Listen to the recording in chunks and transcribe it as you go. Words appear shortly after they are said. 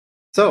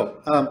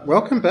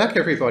Welcome back,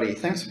 everybody.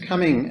 Thanks for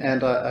coming,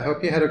 and I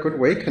hope you had a good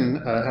week and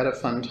had a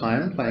fun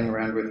time playing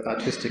around with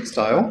artistic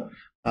style.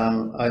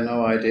 I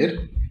know I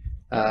did.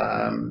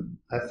 I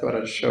thought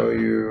I'd show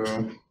you.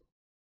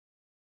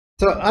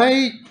 So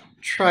I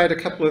tried a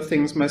couple of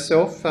things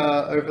myself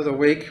over the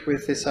week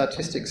with this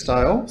artistic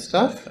style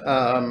stuff.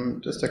 I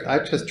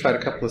just tried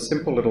a couple of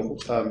simple little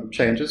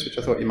changes, which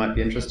I thought you might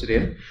be interested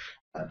in.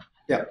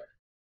 Yeah.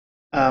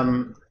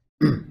 Oh,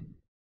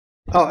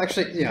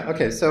 actually, yeah.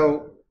 Okay,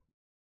 so.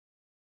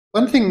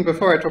 One thing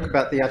before I talk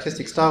about the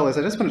artistic style is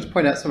I just wanted to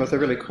point out some of the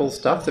really cool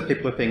stuff that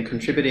people have been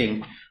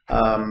contributing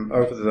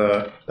over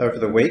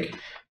the week.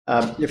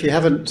 If you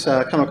haven't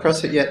come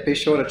across it yet, be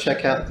sure to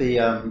check out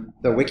the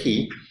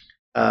wiki.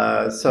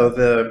 There's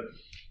a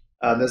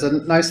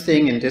nice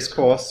thing in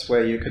Discourse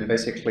where you can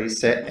basically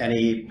set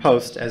any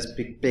post as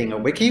being a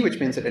wiki, which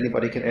means that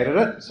anybody can edit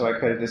it. So I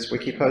created this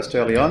wiki post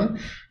early on,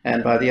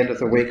 and by the end of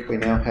the week we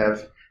now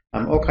have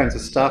all kinds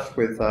of stuff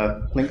with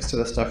links to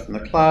the stuff from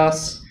the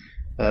class,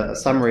 a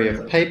summary of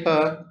the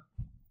paper,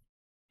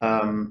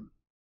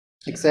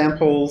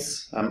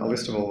 examples, a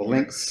list of all the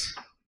links,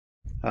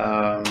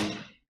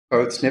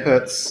 code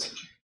snippets,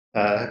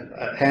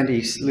 a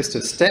handy list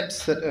of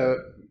steps that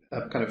are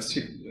kind of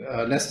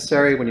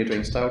necessary when you're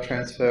doing style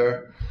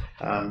transfer,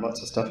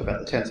 lots of stuff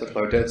about the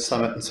TensorFlow Dev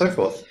Summit and so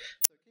forth. So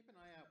keep an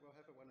eye out, we'll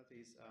have one of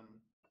these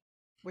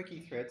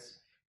wiki threads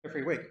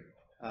every week.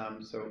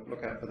 So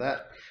look out for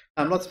that.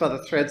 Lots of other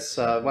threads.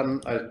 One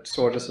I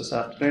saw just this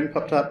afternoon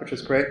popped up, which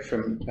was great,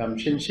 from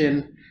Chin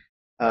Chin.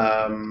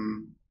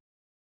 Where's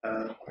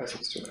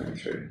it still coming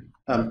through?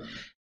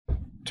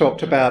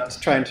 Talked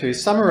about trying to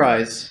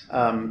summarize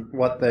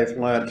what they've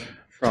learned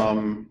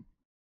from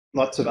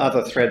lots of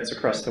other threads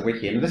across the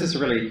wiki. And this is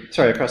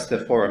across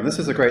the forum. This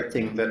is a great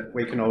thing that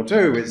we can all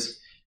do is,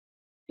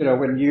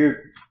 when you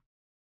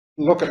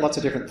look at lots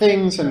of different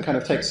things and kind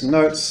of take some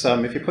notes.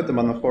 If you put them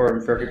on the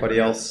forum for everybody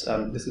else,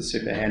 this is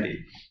super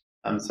handy.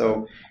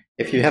 So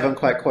if you haven't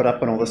quite caught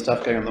up on all the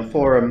stuff going on the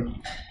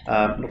forum,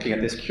 looking at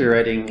this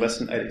curating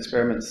lesson 8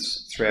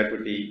 experiments thread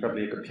would be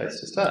probably a good place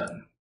to start.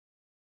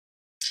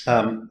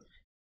 A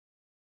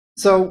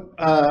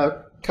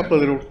couple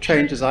of little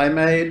changes I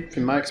made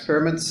from my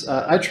experiments.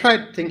 I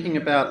tried thinking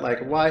about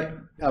why.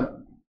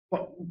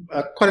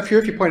 Quite a few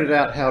of you pointed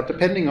out how,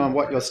 depending on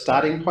what your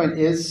starting point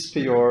is for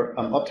your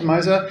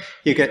optimizer,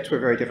 you get to a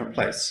very different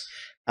place.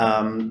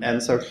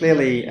 And so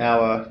clearly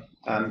our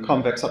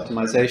convex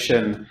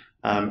optimization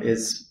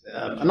is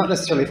not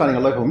necessarily finding a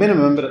local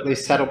minimum, but at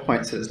least saddle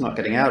points that it's not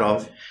getting out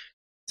of.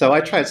 So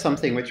I tried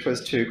something which was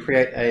to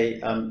create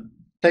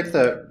take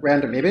the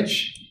random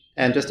image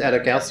and just add a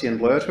Gaussian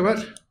blur to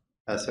it.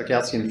 So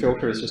Gaussian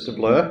filter is just a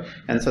blur,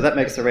 and so that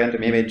makes the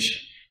random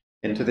image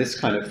into this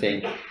kind of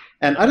thing.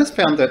 And I just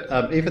found that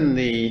even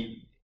the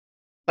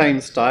plain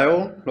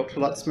style looked a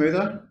lot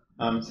smoother.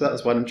 So that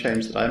was one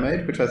change that I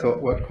made, which I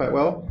thought worked quite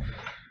well.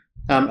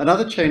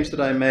 Another change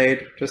that I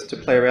made, just to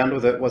play around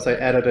with it, was I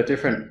added a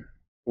different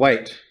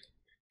weight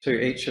to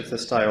each of the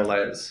style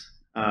layers.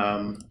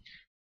 And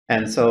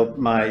so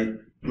my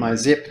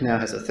zip now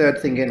has a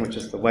third thing in, which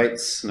is the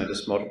weights, and I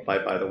just multiply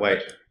by the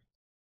weight.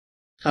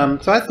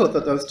 So I thought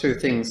that those two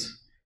things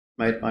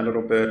made my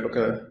little bird look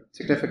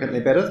significantly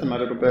better than my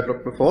little bird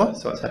looked before,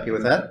 so I was happy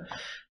with that.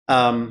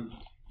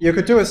 You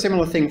could do a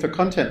similar thing for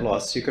content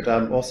loss. You could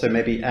also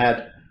maybe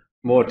add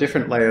more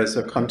different layers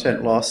of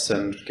content loss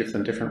and give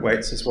them different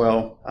weights as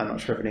well. I'm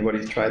not sure if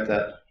anybody's tried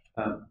that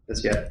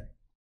as yet.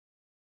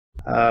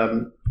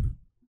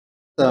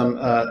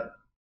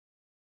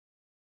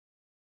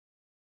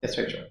 Yes,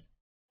 Rachel.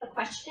 A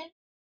question.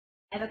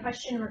 I have a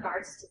question in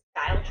regards to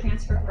style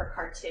transfer for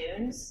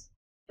cartoons.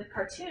 With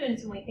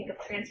cartoons, when we think of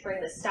transferring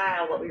the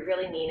style, what we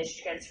really mean is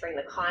transferring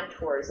the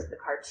contours of the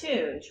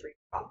cartoon to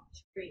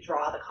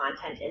redraw the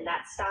content in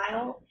that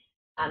style.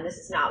 This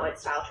is not what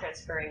style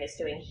transferring is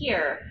doing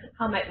here.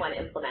 How might one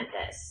implement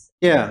this?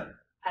 Yeah.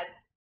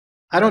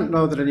 I don't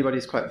know that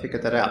anybody's quite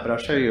figured that out, but I'll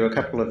show you a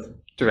couple of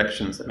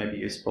directions that may be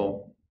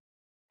useful.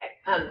 Okay.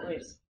 Let me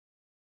just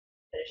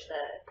finish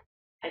the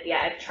idea.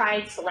 I've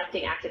tried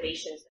selecting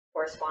activations that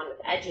correspond with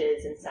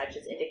edges and such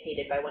as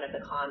indicated by one of the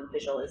COM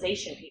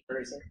visualization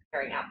papers and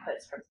comparing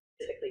outputs from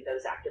specifically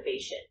those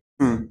activations.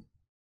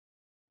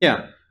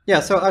 Yeah.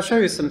 So I'll show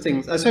you some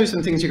things. I'll show you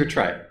some things you could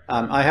try.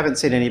 I haven't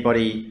seen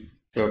anybody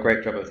do a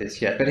great job of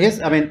this yet, but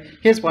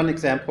here's one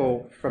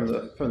example from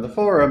the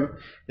forum.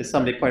 Is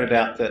somebody pointed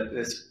out that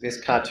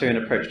this cartoon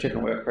approach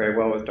didn't work very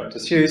well with Dr.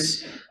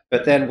 Seuss,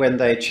 but then when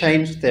they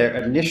changed their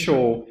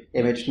initial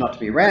image not to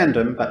be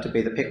random but to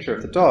be the picture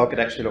of the dog, it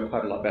actually looked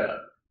quite a lot better.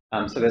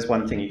 So there's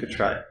one thing you could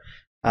try.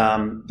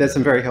 There's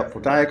some very helpful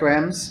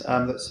diagrams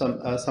that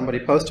somebody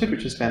posted,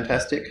 which is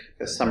fantastic.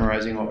 They're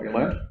summarizing what we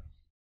learned.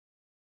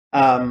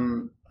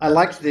 I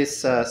liked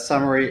this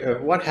summary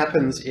of what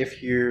happens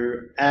if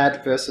you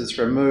add versus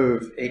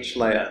remove each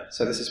layer.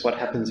 So this is what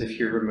happens if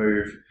you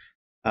remove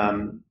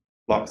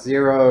block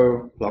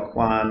 0, block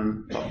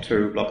 1, block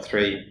 2, block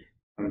 3,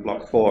 and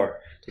block 4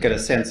 to get a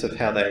sense of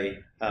how they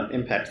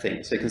impact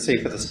things. So you can see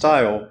for the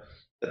style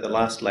that the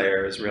last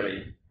layer is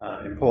really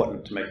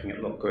important to making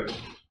it look good,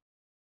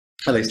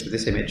 at least with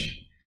this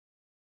image.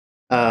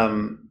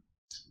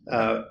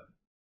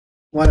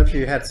 One of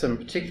you had some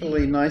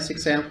particularly nice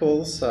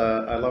examples.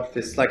 I love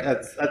this. Like,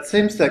 it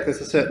seems like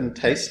there's a certain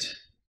taste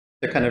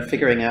to kind of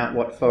figuring out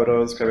what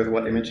photos go with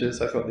what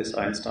images. I thought this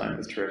Einstein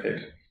was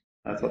terrific.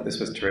 I thought this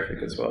was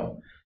terrific as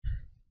well.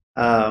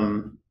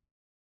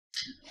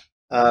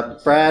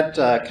 Brad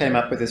came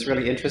up with this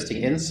really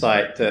interesting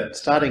insight that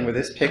starting with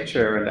this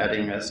picture and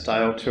adding a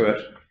style to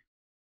it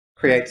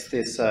creates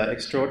this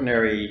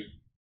extraordinary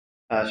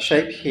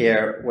shape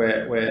here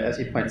where, as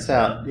he points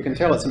out, you can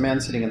tell it's a man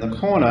sitting in the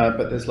corner,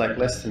 but there's like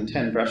less than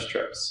 10 brush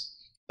strokes.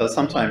 So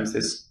sometimes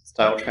this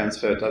style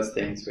transfer does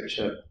things which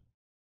are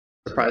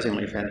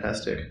surprisingly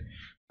fantastic.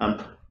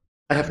 I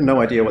have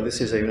no idea what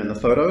this is even in the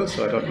photo,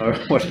 so I don't know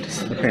what it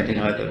is in the painting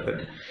either,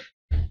 but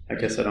I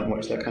guess I don't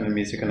watch that kind of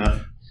music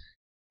enough.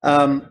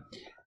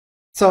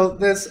 So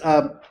there's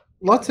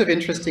lots of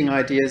interesting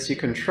ideas you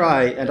can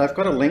try, and I've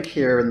got a link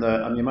here in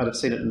the, you might have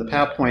seen it in the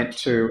PowerPoint,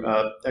 to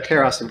a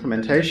Keras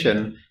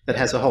implementation that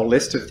has a whole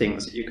list of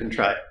things that you can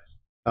try.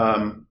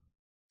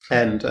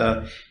 And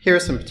here are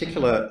some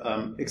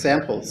particular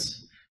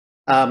examples.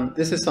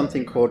 This is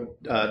something called,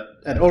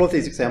 and all of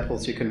these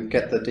examples you can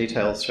get the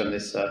details from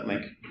this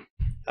link.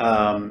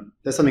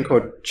 There's something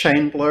called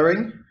chain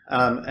blurring,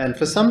 and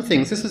for some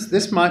things,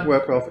 this might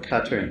work well for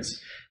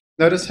cartoons.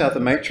 Notice how the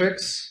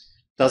matrix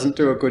doesn't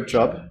do a good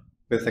job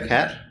with the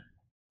cat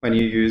when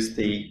you use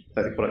they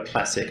call it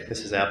classic,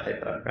 this is our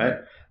paper, right?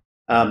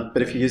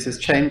 But if you use this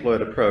chain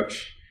blurred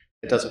approach,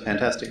 it does a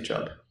fantastic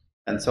job.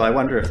 And so I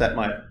wonder if that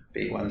might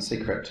be one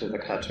secret to the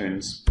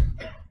cartoons.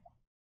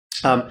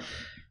 Some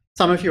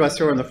of you I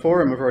saw in the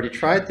forum have already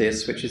tried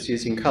this, which is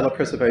using color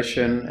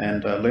preservation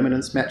and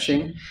luminance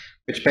matching,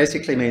 which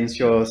basically means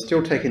you're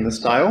still taking the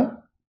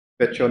style,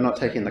 but you're not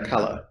taking the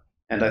color.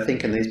 And I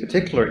think in these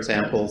particular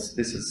examples,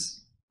 this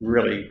is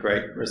really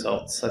great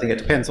results. I think it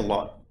depends a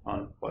lot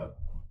on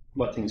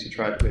what things you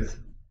tried with.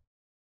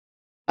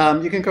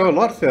 You can go a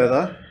lot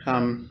further.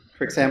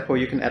 For example,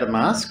 you can add a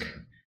mask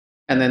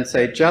and then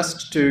say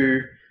just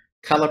do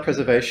color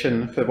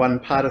preservation for one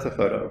part of the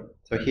photo.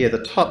 So here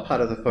the top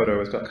part of the photo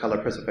has got color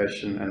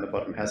preservation and the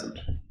bottom hasn't.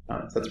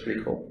 So that's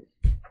pretty cool.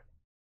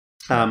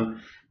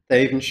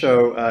 They even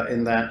show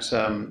in that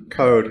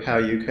code how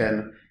you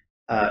can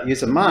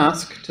use a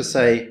mask to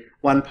say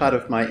one part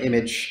of my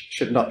image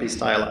should not be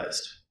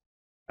stylized.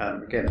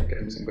 Again,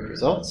 getting some good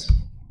results.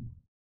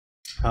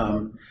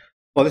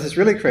 Well, this is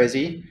really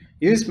crazy.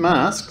 Use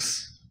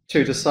masks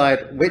to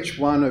decide which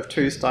one of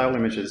two style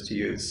images to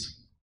use.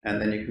 And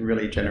then you can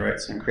really generate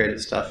some creative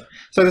stuff.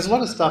 So there's a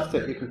lot of stuff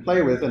that you can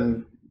play with,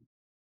 and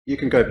you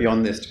can go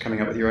beyond this to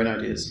coming up with your own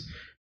ideas.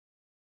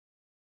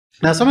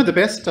 Now, some of the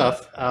best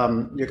stuff,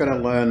 you're going to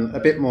learn a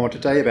bit more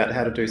today about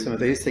how to do some of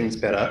these things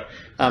better.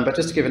 But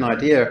just to give an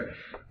idea,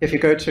 if you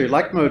go to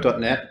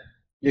likemo.net,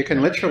 you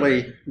can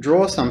literally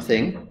draw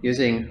something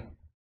using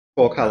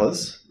 4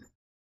 colors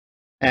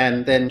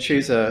and then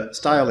choose a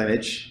style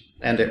image,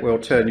 and it will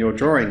turn your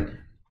drawing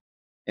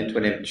into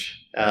an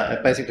image.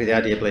 Basically, the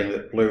idea being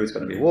that blue is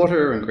going to be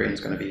water and green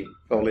is going to be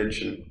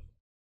foliage, and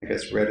I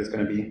guess red is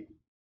going to be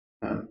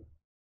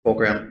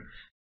foreground.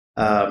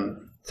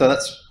 So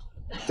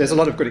there's a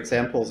lot of good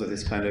examples of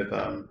this kind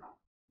of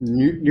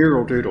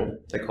neural doodle,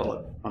 they call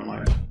it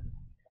online.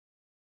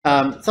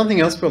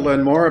 Something else we'll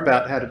learn more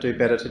about how to do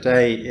better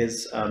today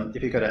is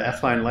if you go to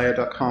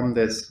affinelayer.com,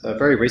 there's a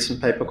very recent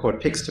paper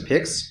called Pix to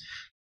Pix,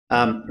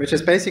 which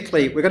is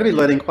basically, we're going to be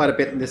learning quite a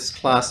bit in this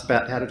class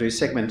about how to do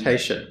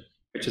segmentation,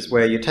 which is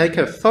where you take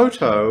a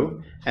photo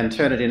and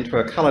turn it into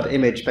a colored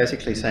image,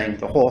 basically saying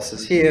the horse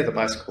is here, the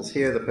bicycle's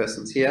here, the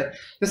person's here.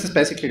 This is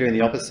basically doing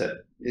the opposite.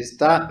 You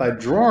start by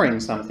drawing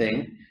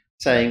something,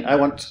 saying, I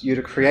want you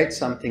to create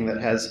something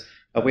that has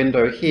a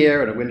window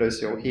here and a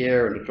windowsill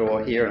here and a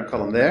door here and a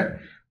column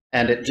there,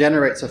 and it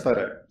generates a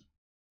photo,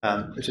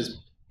 which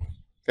is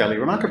fairly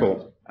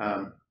remarkable.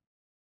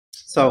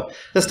 So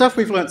the stuff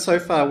we've learned so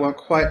far won't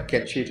quite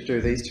get you to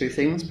do these two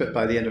things, but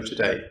by the end of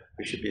today,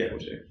 we should be able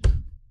to.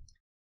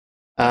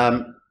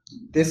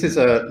 This is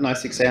a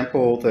nice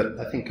example that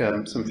I think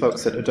some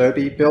folks at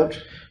Adobe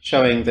built,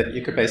 showing that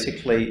you could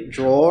basically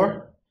draw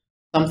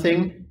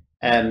something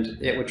and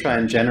it would try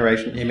and generate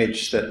an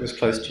image that was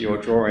close to your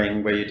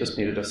drawing where you just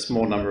needed a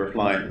small number of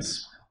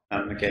lines.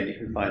 Again, you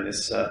can find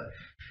this,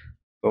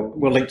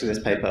 we'll link to this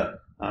paper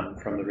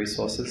from the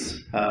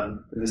resources.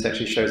 This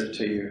actually shows it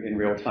to you in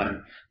real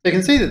time. So you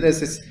can see that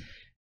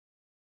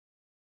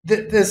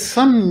there's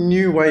some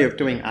new way of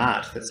doing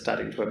art that's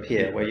starting to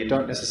appear where you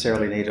don't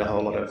necessarily need a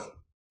whole lot of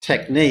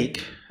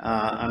technique.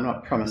 I'm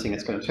not promising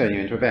it's going to turn you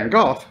into a Van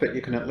Gogh, but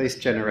you can at least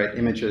generate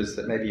images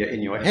that maybe are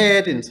in your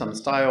head in some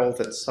style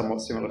that's somewhat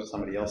similar to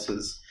somebody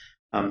else's.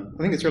 I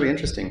think it's really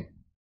interesting.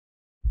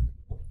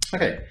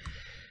 Okay.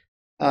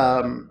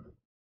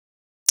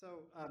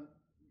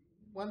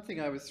 One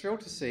thing I was thrilled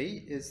to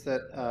see is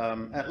that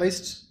at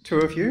least 2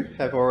 of you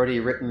have already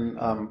written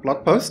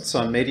blog posts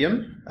on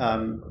Medium.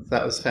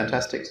 That was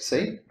fantastic to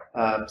see.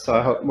 So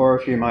I hope more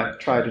of you might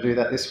try to do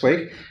that this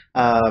week.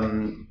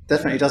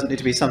 Definitely doesn't need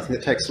to be something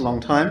that takes a long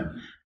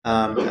time.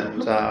 I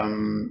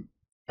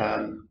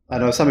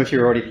know some of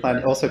you are already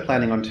also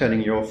planning on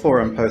turning your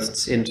forum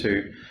posts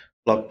into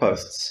blog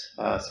posts.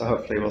 So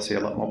hopefully we'll see a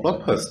lot more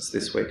blog posts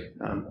this week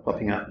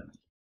popping up.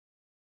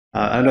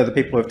 I know the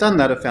people who have done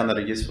that have found that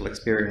a useful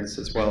experience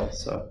as well.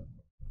 So,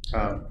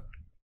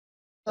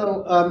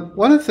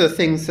 one of the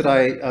things that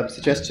I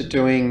suggested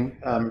doing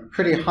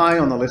pretty high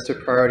on the list of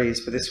priorities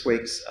for this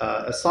week's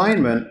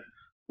assignment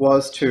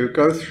was to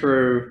go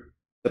through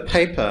the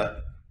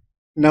paper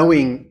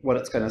knowing what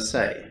it's going to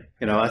say.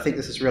 I think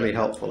this is really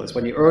helpful, is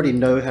when you already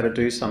know how to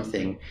do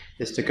something,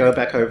 is to go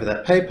back over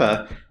that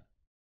paper.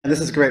 And this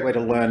is a great way to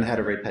learn how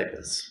to read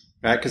papers,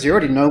 right? Because you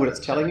already know what it's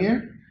telling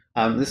you.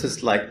 This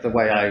is like the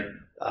way I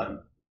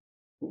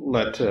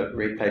learned to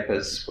read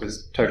papers,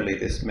 was totally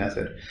this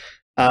method.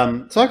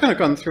 So I've kind of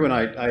gone through and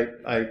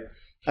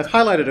I've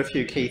highlighted a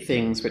few key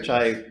things which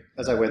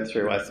as I went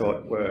through, I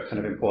thought were kind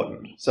of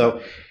important.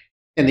 So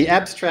in the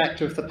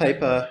abstract of the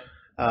paper,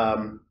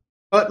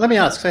 but let me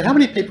ask, so how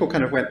many people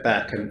kind of went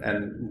back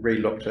and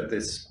re-looked at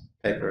this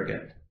paper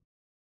again?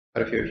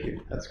 Quite a few of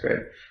you, that's great.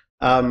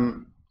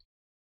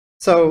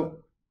 So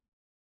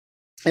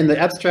in the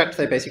abstract,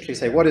 they basically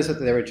say, what is it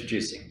that they're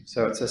introducing?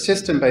 So it's a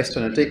system based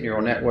on a deep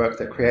neural network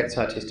that creates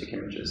artistic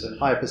images of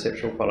high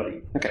perceptual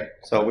quality. Okay,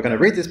 so we're going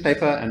to read this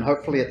paper, and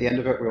hopefully at the end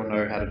of it, we'll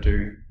know how to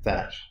do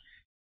that.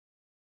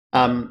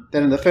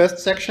 Then in the first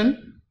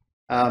section,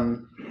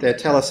 they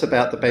tell us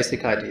about the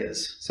basic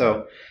ideas.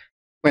 So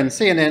when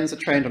CNNs are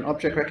trained on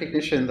object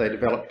recognition, they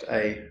developed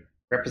a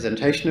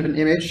representation of an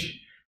image.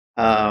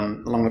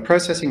 Along the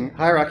processing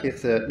hierarchy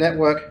of the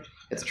network,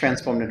 it's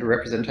transformed into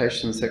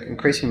representations that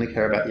increasingly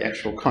care about the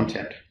actual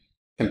content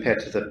compared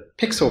to the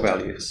pixel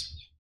values.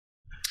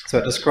 So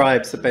it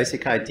describes the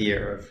basic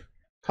idea of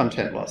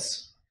content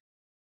loss.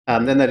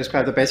 Then they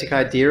describe the basic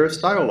idea of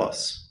style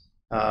loss,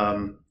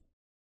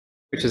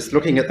 which is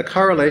looking at the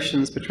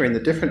correlations between the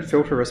different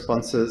filter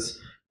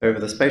responses over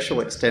the spatial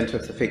extent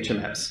of the feature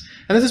maps.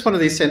 And this is one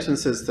of these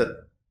sentences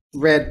that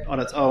read on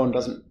its own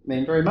doesn't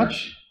mean very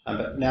much,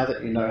 but now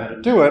that you know how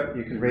to do it,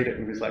 you can read it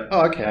and be like,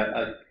 oh, okay,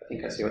 I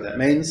think I see what that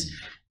means.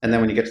 And then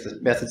when you get to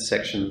the methods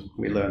section,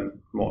 we learn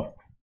more.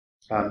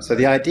 So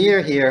the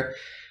idea here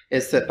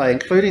is that by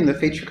including the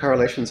feature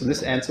correlations, and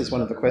this answers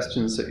one of the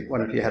questions that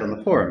one of you had on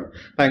the forum,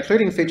 by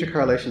including feature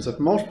correlations of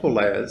multiple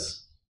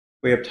layers,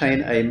 we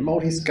obtain a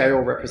multi-scale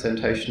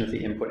representation of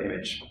the input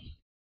image.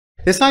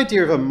 This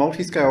idea of a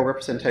multi-scale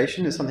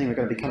representation is something we're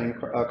going to be coming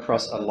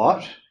across a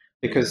lot,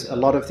 because a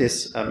lot of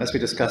this, as we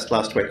discussed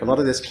last week, a lot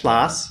of this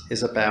class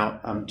is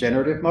about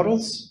generative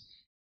models.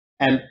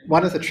 And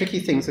one of the tricky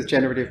things with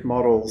generative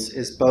models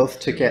is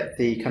both to get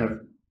the kind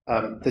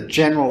of the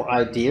general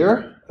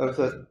idea of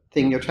the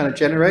thing you're trying to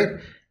generate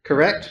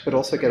correct, but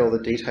also get all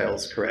the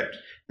details correct.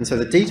 And so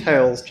the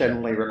details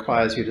generally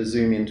requires you to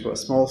zoom into a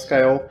small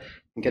scale,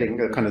 and getting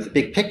the kind of the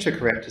big picture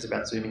correct is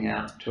about zooming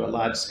out to a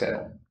large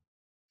scale.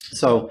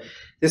 So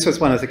this was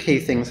one of the key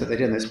things that they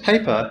did in this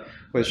paper,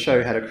 was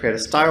show how to create a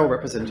style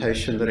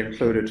representation that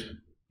included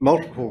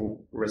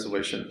multiple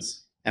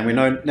resolutions. And we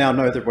now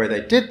know that where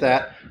they did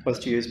that was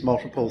to use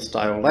multiple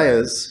style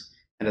layers.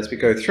 And as we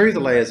go through the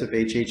layers of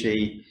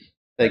VGG,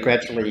 they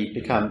gradually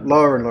become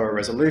lower and lower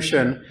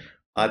resolution,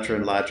 larger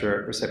and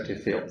larger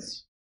receptive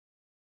fields.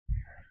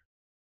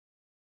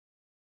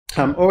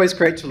 Always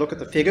great to look at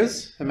the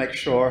figures and make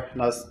sure,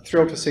 and I was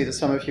thrilled to see that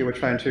some of you were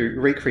trying to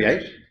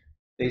recreate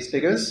these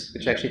figures,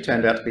 which actually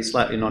turned out to be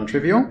slightly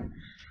non-trivial.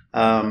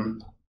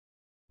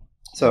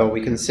 So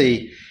we can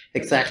see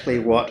exactly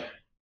what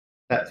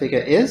that figure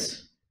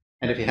is.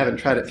 And if you haven't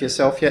tried it for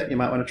yourself yet, you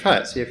might want to try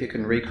it. See if you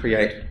can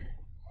recreate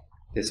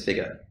this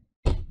figure.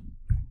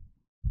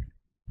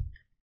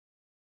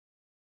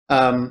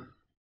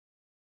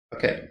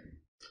 Okay.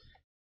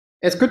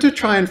 It's good to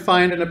try and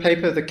find in a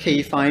paper the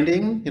key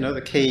finding,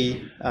 the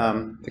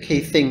key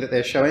thing that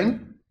they're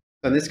showing.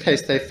 So in this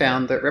case, they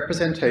found that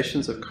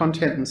representations of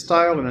content and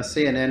style in a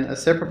CNN are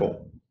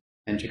separable,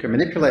 and you can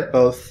manipulate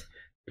both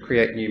to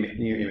create new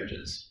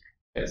images.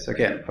 Okay, so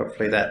again,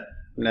 hopefully that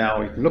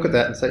now you can look at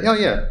that and say, oh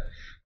yeah,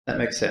 that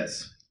makes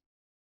sense.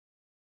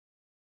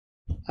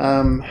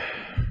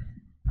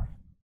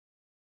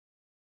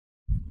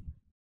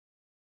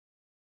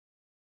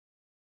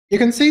 You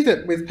can see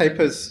that with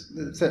papers,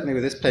 certainly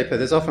with this paper,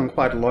 there's often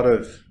quite a lot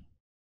of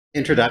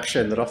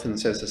introduction that often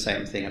says the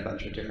same thing a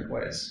bunch of different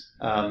ways.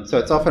 So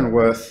it's often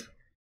worth,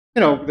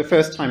 the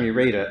first time you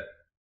read it,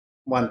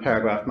 one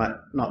paragraph might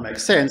not make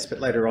sense, but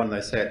later on they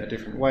say it in a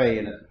different way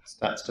and it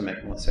starts to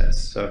make more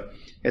sense. So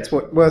it's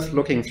worth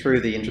looking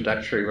through the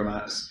introductory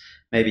remarks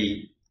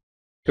maybe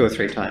 2 or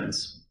 3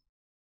 times.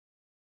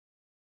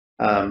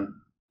 You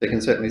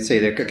can certainly see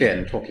they're,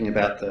 again, talking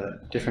about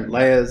the different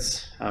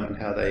layers and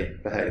how they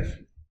behave.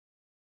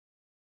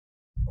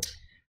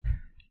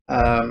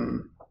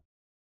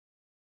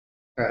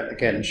 Right,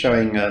 again,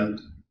 showing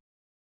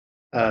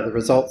the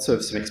results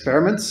of some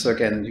experiments. So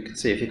again, you can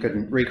see if you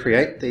can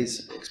recreate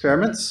these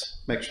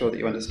experiments, make sure that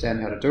you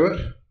understand how to do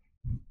it.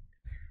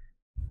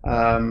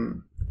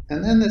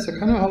 And then there's a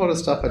kind of a whole lot of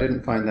stuff I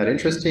didn't find that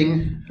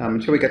interesting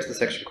until we get to the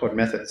section called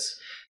methods.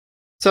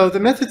 So the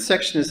methods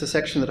section is the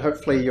section that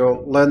hopefully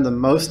you'll learn the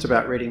most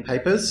about reading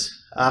papers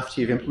after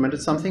you've implemented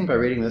something by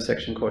reading the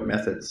section called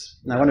methods.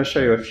 And I want to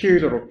show you a few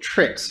little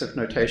tricks of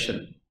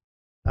notation.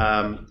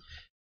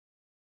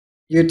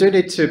 You do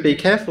need to be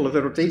careful of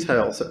little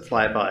details that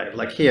fly by,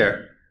 like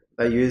here,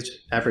 they used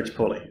average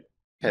pooling.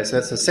 Okay, so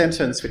that's a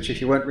sentence which if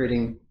you weren't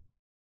reading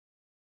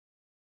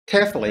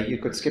carefully, you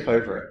could skip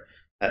over it.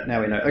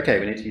 Now we know, okay,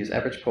 we need to use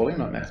average pooling,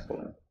 not max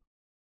pooling.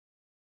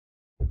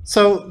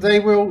 So they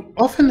will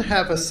often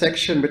have a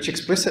section which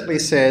explicitly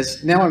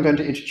says, now I'm going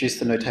to introduce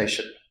the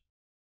notation.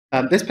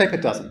 This paper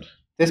doesn't.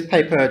 This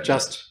paper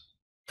just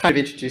kind of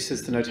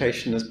introduces the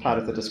notation as part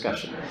of the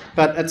discussion.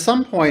 But at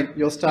some point,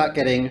 you'll start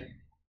getting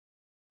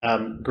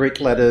Greek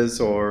letters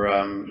or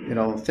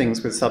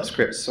things with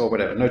subscripts or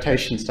whatever.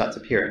 Notation starts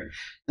appearing.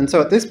 And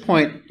so at this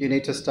point, you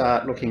need to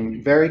start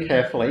looking very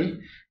carefully.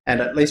 And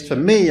at least for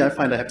me, I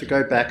find I have to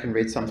go back and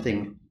read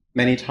something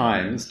many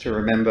times to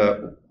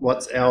remember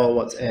what's L,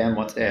 what's M,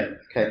 what's N.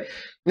 Okay,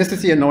 this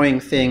is the annoying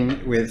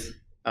thing with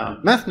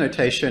math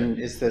notation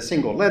is they're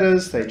single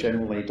letters. They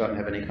generally don't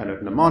have any kind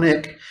of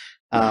mnemonic.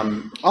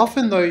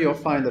 Often, though, you'll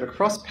find that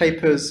across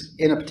papers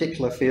in a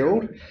particular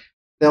field,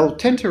 they'll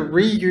tend to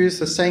reuse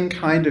the same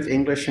kind of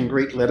English and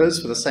Greek letters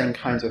for the same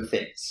kinds of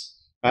things.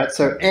 Right?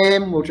 So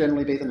M will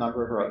generally be the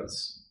number of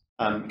rows,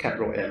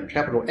 capital M.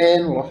 Capital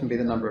N will often be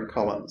the number of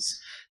columns.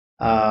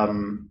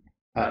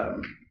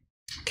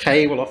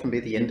 K will often be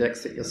the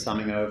index that you're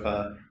summing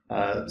over,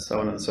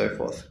 so on and so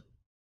forth.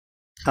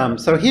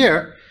 So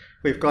here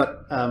we've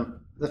got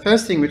the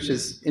first thing which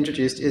is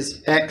introduced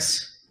is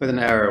X with an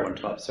arrow on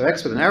top. So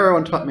X with an arrow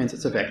on top means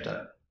it's a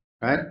vector,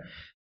 right?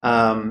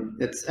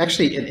 It's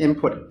actually an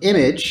input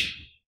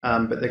image,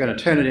 but they're going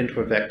to turn it into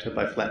a vector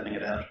by flattening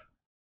it out.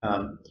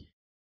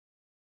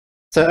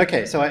 So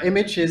our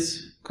image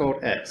is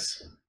called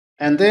X.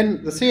 And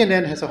then the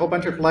CNN has a whole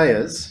bunch of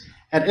layers.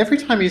 And every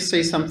time you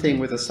see something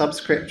with a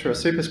subscript or a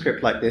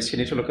superscript like this, you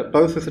need to look at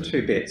both of the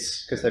two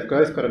bits because they've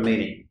both got a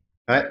meaning,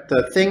 right?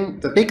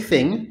 The big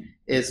thing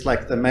is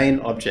like the main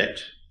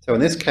object. So in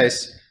this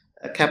case,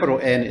 a capital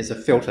N is a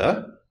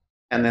filter,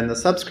 and then the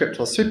subscript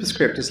or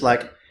superscript is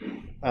like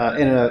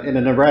in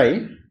an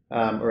array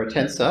or a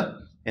tensor.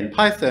 In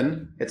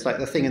Python, it's like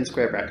the thing in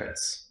square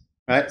brackets,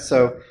 right?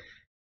 So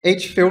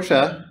each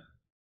filter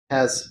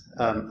has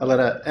a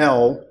letter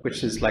L,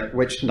 which is like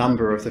which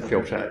number of the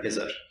filter is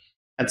it.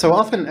 And so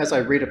often as I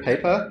read a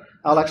paper,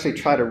 I'll actually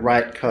try to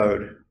write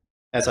code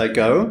as I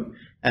go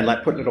and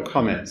like put little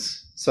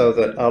comments so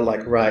that I'll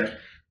like write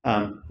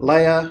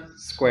layer,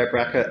 square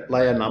bracket,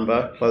 layer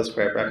number, close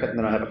square bracket, and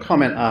then I have a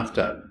comment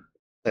after,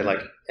 say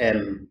like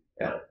ML,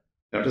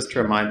 just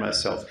to remind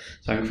myself.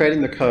 So I'm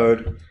creating the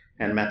code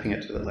and mapping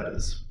it to the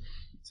letters.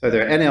 So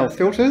there are NL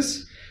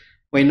filters.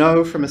 We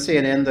know from a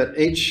CNN that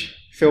each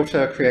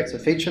filter creates a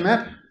feature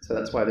map, so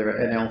that's why there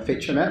are NL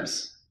feature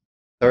maps.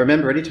 So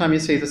remember, anytime you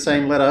see the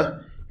same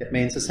letter, it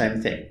means the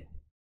same thing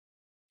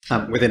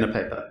within a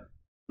paper,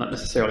 not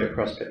necessarily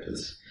across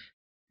papers.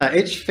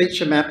 Each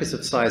feature map is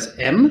of size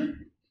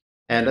M,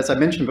 and as I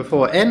mentioned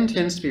before, N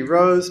tends to be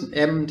rows and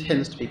M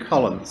tends to be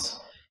columns.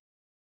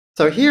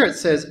 So here it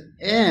says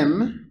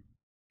M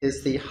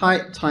is the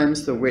height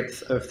times the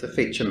width of the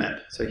feature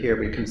map. So here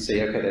we can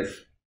see, okay,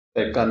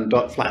 they've done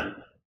dot flatten,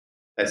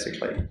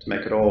 basically, to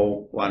make it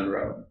all one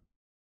row.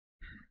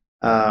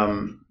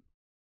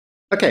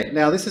 Okay,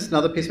 now this is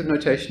another piece of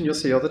notation you'll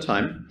see all the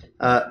time.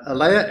 A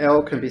layer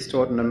L can be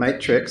stored in a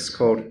matrix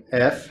called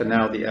F, and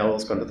now the L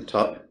has gone to the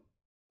top.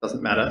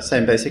 Doesn't matter,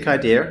 same basic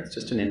idea, it's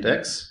just an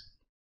index.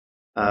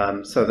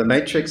 So the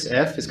matrix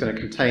F is going to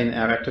contain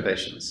our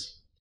activations.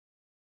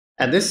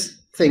 And this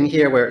thing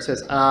here where it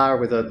says R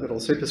with a little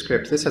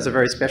superscript, this has a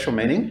very special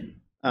meaning.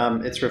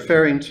 It's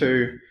referring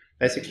to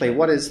basically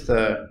what is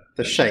the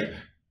shape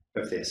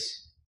of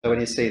this. So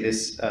when you see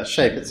this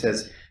shape, it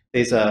says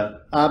these are,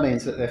 R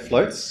means that they're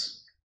floats.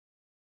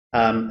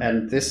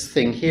 And this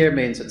thing here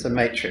means it's a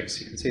matrix.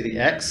 You can see the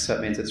X, so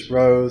it means it's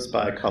rows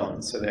by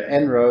columns. So there are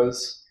N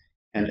rows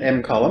and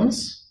M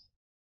columns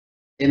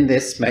in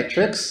this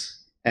matrix.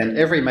 And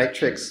every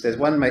matrix, there's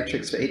one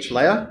matrix for each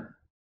layer,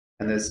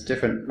 and there's a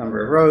different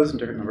number of rows and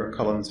different number of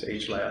columns for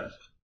each layer.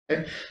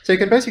 Okay? So you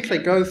can basically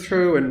go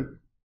through and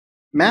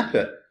map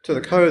it to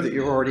the code that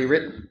you've already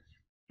written.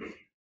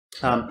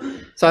 So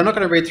I'm not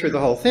going to read through the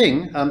whole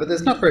thing, but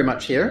there's not very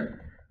much here.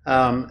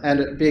 And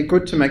it'd be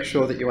good to make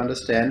sure that you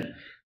understand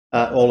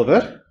all of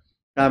it,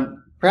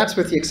 perhaps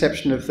with the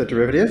exception of the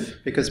derivative,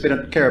 because we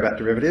don't care about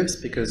derivatives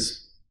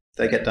because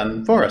they get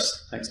done for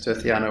us thanks to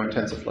Theano and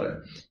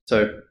TensorFlow.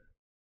 So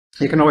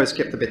you can always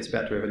skip the bits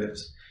about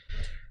derivatives.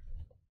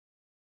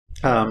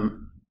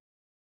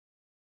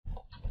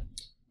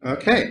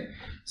 Okay,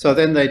 so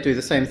then they do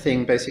the same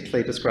thing,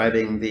 basically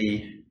describing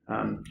the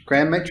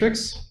Gram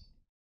matrix.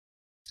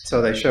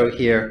 So they show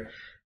here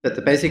that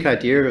the basic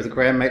idea of the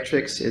Gram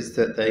matrix is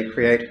that they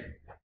create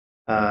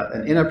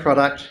an inner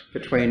product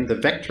between the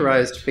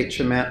vectorized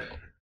feature map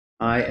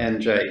I and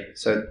J.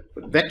 So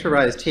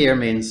vectorized here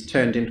means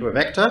turned into a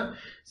vector,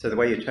 So the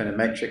way you turn a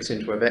matrix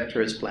into a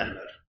vector is flatten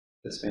it.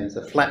 This means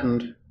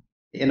the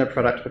inner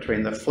product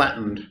between the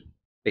flattened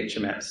feature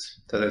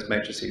maps, so those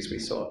matrices we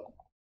saw.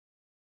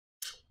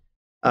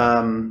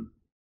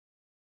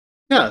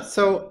 Yeah,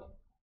 so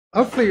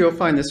hopefully you'll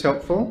find this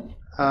helpful.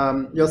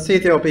 You'll see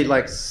there'll be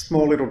like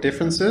small little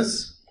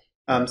differences.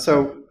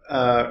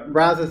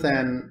 Rather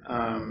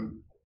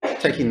than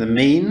taking the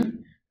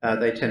mean,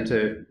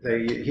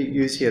 they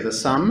use here the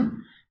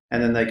sum,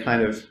 and then they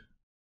kind of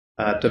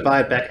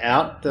divide back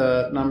out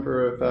the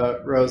number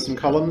of rows and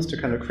columns to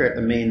kind of create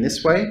the mean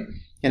this way.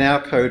 In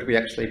our code, we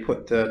actually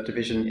put the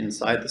division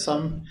inside the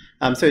sum.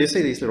 So you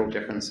see these little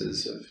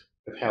differences of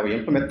how we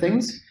implement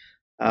things.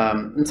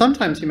 And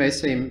sometimes you may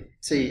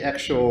see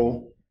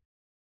actual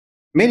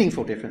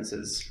meaningful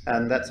differences,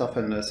 and that's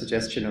often a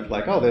suggestion of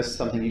like, oh, there's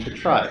something you could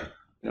try,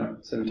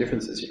 some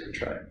differences you can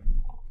try.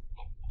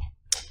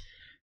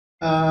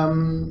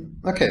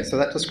 Okay, so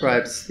that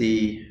describes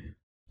the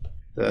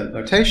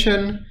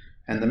notation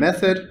and the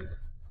method,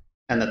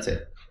 and that's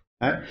it.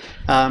 Right?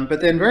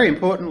 But then very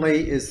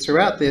importantly is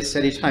throughout this,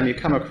 anytime you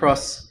come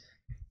across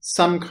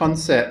some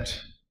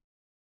concept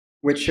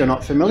which you're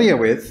not familiar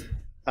with,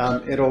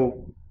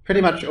 it'll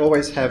pretty much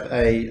always have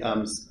a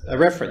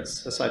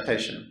reference, a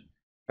citation.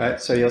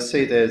 Right? So you'll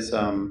see there's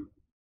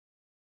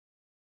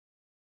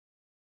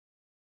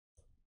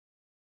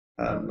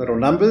little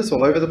numbers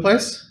all over the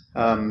place.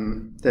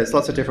 There's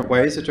lots of different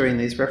ways of doing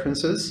these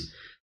references.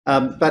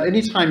 But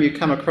anytime you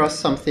come across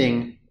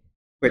something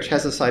which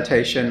has a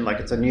citation, like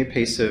it's a new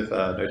piece of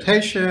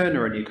notation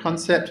or a new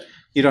concept,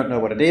 you don't know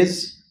what it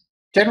is.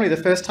 Generally, the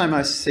first time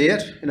I see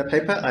it in a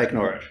paper, I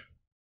ignore it.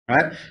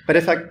 Right? But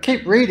if I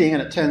keep reading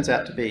and it turns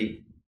out to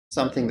be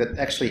something that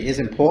actually is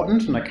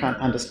important and I can't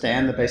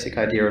understand the basic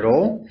idea at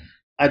all,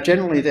 I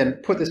generally then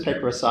put this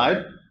paper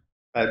aside,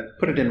 I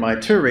put it in my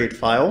to-read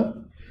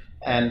file,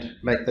 and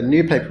make the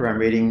new paper I'm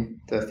reading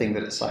the thing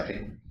that it's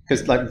citing.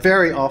 Because like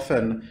very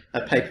often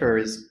a paper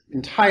is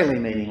entirely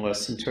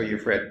meaningless until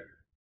you've read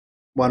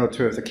one or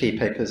two of the key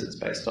papers it's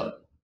based on.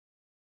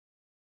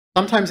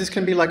 Sometimes this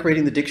can be like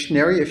reading the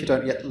dictionary if you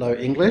don't yet know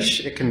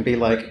English. It can be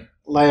like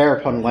layer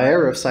upon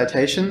layer of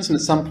citations, and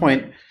at some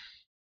point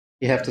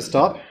you have to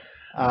stop.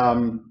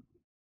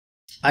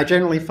 I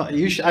generally find,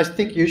 I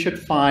think you should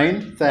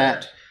find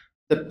that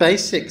the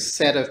basic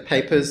set of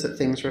papers that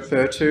things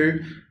refer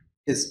to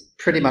is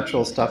pretty much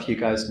all stuff you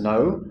guys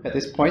know at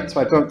this point, so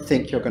I don't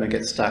think you're going to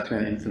get stuck in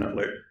an infinite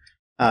loop.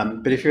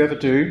 But if you ever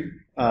do,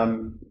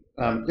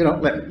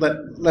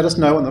 let us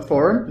know on the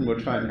forum, and we'll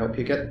try and help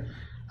you get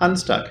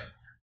unstuck.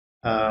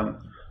 Or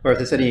if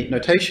there's any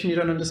notation you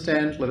don't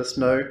understand, let us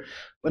know.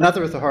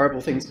 Another of the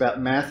horrible things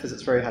about math is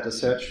it's very hard to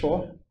search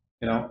for.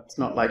 It's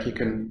not like you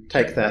can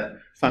take that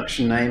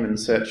function name and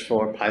search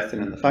for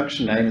Python in the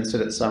function name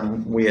instead it's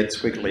some weird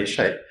squiggly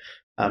shape.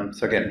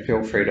 So again,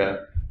 feel free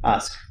to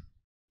ask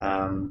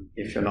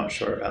if you're not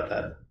sure about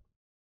that.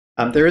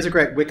 There is a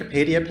great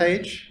Wikipedia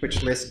page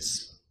which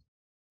lists,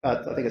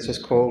 I think it's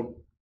just called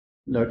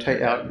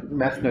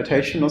math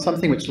notation or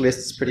something, which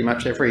lists pretty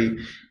much every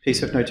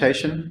piece of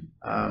notation.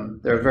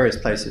 There are various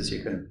places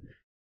you can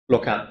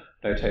look up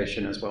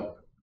notation as well.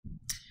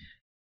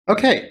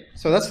 Okay,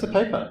 so that's the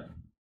paper.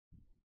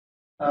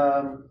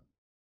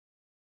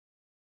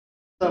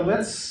 So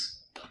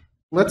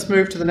let's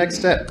move to the next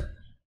step.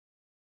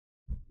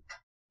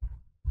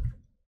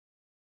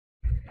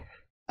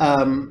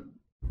 So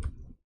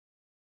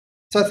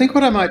I think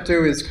what I might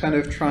do is kind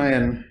of try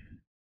and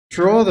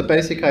draw the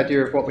basic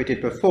idea of what we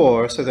did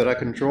before so that I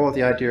can draw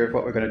the idea of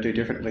what we're going to do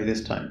differently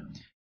this time.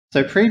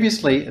 So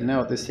previously, and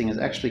now this thing is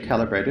actually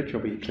calibrated,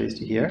 you'll be pleased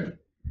to hear,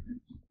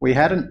 we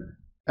had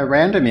a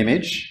random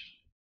image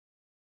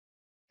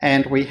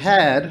and we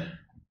had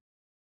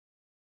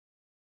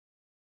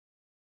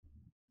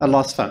a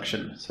loss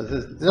function. So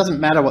it doesn't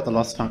matter what the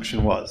loss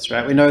function was,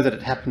 right? We know that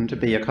it happened to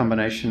be a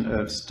combination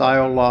of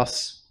style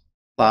loss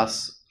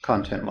plus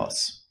content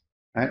loss,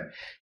 right?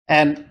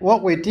 And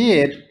what we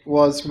did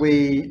was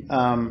we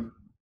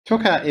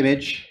took our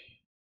image,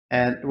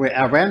 and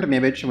our random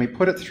image, and we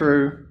put it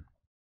through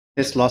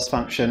this loss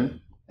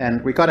function,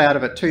 and we got out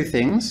of it two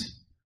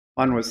things.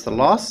 One was the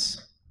loss,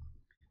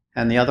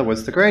 and the other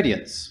was the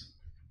gradients.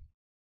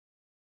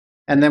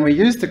 And then we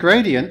used the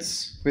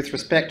gradients with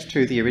respect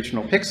to the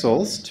original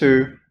pixels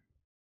to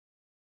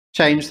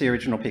change the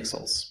original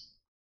pixels,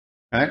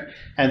 right?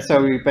 And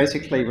so we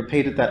basically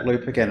repeated that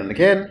loop again and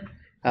again,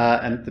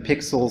 and the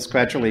pixels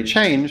gradually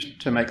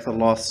changed to make the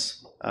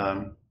loss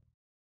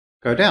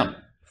go down.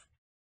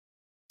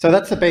 So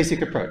that's the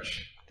basic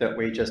approach that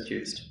we just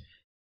used.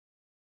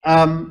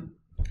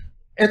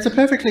 It's a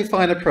perfectly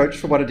fine approach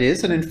for what it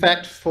is, and in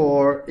fact,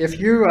 if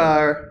you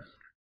are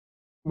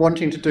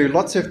wanting to do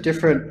lots of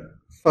different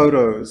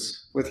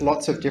photos with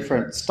lots of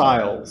different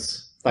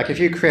styles, like if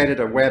you created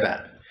a web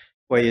app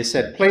where you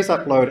said, please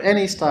upload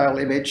any style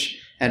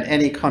image and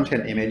any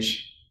content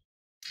image,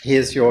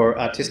 here's your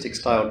artistic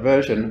styled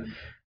version,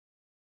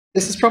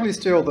 this is probably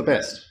still the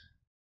best,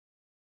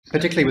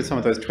 particularly with some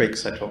of those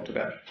tweaks I talked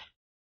about.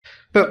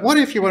 But what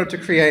if you wanted to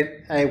create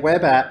a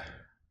web app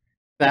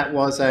that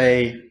was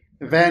a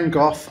Van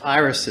Gogh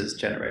irises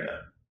generator.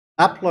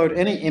 Upload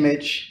any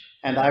image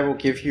and I will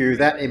give you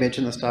that image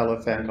in the style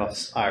of Van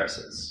Gogh's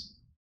irises.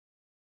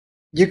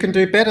 You can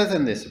do better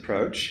than this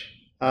approach.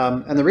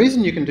 And the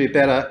reason you can do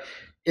better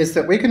is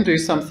that we can do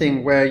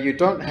something where you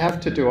don't have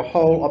to do a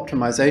whole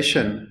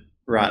optimization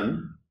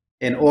run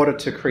in order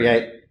to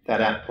create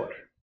that output.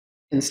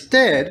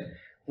 Instead,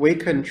 we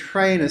can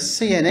train a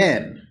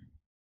CNN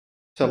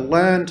to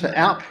learn to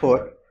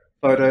output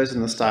photos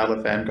in the style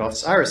of Van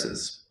Gogh's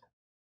irises.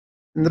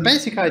 And the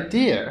basic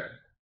idea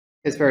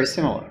is very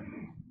similar.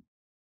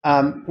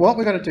 What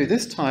we're going to do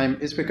this time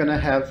is we're going to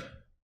have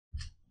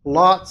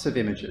lots of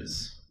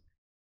images,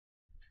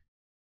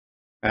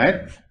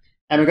 right?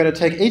 And we're going to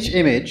take each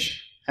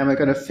image and we're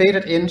going to feed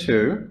it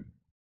into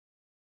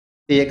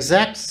the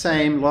exact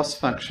same loss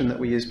function that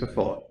we used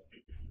before,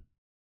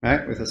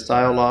 right? With the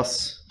style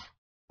loss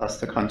plus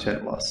the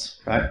content loss,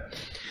 right?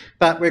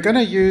 But we're going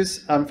to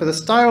use, for the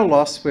style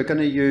loss, we're going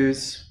to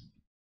use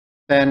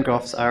Van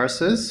Gogh's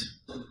irises.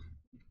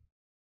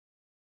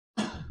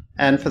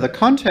 And for the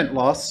content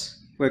loss,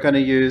 we're going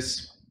to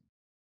use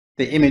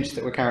the image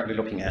that we're currently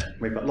looking at.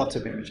 We've got lots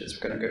of images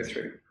we're going to go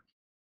through.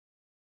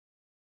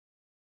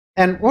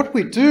 And what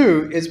we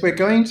do is we're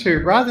going to,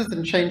 rather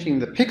than changing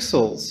the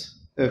pixels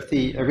of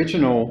the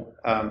original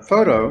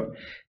photo,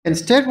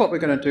 instead what we're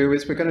going to do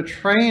is we're going to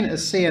train a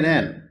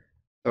CNN,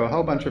 so a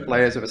whole bunch of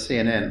layers of a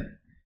CNN.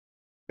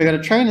 We're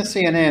going to train a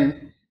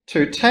CNN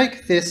to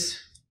take this,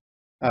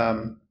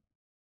 I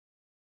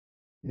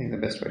think the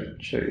best way to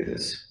show you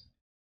this,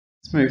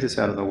 let's move this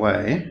out of the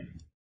way.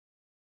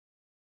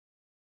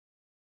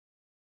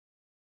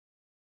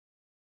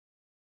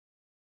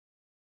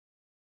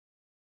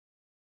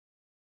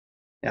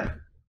 Yeah,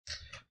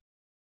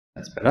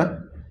 that's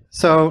better.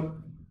 So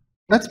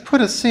let's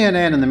put a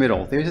CNN in the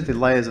middle. These are the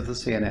layers of the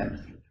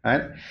CNN,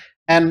 right?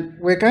 And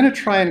we're going to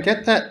try and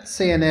get that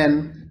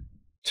CNN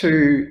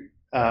to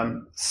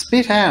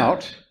spit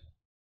out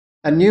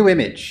a new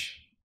image.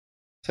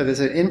 So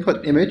there's an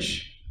input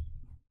image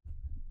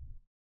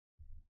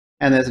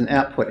and there's an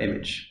output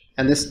image.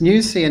 And this new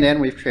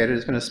CNN we've created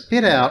is going to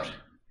spit out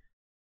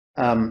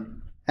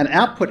an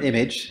output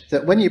image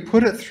that when you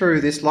put it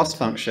through this loss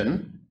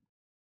function,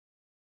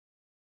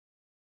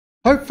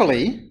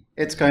 hopefully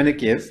it's going to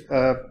give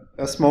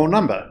a small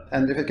number.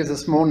 And if it gives a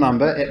small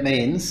number, it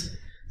means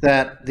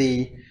that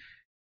the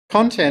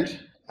content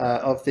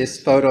of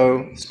this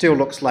photo still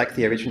looks like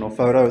the original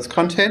photo's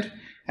content,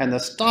 and the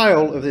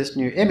style of this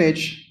new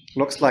image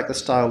looks like the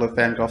style of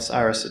Van Gogh's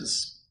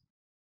irises.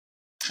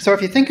 So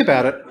if you think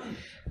about it,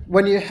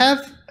 when you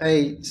have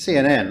a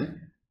CNN,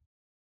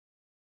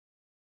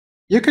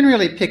 you can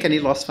really pick any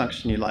loss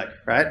function you like,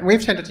 right? And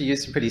we've tended to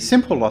use some pretty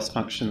simple loss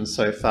functions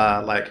so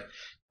far, like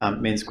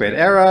mean squared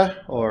error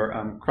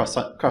or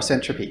cross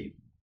entropy.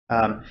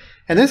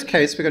 In this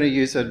case, we're going to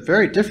use a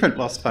very different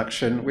loss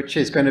function, which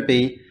is going to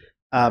be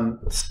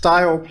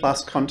style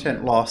plus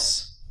content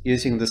loss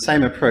using the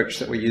same approach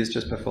that we used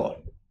just before,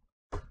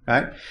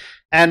 right?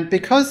 And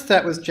because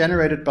that was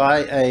generated by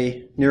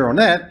a neural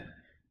net,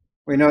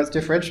 we know it's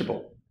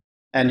differentiable.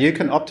 And you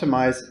can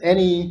optimize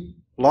any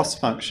loss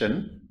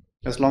function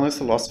as long as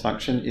the loss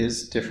function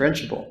is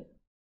differentiable.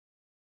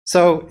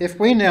 So if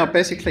we now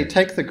basically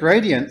take the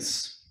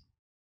gradients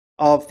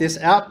of this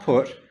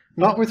output,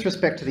 not with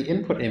respect to the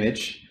input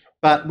image,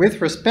 but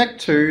with respect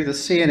to the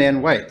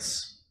CNN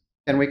weights,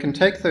 and we can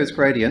take those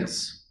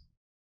gradients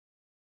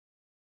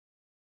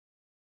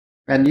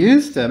and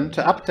use them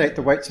to update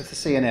the weights of the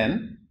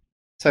CNN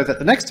so that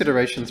the next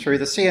iteration through,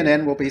 the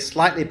CNN will be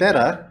slightly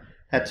better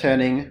at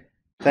turning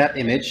that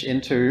image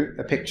into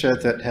a picture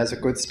that has a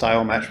good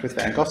style match with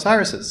Van Gogh's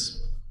irises.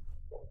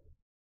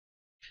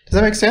 Does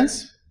that make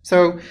sense?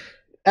 So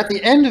at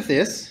the end of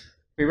this,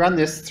 we run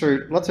this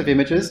through lots of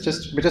images.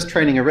 We're just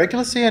training a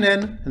regular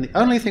CNN, and the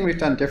only thing we've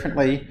done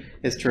differently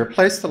is to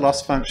replace the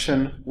loss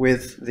function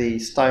with the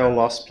style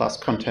loss plus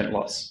content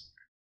loss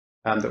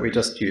that we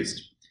just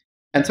used.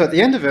 And so at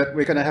the end of it,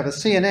 we're going to have a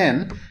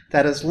CNN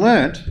that has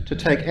learnt to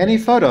take any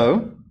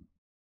photo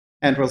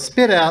and will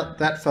spit out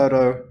that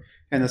photo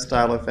in the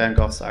style of Van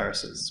Gogh's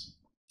irises.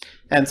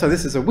 And so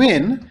this is a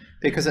win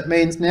because it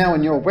means now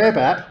in your web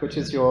app, which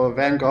is your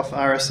Van Gogh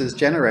irises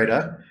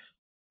generator,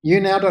 you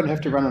now don't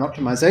have to run an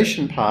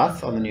optimization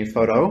path on the new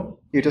photo.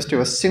 You just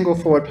do a single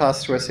forward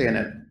pass through a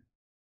CNN,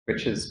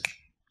 which is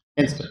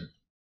instant.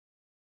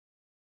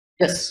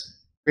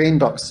 Yes, green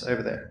box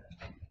over there.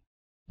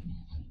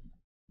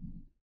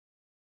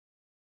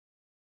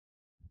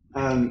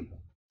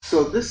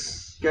 So this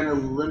is going to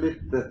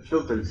limit the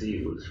filters you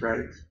use,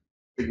 right?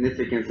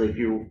 Significantly if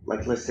you,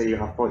 like, let's say you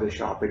have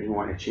Photoshop and you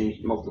want to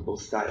change multiple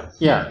styles.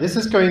 Yeah, this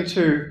is going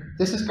to,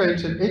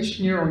 each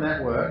neural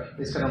network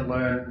is going to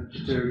learn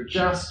to do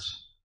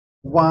just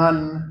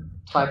one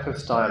type of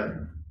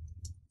styling.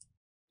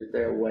 Is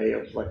there a way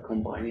of like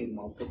combining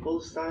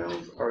multiple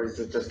styles, or is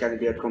it just going to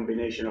be a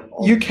combination of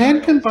all? You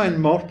can combine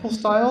multiple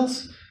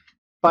styles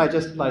by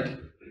just like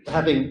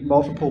having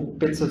multiple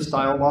bits of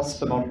style loss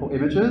for multiple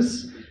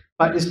images,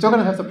 but you're still going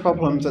to have the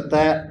problem that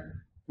that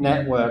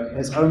network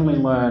has only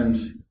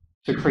learned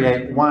to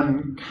create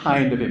one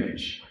kind of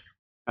image,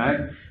 right?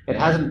 It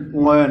hasn't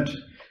learned.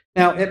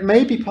 Now, it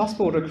may be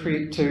possible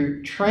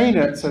to train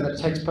it so that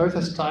it takes both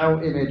a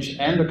style image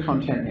and a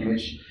content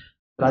image,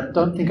 but I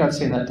don't think I've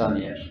seen that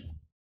done yet, as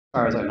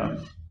far as I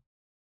know.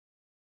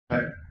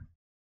 Okay.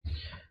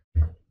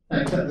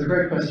 Thanks, that's a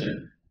great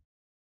question.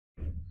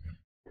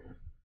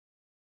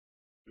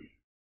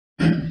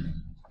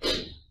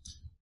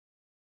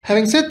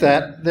 Having said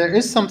that, there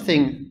is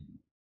something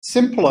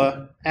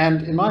simpler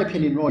and, in my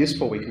opinion, more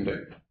useful we can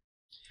do,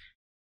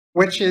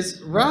 which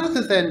is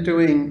rather than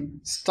doing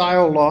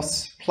style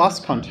loss plus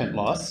content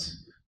loss,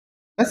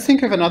 let's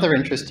think of another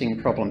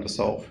interesting problem to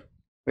solve,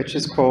 which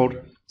is called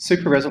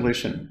super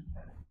resolution.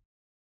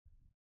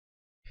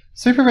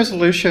 Super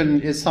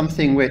resolution is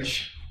something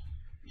which,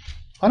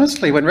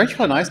 honestly, when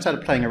Rachel and I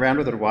started playing around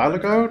with it a while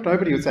ago,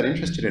 nobody was that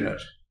interested in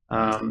it.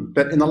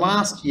 But in the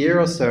last year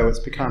or so, it's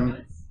become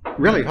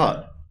really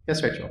hot.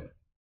 Yes, Rachel?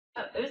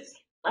 Oh, it was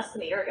less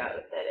than a year ago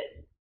that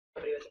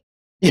nobody was.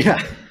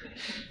 Yeah.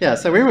 Yeah,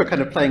 so we were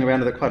kind of playing around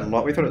with it quite a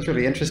lot. We thought it was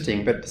really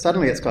interesting, but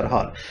suddenly it's got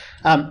hot.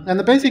 And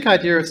the basic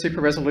idea of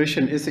super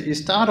resolution is that you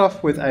start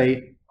off with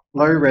a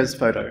low-res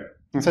photo.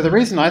 And so the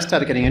reason I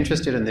started getting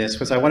interested in this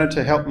was I wanted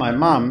to help my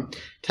mum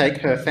take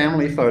her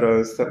family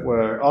photos that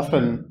were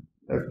often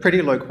of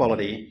pretty low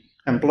quality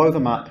and blow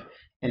them up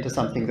into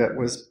something that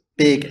was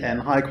big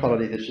and high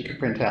quality that she could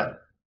print out.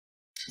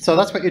 So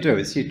that's what you do,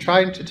 is you're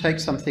trying to take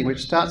something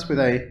which starts with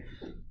a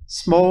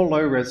small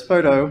low-res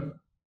photo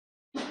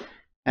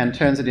and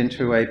turns it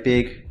into a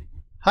big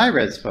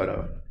high-res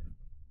photo.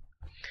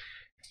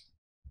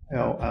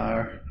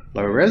 LR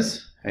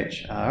low-res,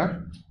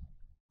 HR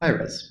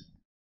high-res.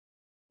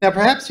 Now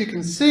perhaps you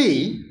can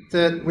see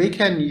that we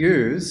can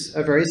use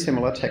a very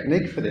similar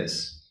technique for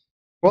this.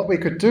 What we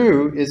could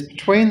do is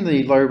between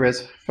the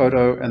low-res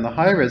photo and the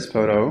high-res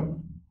photo,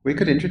 we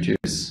could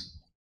introduce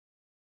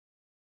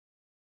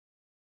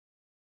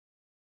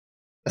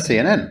a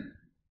CNN.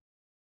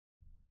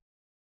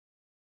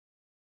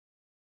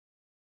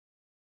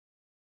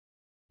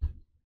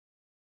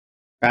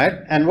 Right,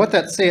 and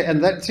that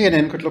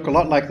CNN could look a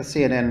lot like the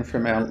CNN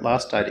from our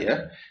last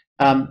idea,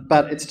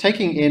 but it's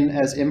taking in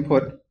as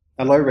input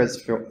a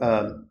low-res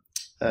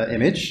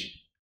image,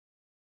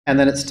 and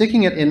then it's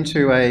sticking it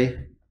into a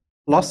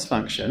loss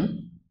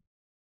function,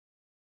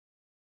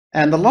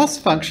 and the loss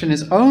function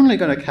is only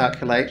going to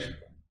calculate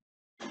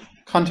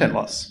content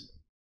loss.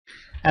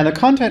 And the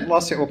content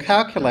loss it will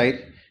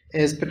calculate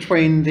is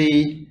between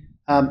the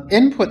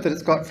input that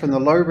it's got from the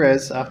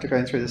low-res after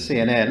going through the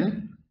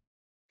CNN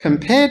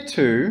compared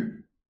to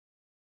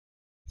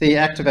the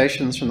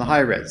activations from the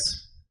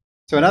high-res.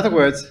 So in other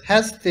words,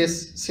 has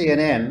this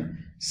CNN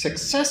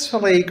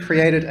successfully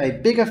created a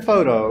bigger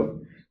photo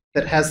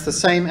that has the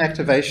same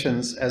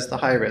activations as the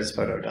high-res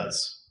photo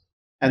does?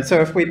 And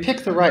so if we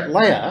pick the right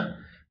layer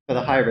for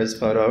the high-res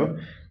photo,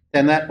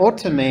 then that ought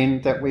to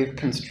mean that we've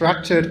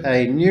constructed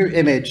a new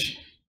image.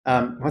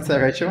 What's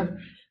that, Rachel?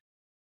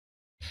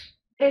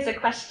 There's a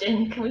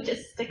question, can we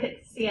just stick a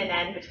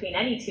CNN between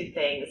any two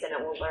things and it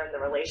will learn the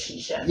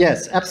relationship?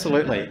 Yes,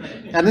 absolutely.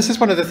 And this is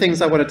one of the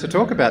things I wanted to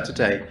talk about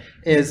today,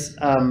 is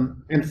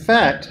in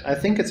fact, I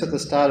think it's at the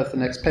start of the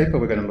next paper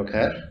we're going to look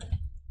at,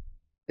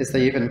 is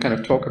they even kind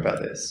of talk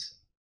about this.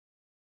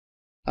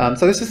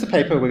 So this is the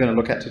paper we're going to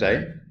look at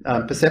today,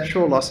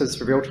 Perceptual Losses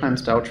for Real-Time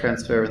Style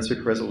Transfer and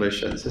Super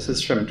Resolutions. This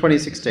is from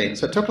 2016.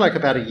 So it took like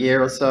about a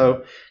year or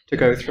so to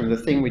go from the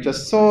thing we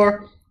just saw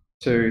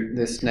to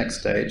this next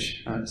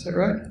stage. Is that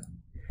right?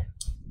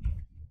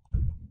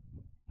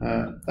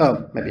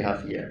 Oh, maybe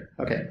half a year.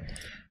 Okay.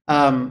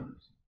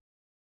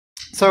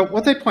 So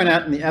what they point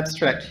out in the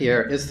abstract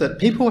here is that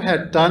people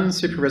had done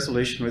super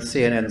resolution with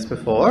CNNs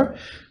before,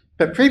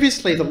 but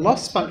previously the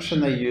loss function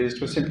they used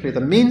was simply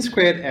the mean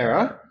squared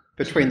error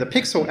between the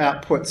pixel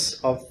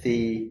outputs of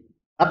the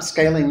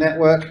upscaling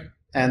network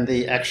and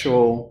the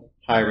actual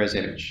high-res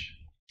image.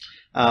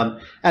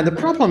 And the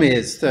problem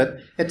is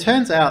that it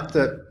turns out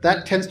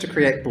that tends to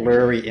create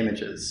blurry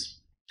images.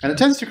 And it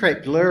tends to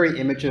create blurry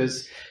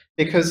images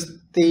because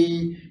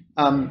the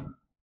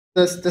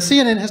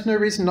CNN has no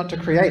reason not to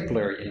create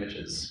blurry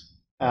images.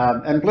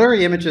 And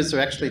blurry images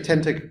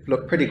tend to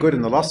look pretty good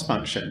in the loss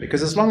function,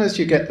 because as long as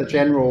you get the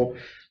general,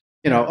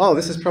 oh,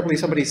 this is probably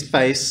somebody's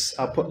face,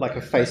 I'll put like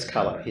a face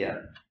color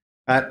here,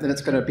 right? Then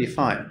it's going to be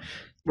fine.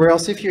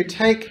 Whereas if you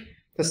take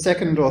the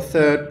second or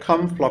third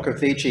conv block of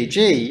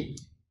VGG,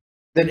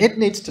 then it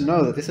needs to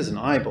know that this is an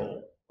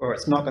eyeball, or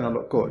it's not going to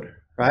look good,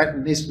 right? It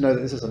needs to know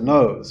that this is a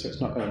nose, or it's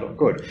not going to look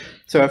good.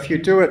 So if you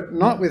do it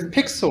not with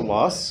pixel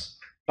loss,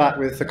 but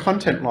with the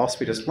content loss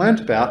we just learned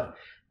about,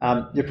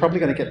 you're probably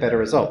going to get better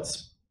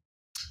results.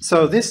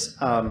 So this,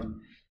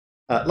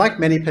 like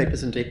many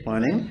papers in deep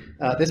learning,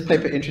 this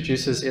paper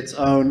introduces its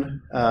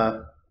own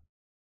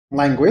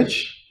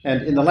language.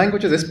 And in the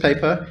language of this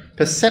paper,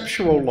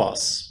 perceptual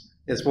loss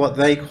is what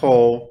they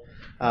call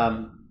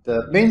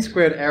the mean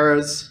squared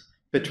errors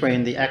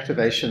between the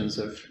activations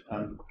of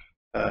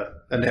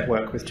a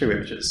network with two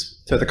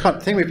images. So the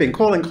thing we've been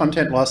calling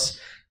content loss,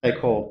 they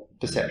call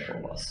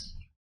perceptual loss.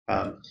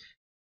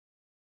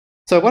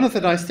 So one of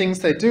the nice things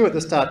they do at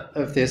the start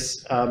of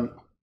this,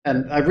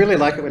 and I really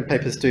like it when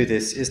papers do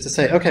this, is to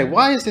say, okay,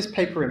 why is this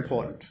paper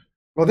important?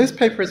 Well, this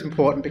paper is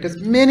important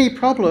because many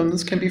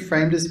problems can be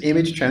framed as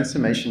image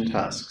transformation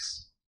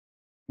tasks,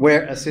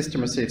 where a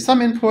system receives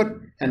some input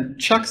and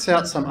chucks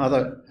out some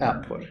other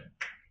output.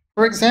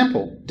 For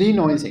example,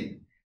 denoising.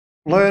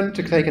 Learn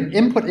to take an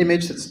input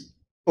image that's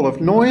full of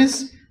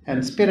noise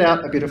and spit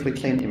out a beautifully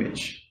clean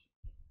image.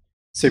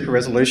 Super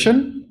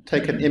resolution.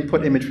 Take an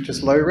input image which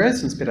is low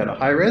res and spit out a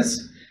high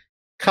res.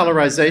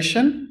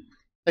 Colorization.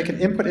 Take an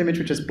input image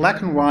which is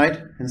black and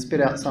white and spit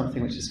out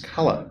something which is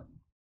color.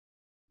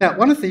 Now,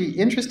 one of the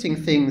interesting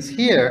things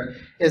here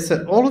is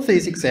that all of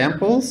these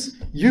examples,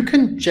 you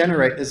can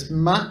generate as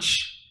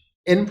much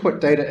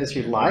input data as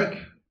you like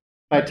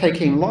by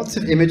taking lots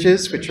of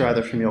images which are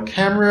either from your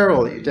camera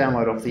or that you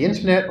download off the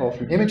internet or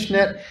from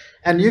ImageNet,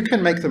 and you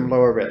can make them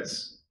lower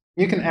res.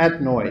 You can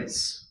add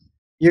noise.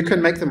 You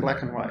can make them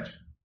black and white,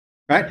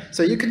 right?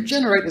 So you can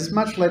generate as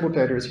much labeled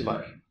data as you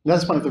like. And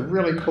that's one of the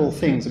really cool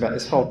things about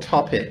this whole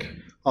topic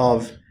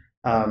of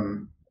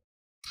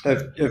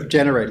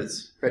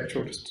generators.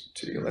 Rachel, just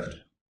to your left.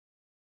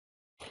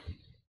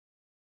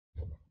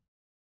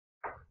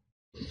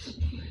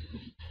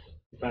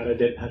 Glad I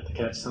didn't have to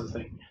catch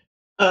something.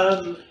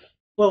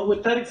 Well,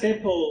 with that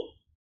example,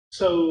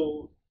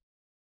 so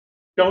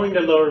going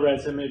to lower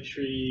res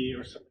imagery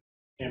or some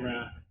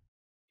camera,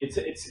 it's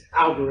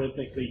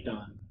algorithmically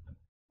done.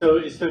 So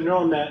is the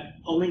neural net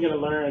only going to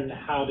learn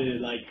how to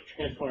like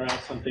transform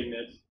out something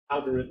that's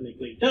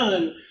algorithmically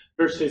done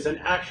versus an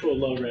actual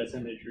low res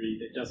imagery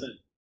that doesn't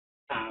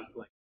have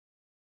like?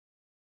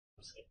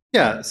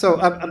 Yeah. So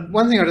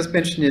one thing I just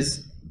mentioned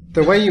is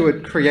the way you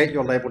would create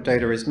your labeled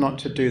data is not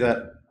to do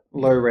that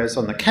low res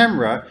on the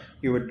camera.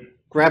 You would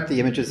grab the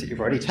images that you've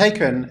already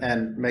taken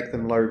and make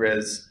them low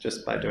res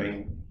just by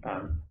doing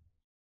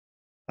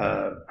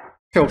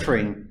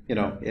filtering, you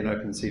know, in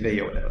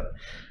OpenCV or whatever.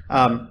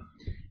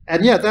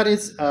 And yeah, that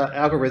is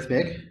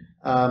algorithmic,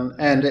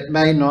 and it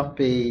may not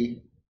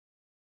be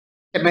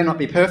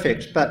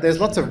perfect, but there's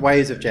lots of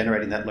ways of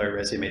generating that low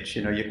res image.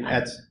 You know, you can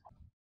add.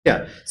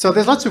 Yeah, so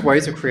there's lots of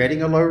ways of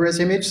creating a low-res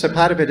image. So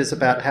part of it is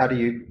about how do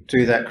you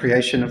do that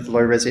creation of the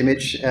low-res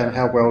image, and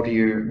how well do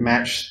you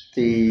match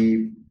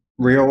the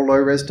real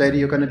low-res data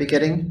you're going to be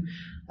getting.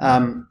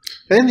 But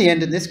in the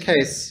end, in this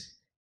case,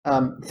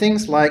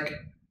 things like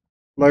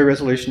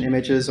low-resolution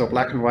images or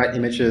black and white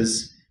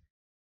images,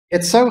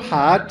 it's so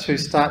hard to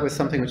start with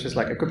something which is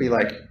like, it could be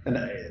like,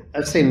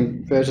 I've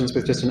seen versions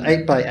with just an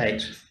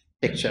 8x8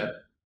 picture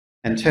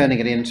and turning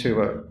it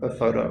into a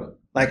photo.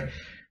 Like,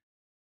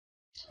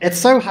 it's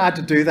so hard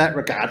to do that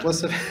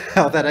regardless of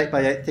how that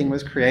 8x8 thing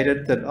was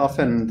created, that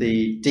often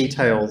the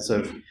details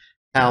of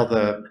how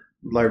the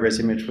low-res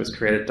image was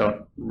created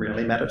don't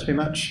really matter too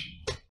much.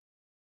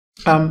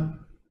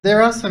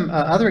 There are some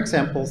other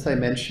examples they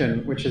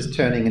mention, which is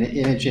turning an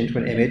image into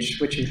an image,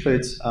 which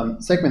includes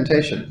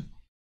segmentation.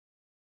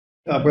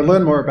 We'll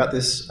learn more about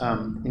this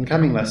in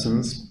coming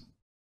lessons,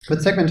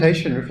 but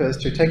segmentation refers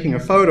to taking a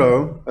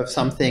photo of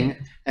something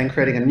and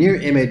creating a new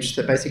image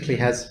that basically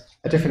has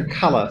a different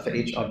color for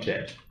each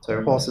object.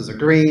 So horses are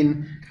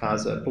green,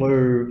 cars are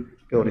blue,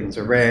 buildings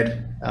are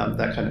red,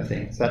 that kind of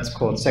thing. So that's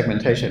called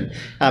segmentation.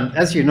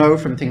 As you know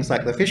from things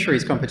like the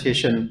fisheries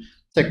competition,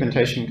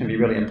 segmentation can be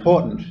really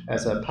important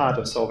as a part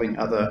of solving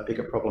other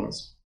bigger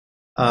problems.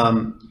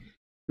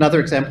 Another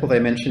example they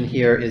mention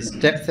here is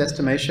depth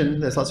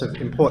estimation. There's lots of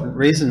important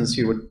reasons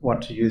you would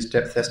want to use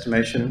depth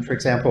estimation. For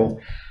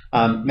example,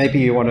 maybe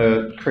you want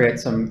to create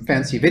some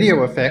fancy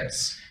video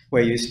effects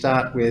where you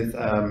start with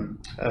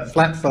a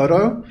flat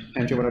photo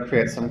and you want to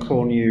create some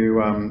cool new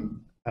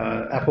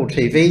Apple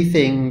TV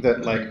thing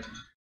that like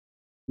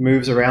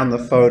moves around the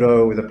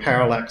photo with a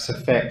parallax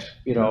effect,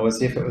 you know,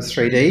 as if it was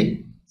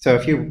 3D. So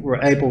if you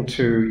were able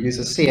to use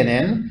a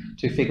CNN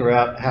to figure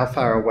out how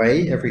far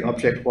away every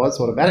object was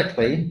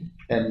automatically,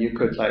 then you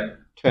could like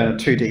turn a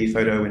 2D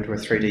photo into a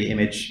 3D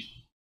image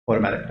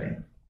automatically.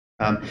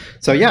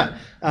 So yeah,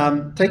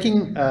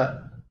 taking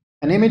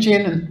an image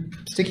in and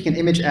sticking an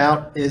image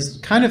out is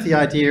kind of the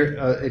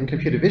idea, in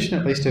computer vision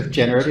at least, of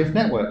generative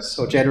networks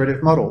or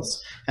generative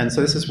models. And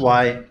so this is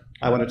why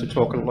I wanted to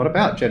talk a lot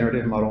about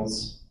generative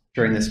models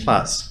during this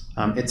class.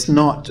 It's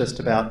not just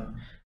about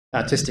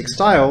artistic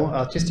style.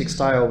 Artistic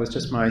style was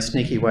just my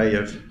sneaky way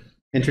of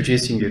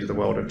introducing you to the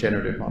world of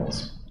generative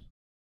models.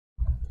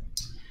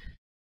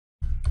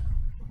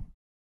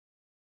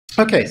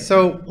 Okay,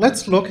 so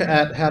let's look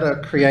at how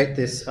to create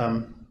this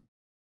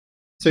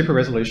super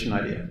resolution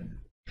idea.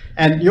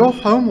 And your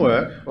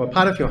homework, or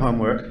part of your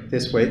homework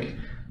this week,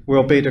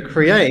 will be to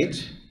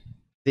create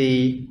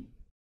the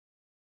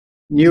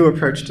new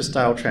approach to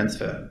style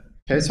transfer.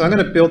 Okay, so I'm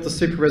going to build the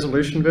super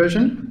resolution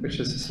version, which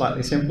is a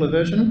slightly simpler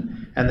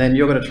version, and then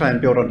you're going to try and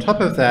build on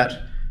top of that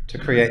to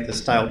create the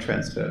style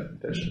transfer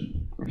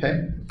version.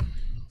 Okay,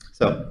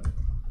 so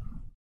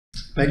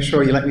make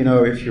sure you let me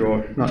know if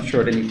you're not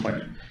sure at any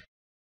point.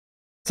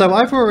 So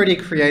I've already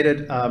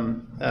created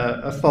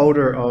a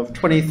folder of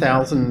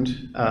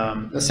 20,000,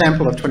 a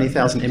sample of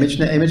 20,000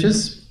 ImageNet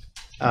images.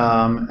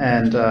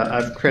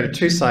 I've created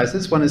two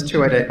sizes. One is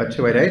 288 by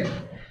 288,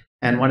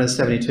 and one is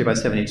 72 by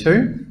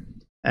 72.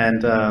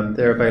 And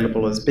they're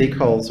available as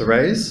bcols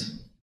arrays.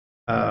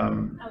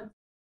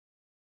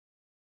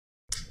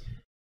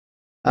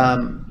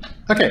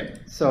 Okay,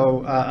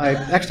 so I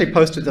actually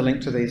posted the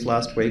link to these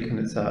last week, and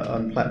it's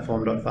on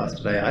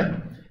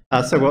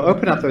platform.fast.ai. So we'll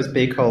open up those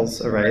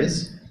bcols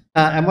arrays.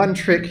 And one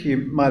trick you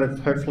might have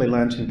hopefully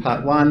learned in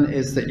part one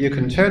is that you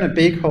can turn a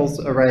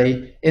bcols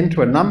array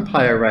into a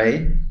numpy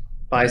array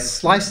by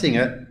slicing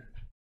it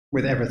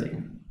with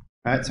everything.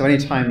 Right? So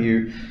anytime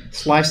you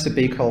slice the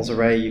bcols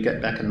array, you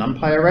get back a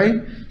numpy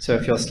array. So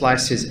if your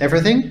slice is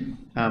everything,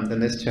 then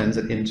this turns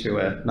it into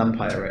a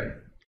numpy array.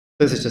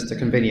 This is just a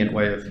convenient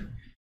way of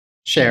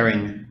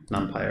sharing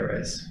numpy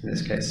arrays in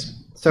this case.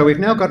 So we've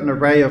now got an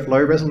array of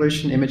low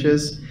resolution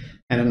images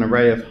and an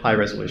array of high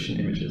resolution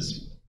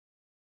images.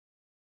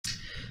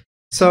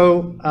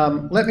 So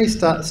let me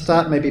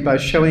start maybe by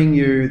showing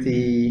you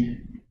the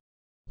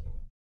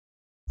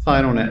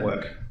final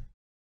network.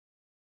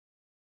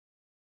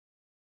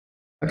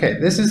 Okay,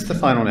 this is the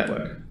final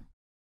network.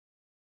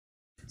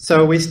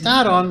 So we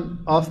start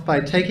off by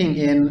taking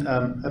in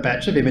a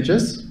batch of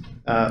images,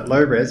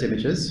 low-res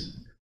images.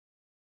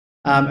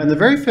 And the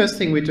very first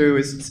thing we do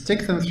is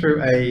stick them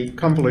through a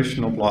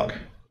convolutional block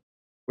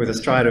with a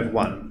stride of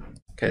 1.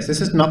 Okay, so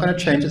this is not going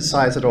to change its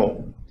size at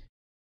all.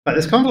 But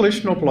this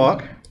convolutional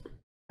block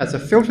has a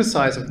filter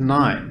size of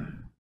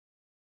 9,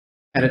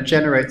 and it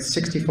generates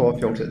 64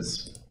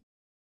 filters.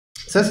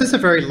 So this is a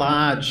very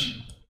large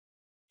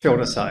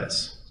filter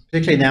size.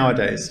 Particularly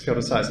nowadays,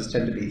 filter sizes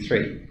tend to be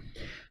 3.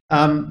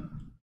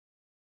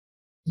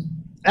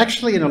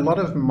 Actually, in a lot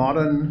of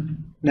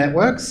modern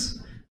networks,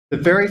 the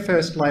very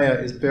first layer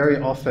is very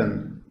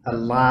often a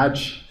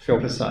large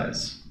filter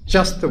size.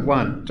 Just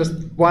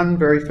one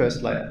very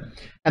first layer.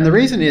 And the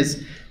reason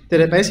is that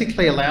it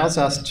basically allows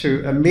us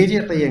to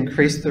immediately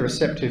increase the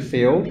receptive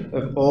field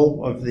of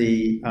all of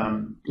the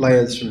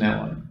layers from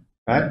now on,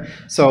 right?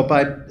 So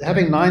by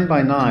having 9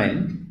 by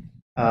 9,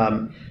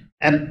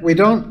 and we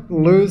don't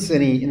lose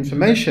any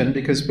information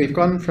because we've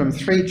gone from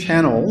 3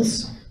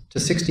 channels to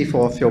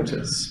 64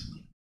 filters,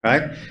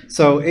 right?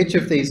 So each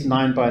of these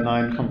 9 by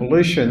 9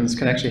 convolutions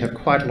can actually have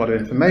quite a lot of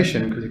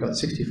information because you've got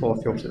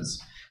 64 filters.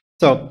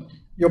 So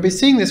you'll be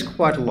seeing this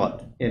quite a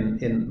lot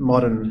in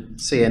modern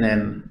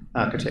CNN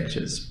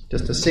architectures,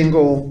 just a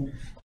single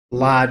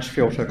large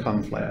filter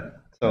conv layer.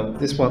 So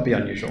this won't be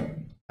unusual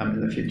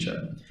in the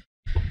future.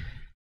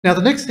 Now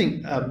the next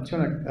thing, do you want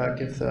to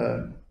give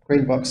the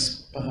green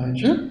box behind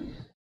you?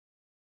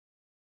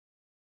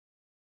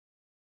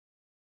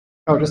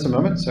 Oh, just a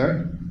moment,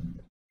 sorry.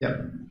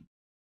 Yep.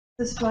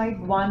 The stride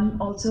 1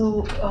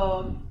 also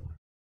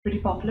pretty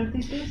popular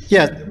these days?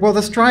 Yeah, well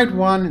the stride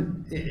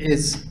 1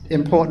 is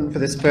important for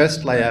this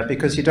first layer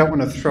because you don't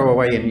want to throw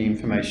away any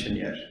information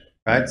yet,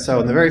 right? So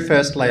in the very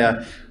first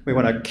layer, we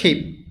want to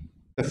keep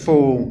the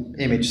full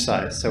image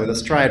size. So with a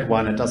stride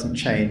 1, it doesn't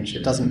change,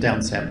 it doesn't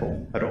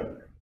downsample at all.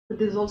 But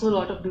there's also a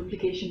lot of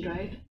duplication,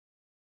 right?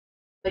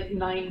 Like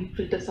 9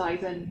 filter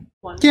size and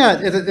 1. Yeah,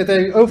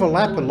 they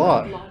overlap a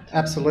lot.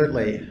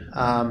 Absolutely.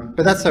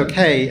 But that's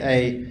okay.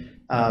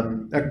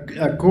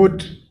 A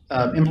good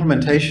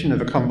implementation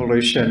of a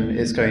convolution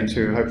is going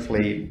to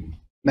hopefully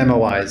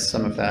memoize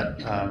some of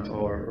that,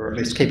 or at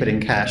least keep it in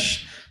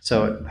cache,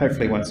 so it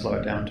hopefully won't slow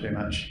it down too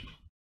much.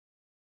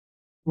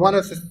 One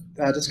of the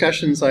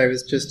discussions I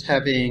was just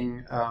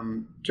having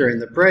during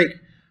the break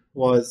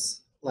was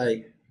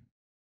like,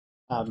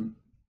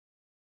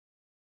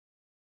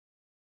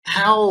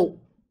 how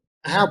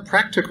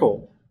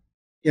practical,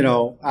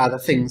 are the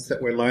things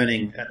that we're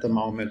learning at the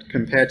moment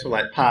compared to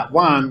like part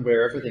 1,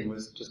 where everything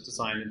was just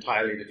designed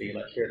entirely to be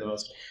like, here are the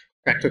most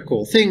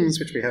practical things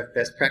which we have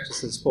best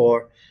practices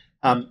for.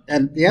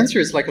 And the answer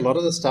is like a lot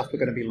of the stuff we're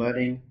going to be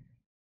learning,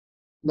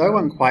 no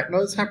one quite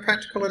knows how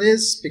practical it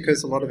is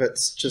because a lot of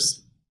it's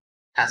just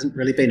hasn't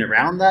really been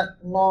around that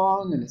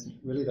long and isn't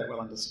really that well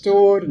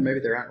understood, and maybe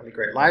there aren't really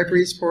great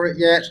libraries for it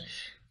yet.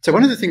 So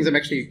one of the things I'm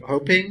actually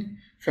hoping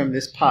from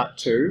this part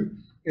 2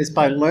 is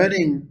by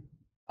learning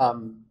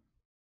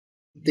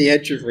the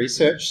edge of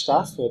research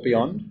stuff or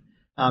beyond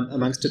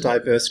amongst a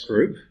diverse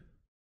group,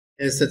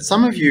 is that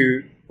some of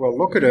you will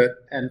look at it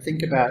and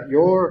think about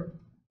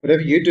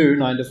whatever you do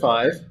 9 to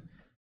 5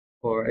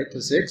 or 8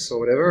 to 6 or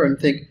whatever, and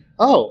think,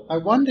 oh, I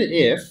wonder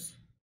if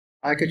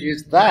I could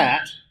use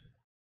that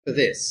for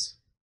this.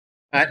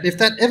 If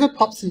that ever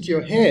pops into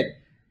your head,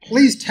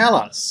 please tell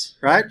us,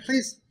 right?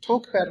 Please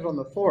talk about it on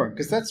the forum,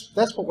 because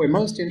that's what we're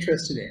most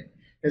interested in.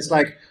 It's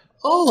like,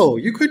 oh,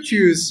 you could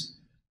use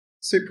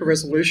super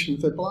resolution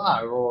for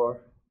blah, or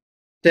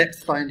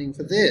depth finding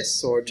for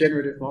this, or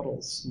generative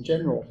models in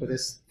general for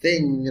this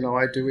thing,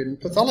 I do in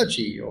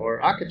pathology or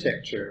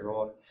architecture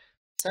or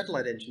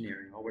satellite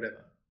engineering or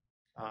whatever.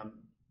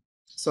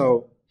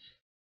 So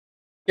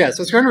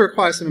it's going to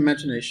require some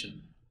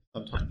imagination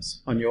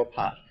sometimes on your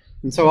part.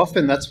 And so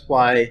often that's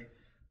why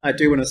I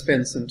do want to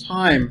spend some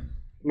time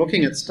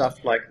looking at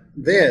stuff like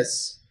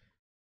this,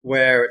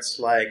 where it's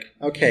like,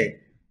 okay,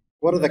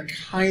 what are the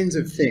kinds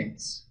of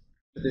things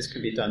that this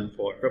can be done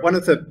for. But one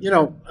of the,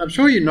 I'm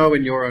sure you know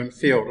in your own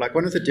field, like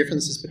one of the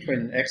differences between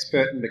an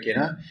expert and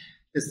beginner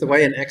is the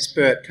way an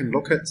expert can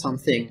look at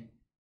something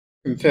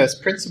from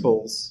first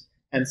principles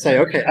and say,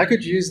 okay, I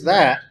could use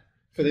that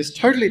for this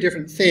totally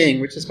different thing,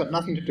 which has got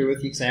nothing to do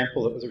with the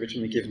example that was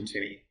originally given to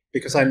me,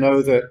 because I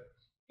know that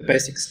the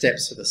basic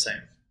steps are the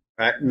same,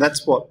 right? And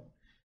that's what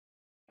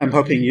I'm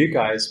hoping you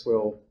guys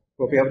will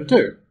be able to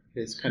do,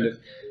 is kind of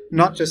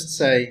not just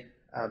say,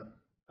 oh,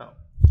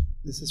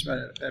 this is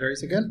running out of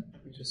batteries again.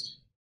 Let me just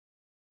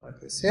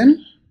plug this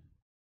in.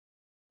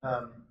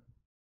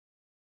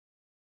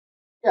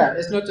 Yeah,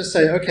 it's not just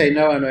say, okay,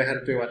 now I know how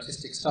to do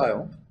artistic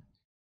style,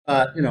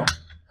 but,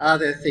 are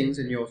there things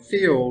in your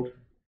field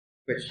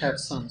which have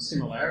some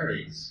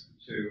similarities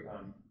to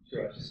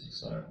artistic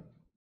style?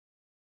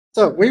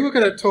 So we were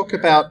going to talk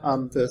about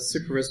the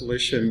super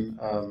resolution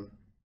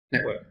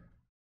network.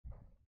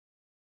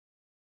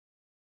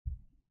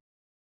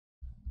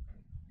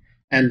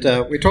 And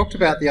we talked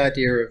about the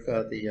idea of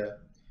the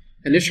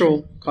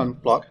initial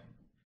conv block.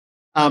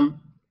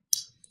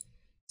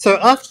 So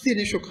after the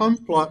initial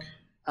conv block,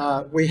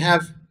 we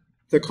have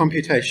the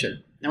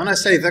computation. Now when I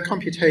say the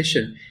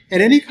computation, in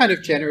any kind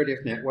of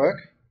generative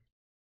network,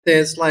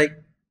 there's like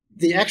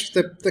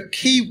the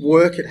key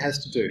work it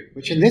has to do,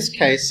 which in this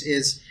case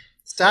is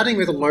starting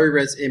with a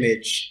low-res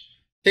image,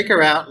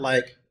 figure out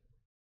like,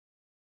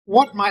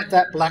 what might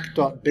that black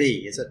dot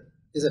be? Is it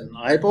an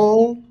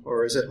eyeball,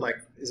 or is it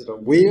a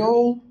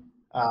wheel?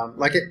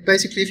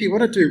 Basically, if you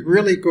want to do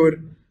really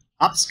good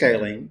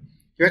upscaling,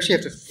 you actually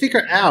have to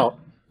figure out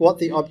what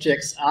the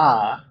objects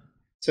are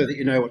so that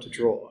you know what to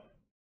draw,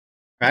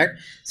 right?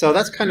 So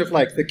that's kind of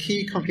like the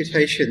key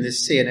computation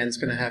this CNN is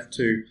going to have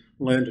to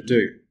learn to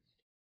do.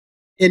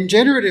 In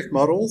generative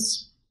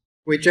models,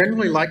 we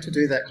generally like to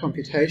do that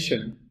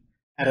computation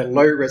at a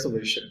low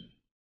resolution.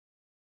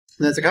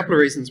 And there's a couple of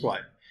reasons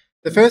why.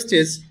 The first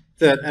is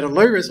that at a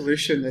low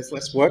resolution, there's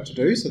less work to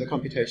do, so the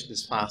computation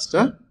is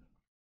faster.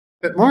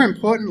 But more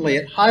importantly,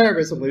 at higher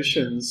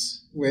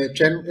resolutions, it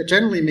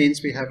generally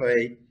means we have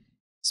a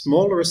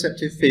smaller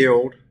receptive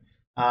field.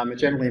 It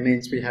generally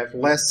means we have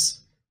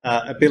less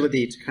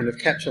ability to kind of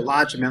capture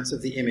large amounts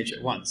of the image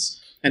at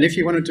once. And if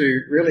you want to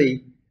do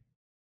really,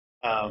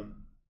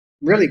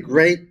 really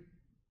great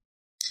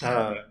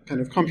kind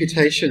of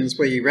computations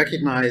where you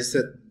recognize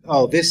that,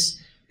 oh, this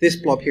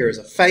blob here is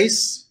a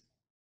face,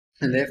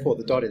 and therefore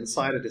the dot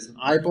inside it is an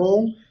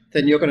eyeball,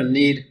 then you're going to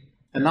need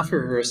enough of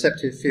a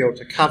receptive field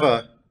to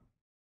cover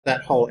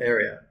that whole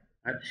area.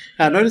 Right?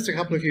 Now, I noticed a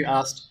couple of you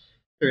asked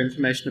for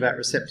information about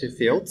receptive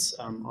fields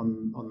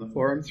on the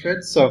forum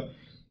thread. So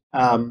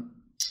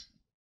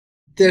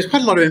there's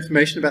quite a lot of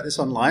information about this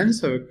online,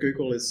 so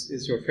Google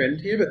is your friend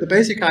here. But the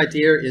basic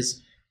idea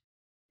is,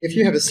 if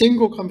you have a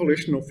single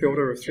convolutional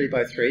filter of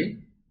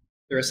 3×3,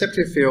 the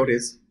receptive field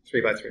is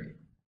 3×3.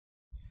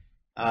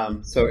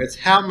 So it's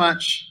how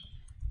much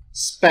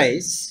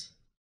space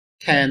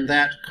can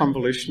that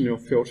convolutional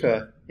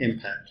filter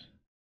impact.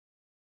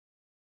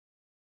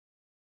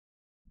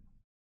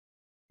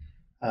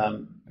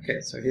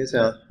 Okay, so here's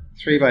our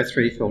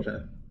 3×3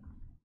 filter.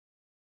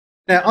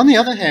 Now, on the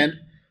other hand,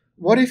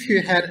 what if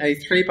you had a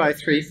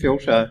 3×3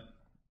 filter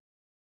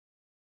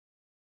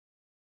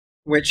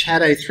which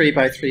had a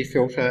 3×3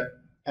 filter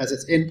as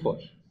its input,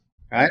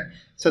 right?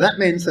 So that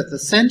means that the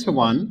center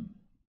one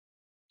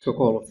took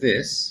all of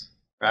this,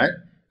 right?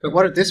 But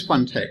what did this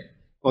one take?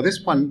 Well,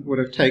 this one would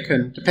have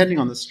taken, depending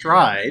on the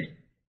stride,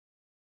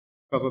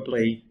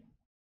 probably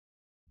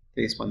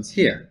these ones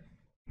here,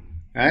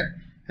 right?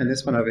 And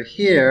this one over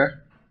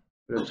here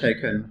would have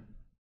taken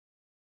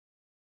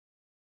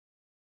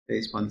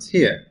these ones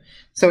here.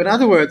 So in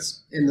other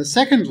words, in the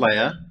second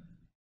layer,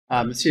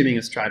 assuming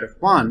a stride of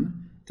 1,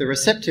 the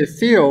receptive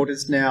field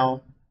is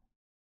now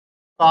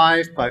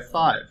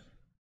 5×5,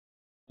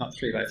 not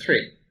 3×3.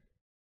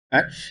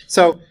 Right?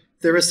 So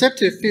the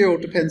receptive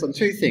field depends on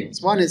two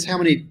things. One is how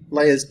many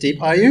layers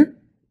deep are you?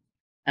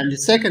 And the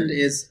second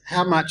is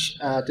how much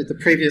did the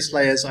previous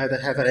layers either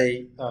have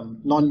a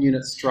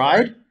non-unit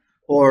stride,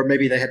 or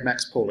maybe they had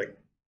max pooling.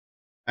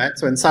 Right?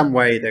 So in some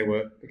way they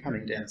were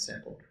becoming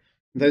downsampled.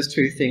 And those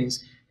two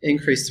things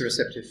increase the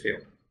receptive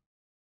field.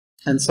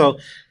 And so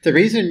the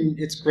reason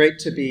it's great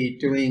to be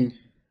doing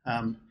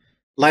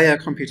layer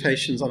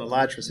computations on a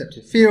large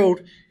receptive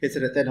field is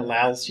that it then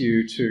allows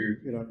you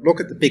to look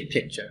at the big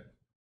picture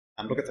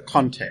and look at the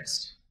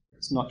context.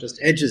 It's not just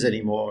edges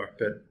anymore,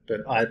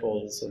 but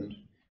eyeballs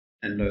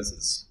and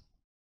noses.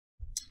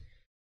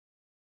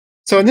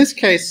 So in this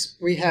case,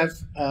 we have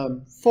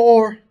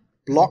 4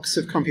 blocks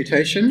of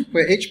computation,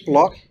 where each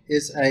block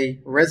is a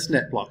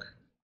ResNet block.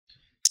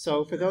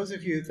 So for those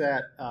of you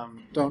that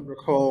don't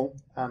recall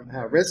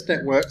how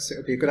ResNet works, it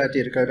would be a good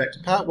idea to go back to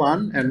part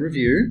 1 and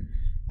review.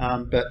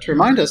 But to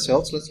remind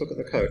ourselves, let's look at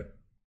the code.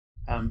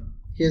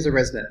 Here's a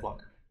ResNet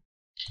block.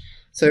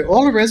 So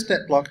all a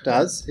ResNet block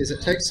does is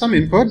it takes some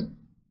input,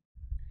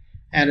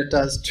 and it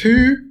does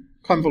 2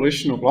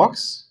 convolutional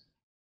blocks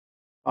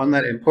on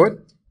that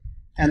input,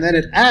 and then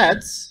it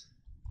adds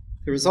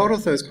the result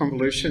of those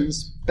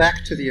convolutions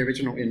back to the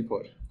original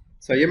input.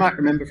 So you might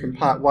remember from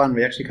part 1,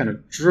 we actually kind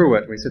of drew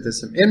it. We said there's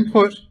some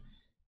input,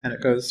 and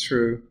it goes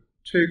through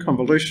 2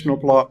 convolutional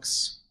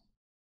blocks,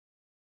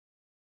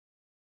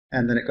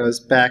 and then it goes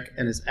back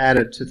and is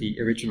added to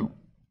the original.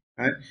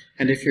 Right?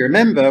 And if you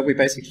remember, we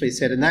basically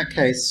said in that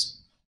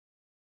case,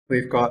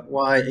 we've got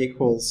y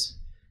equals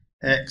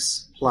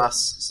x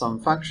plus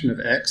some function of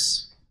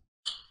x,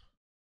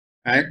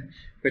 right?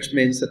 Which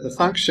means that the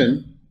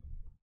function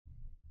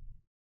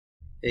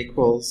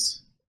equals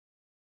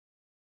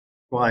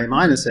y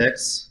minus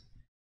x,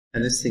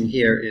 and this thing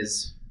here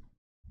is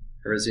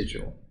a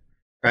residual.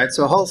 Right?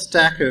 So a whole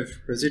stack of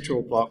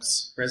residual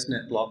blocks,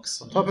 ResNet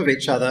blocks, on top of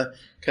each other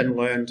can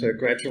learn to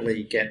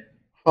gradually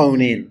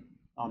hone in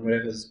on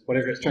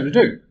whatever it's trying to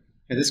do.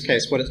 In this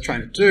case, what it's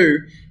trying to do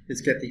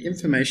is get the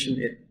information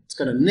it's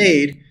going to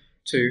need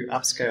to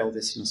upscale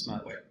this in a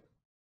smart way.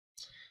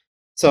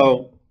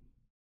 So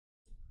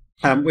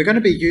we're going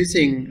to be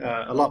using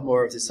a lot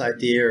more of this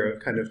idea of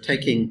kind of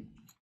taking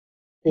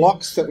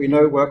blocks that we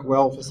know work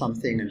well for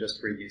something and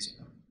just reusing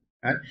them.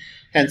 Right?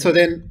 And so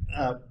then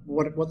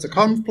what's a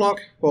conv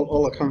block? Well,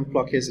 all a conv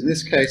block is in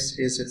this case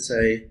is it's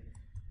a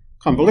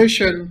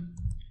convolution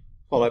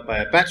followed by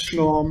a batch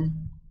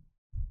norm,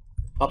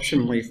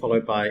 optionally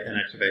followed by an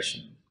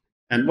activation.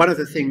 And one of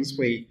the things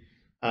we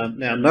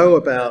now know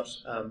about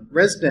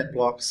ResNet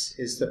blocks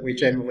is that we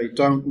generally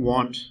don't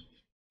want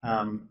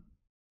an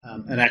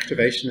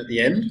activation at the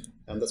end.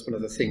 That's one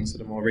of the things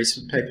that a more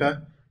recent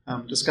paper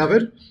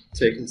discovered.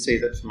 So you can see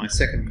that for my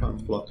second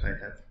conv block I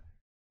have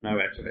no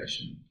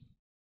activation.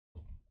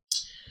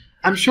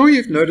 I'm sure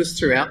you've noticed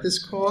throughout this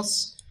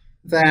course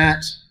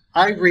that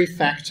I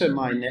refactor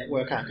my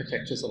network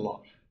architectures a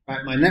lot.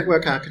 Right? My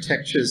network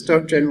architectures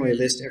don't generally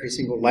list every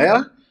single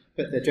layer,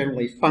 but they're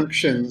generally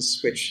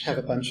functions which have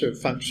a bunch of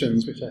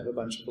functions which have a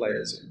bunch of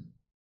layers in.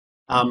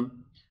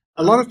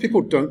 A lot of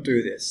people don't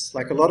do this.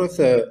 Like a lot of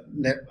the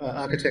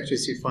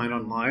architectures you find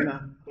online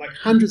are like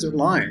hundreds of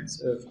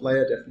lines of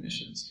layer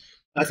definitions.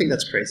 I think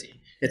that's crazy.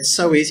 It's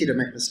so easy to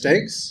make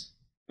mistakes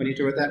when you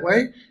do it that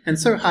way, and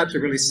so hard to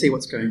really see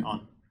what's going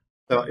on.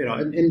 So, you know,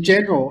 in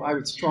general, I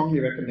would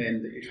strongly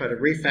recommend that you try to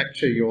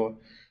refactor your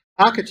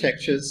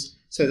architectures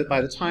so that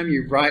by the time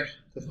you write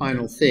the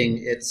final thing,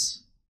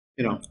 it's,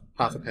 you know,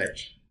 half a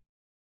page.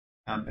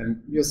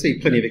 And you'll see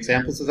plenty of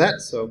examples of that,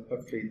 so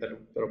hopefully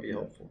that'll be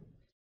helpful.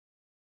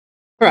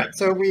 All right,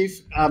 so we've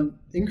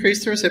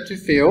increased the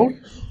receptive field,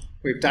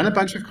 we've done a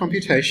bunch of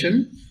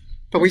computation,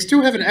 but we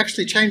still haven't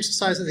actually changed the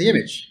size of the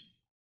image,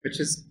 which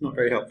is not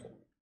very helpful.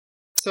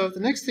 So the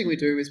next thing we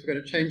do is we're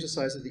going to change the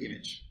size of the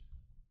image.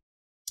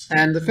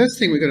 And the first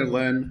thing we're going to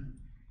learn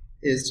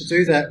is to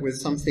do that with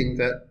something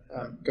that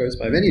goes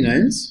by many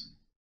names.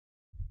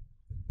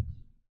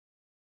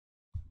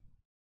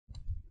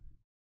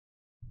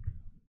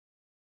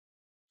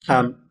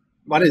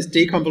 One is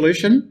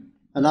deconvolution,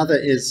 another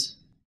is,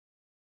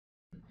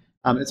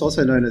 it's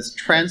also known as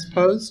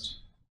transposed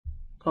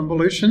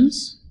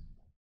convolutions,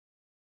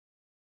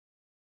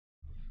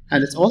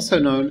 and it's also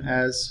known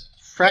as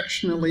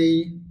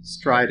fractionally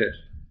strided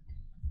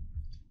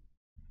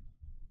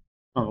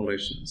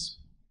convolutions.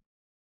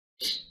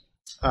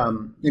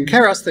 In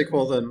Keras they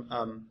call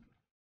them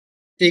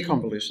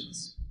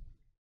deconvolutions.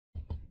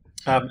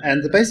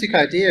 And the basic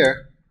idea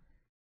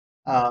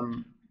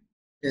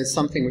is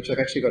something which I've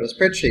actually got a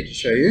spreadsheet to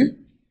show you.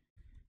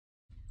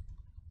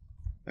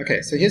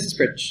 Okay, so here's a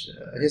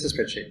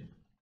spreadsheet.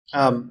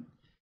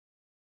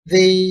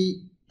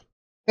 The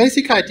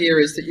basic idea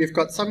is that you've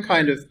got some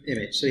kind of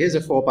image. So here's a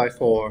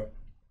 4x4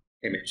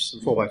 image,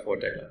 some 4x4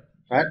 data,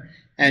 right?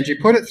 And you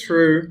put it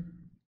through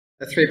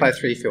a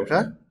 3x3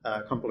 filter,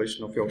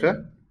 convolutional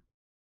filter.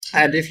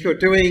 And if you're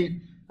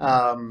doing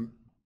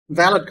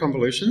valid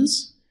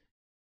convolutions,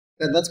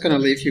 then that's going to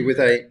leave you with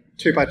a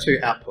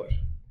 2x2 output.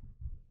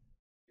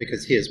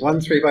 Because here's one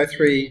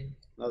 3x3,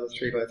 another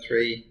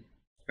 3x3,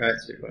 right?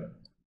 So you've got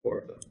 4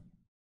 of them.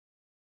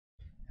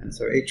 And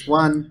so each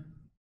one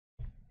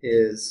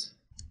is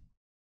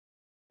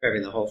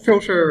grabbing the whole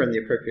filter and the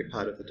appropriate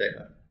part of the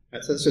data.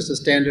 Right? So it's just a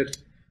standard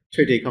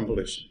 2D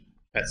convolution.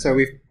 Right? So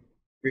we've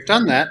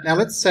done that. Now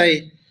let's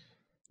say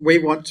we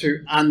want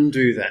to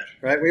undo that,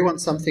 right? We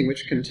want something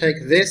which can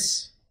take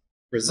this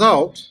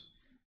result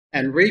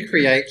and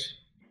recreate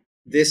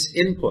this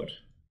input,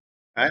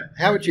 right?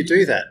 How would you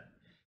do that?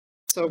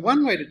 So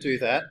one way to do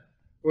that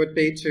would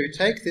be to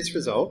take this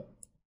result,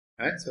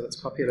 right? So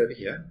let's copy it over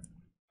here,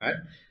 right?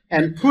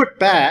 And put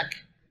back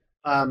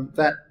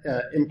that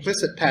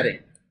implicit padding.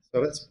 So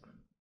let's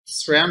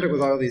surround it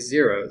with all these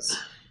zeros,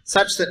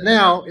 such that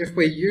now if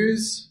we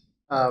use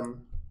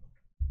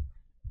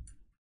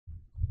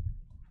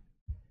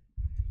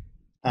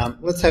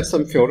let's have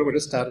some filter, we'll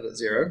just start it at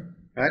 0,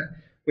 right?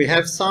 We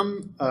have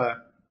some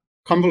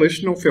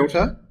convolutional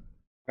filter,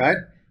 right?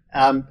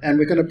 And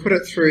we're going to put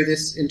it through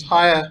this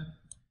entire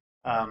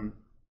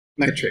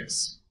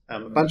matrix, a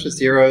bunch of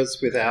zeros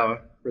with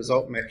our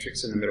result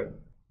matrix in the middle,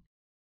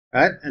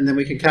 right? And then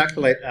we can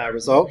calculate our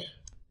result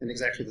in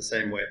exactly the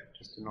same way,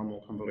 just a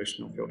normal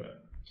convolutional filter.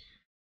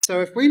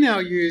 So if we now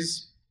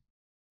use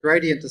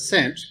gradient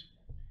descent,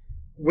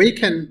 we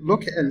can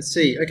look and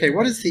see, okay,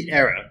 what is the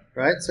error,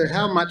 right? So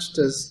how much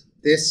does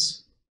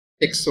this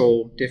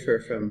pixel differ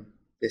from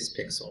this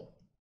pixel,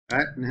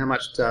 right? And how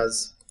much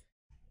does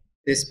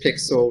this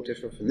pixel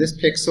differ from this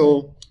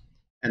pixel?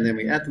 And then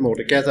we add them all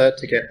together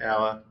to get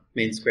our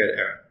mean squared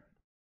error.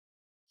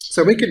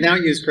 So we can now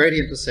use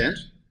gradient descent,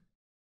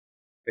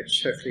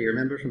 which hopefully you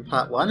remember from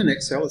part 1 in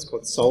Excel is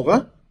called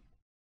solver.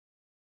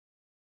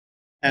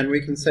 And we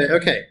can say,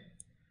 okay,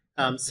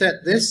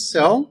 set this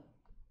cell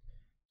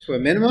to a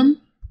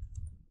minimum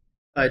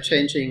by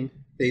changing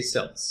these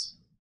cells,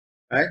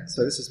 right?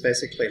 So this is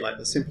basically like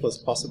the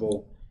simplest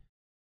possible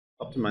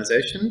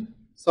optimization.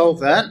 Solve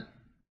that.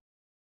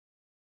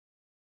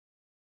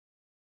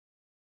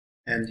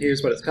 And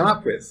here's what it's come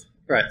up with.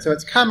 Right, so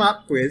it's come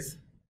up with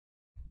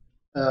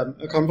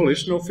a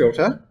convolutional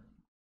filter.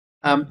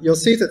 You'll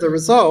see that the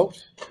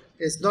result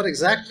is not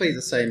exactly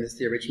the same as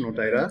the original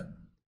data.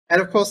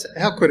 And of course,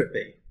 how could it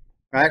be?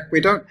 Right?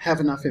 We don't have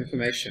enough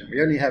information.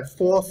 We only have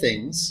 4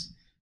 things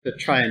to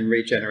try and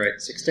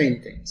regenerate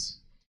 16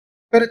 things.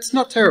 But it's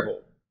not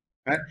terrible,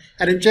 right?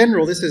 And in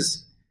general, this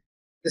is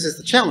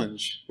the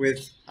challenge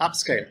with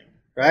upscaling,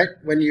 right?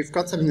 When you've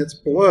got something that's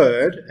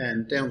blurred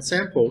and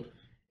downsampled,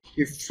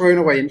 you've thrown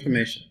away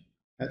information.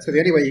 Right? So the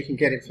only way you can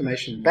get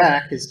information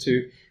back is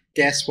to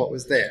guess what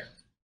was there.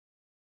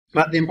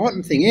 But the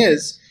important thing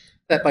is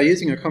that by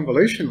using a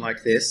convolution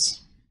like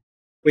this,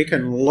 we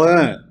can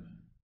learn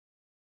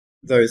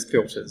those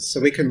filters.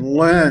 So we can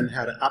learn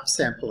how to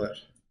upsample it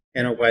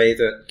in a way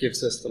that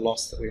gives us the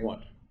loss that we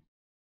want.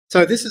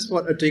 So this is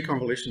what a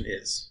deconvolution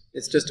is.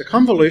 It's just a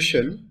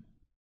convolution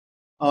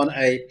on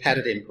a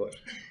padded input.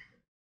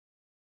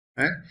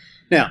 Right?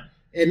 Now,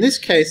 in this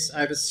case,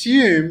 I've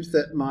assumed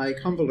that my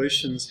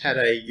convolutions had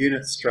a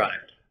unit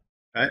stride.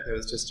 Right? There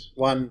was just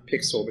 1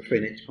 pixel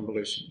between each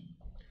convolution.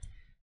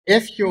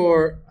 If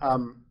your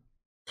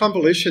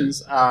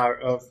convolutions are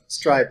of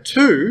stride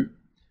 2,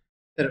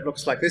 then it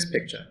looks like this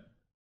picture.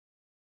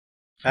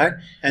 Okay?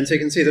 And so you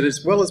can see that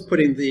as well as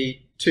putting the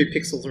 2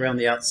 pixels around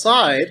the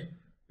outside,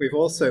 we've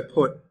also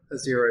put a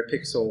 0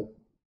 pixel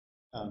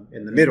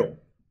in the middle.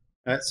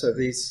 Right? So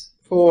these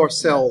 4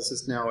 cells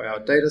is now our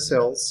data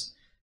cells,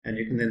 and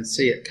you can then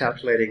see it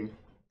calculating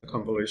the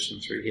convolution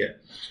through here.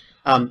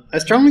 I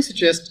strongly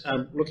suggest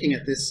looking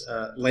at this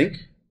link,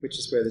 which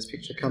is where this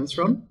picture comes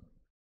from.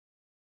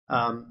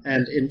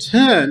 And in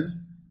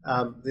turn,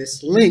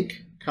 this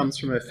link comes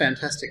from a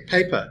fantastic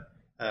paper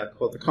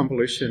called the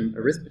Convolution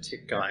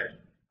Arithmetic Guide,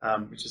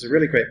 which is a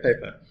really great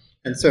paper.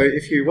 And so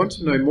if you want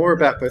to know more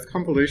about both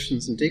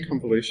convolutions and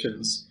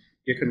deconvolutions,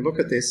 you can look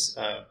at this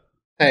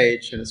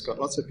page, and it's got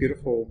lots of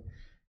beautiful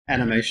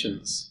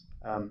animations,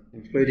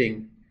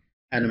 including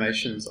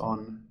animations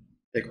on,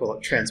 they call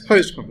it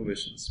transposed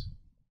convolutions.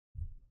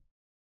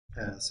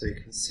 So you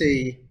can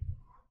see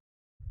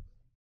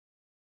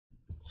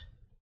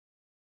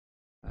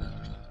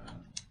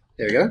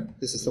there we go.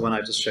 This is the one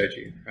I just showed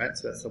you, right?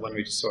 So that's the one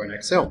we just saw in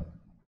Excel.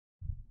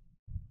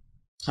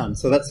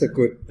 So that's a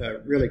good,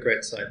 really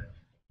great site.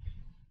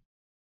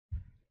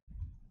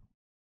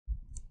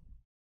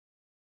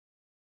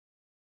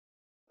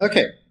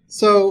 Okay,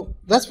 so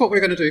that's what we're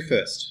going to do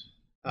first.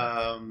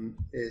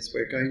 Is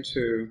we're going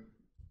to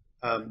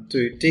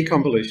do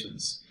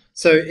deconvolutions.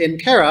 So in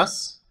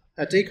Keras,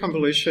 a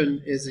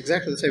deconvolution is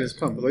exactly the same as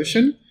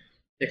convolution,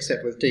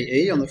 except with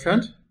DE on the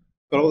front.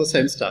 Got all the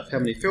same stuff. How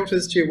many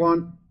filters do you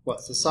want?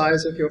 What's the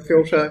size of your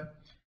filter?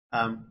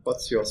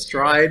 What's your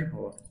stride,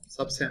 or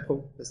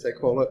subsample, as they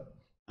call it?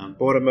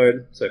 Border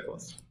mode, so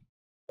forth.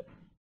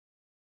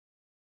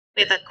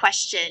 We have a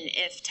question.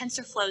 If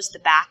TensorFlow is the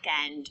back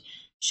end,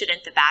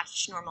 shouldn't the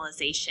batch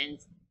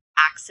normalization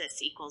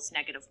axis equals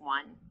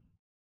 -1?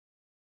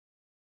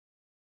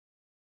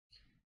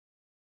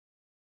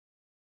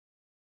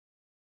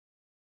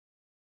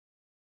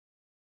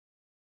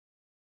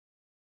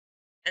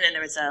 And then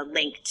there was a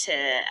link to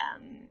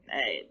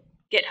a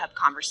GitHub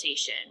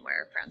conversation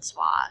where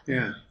Francois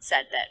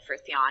said that for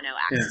Theano,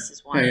 axis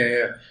is 1.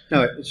 Yeah.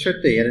 No, it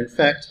should be. And in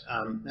fact,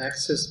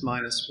 axis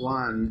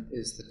 -1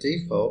 is the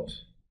default.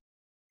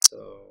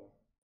 So,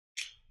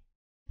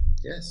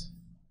 yes,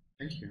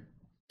 thank you.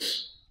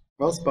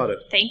 Well spotted.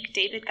 Thank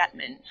David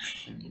Gutman.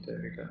 Thank you,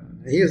 David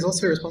Gutman. He is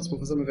also responsible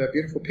for some of our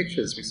beautiful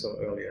pictures we saw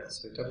earlier,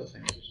 so double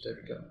thank you to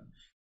David Gutman.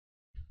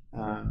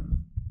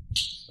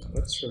 So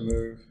let's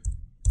remove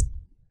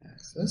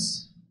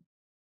axis.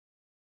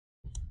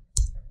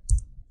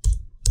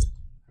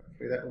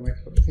 Hopefully that will make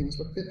things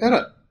look a bit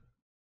better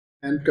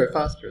and go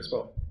faster as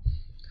well.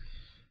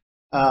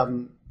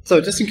 So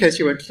just in case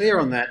you weren't clear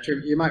on that,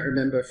 you might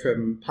remember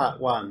from part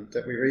 1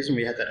 that the reason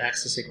we had that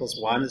axis equals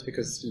 1 is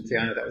because in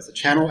Theano that was the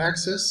channel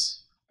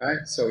axis,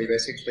 right? So we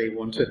basically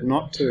wanted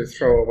not to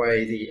throw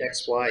away the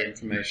XY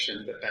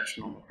information but batch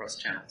norm across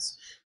channels.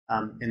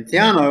 In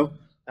Theano,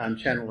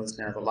 channel is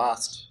now the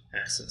last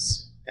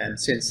axis, and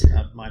since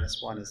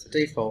 -1 is the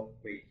default,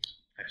 we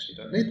actually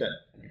don't need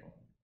that anymore.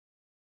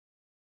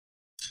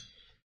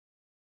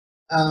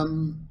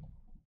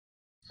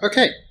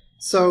 Okay,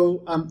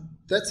 so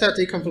that's our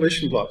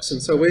deconvolution blocks,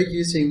 and so we're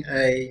using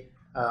a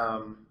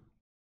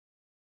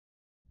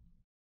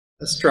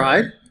a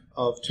stride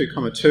of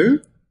 2,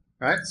 2,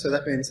 right? So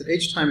that means that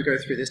each time we go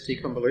through this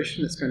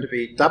deconvolution, it's going to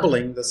be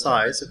doubling the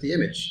size of the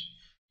image.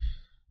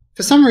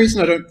 For some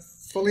reason I don't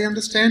fully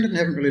understand and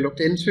haven't really looked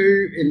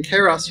into, in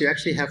Keras you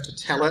actually have to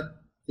tell it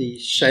the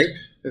shape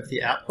of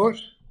the output.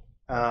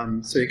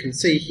 So you can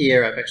see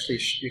here,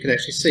 you can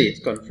actually see it's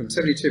gone from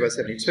 72 by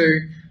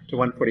 72 to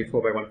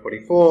 144 by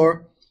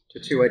 144 to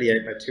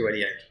 288 by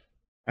 288,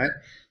 right?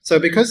 So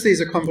because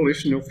these are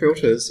convolutional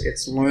filters,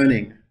 it's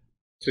learning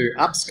to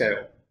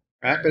upscale,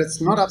 right? But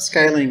it's not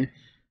upscaling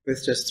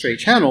with just 3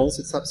 channels,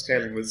 it's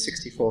upscaling with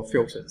 64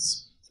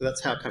 filters. So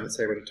that's how come it's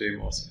able to do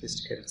more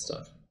sophisticated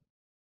stuff.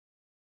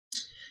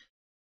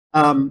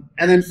 And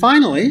then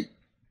finally,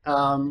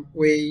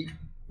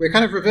 we're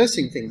kind of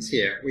reversing things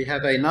here. We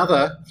have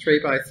another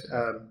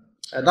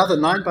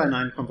 9 by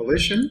 9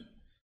 convolution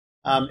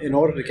in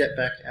order to get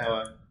back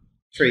our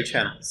 3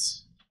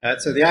 channels.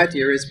 So the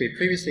idea is we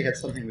previously had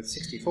something with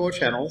 64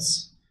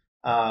 channels,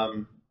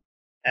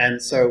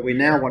 and so we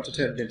now want to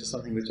turn it into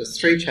something with just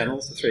 3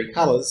 channels, the 3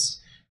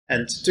 colors,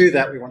 and to do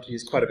that we want to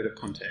use quite a bit of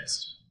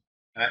context.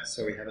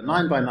 So we have a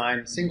 9 by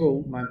 9,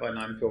 single 9 by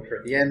 9 filter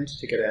at the end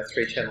to get our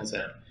 3 channels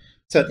out.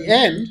 So at the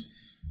end,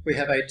 we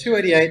have a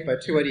 288 by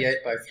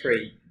 288 by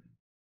 3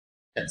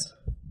 tensor.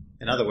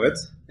 In other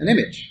words, an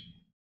image.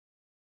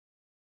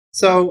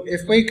 So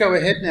if we go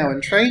ahead now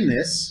and train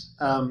this,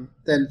 then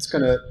it's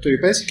going to do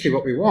basically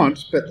what we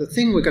want, but the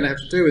thing we're going to have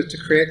to do is to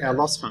create our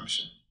loss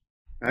function,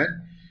 right?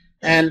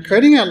 And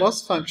creating our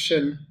loss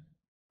function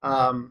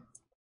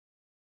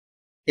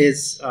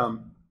is a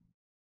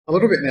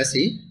little bit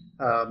messy,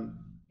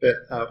 but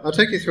I'll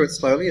take you through it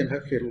slowly and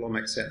hopefully it'll all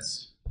make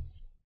sense.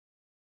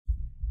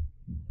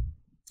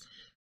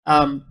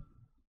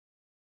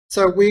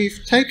 So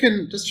we've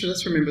taken,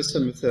 let's remember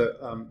some of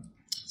the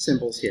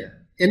symbols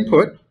here.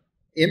 Input,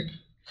 imp,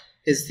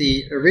 is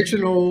the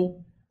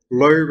original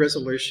low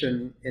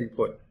resolution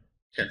input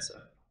tensor.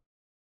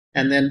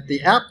 And then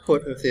the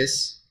output of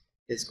this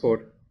is called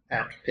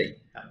outp,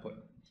 output.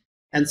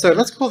 And so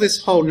let's call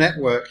this whole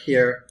network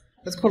here,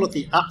 let's call it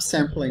the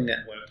upsampling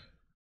network.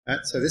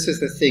 Right? So this is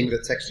the thing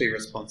that's actually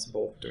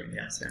responsible for doing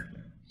the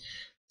upsampling.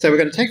 So we're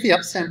going to take the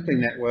upsampling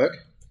network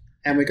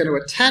and we're going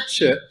to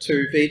attach it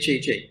to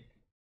VGG.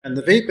 And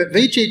but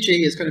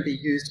VGG is going to be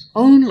used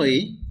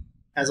only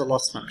as a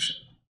loss function,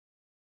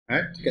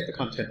 right, to get the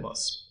content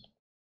loss.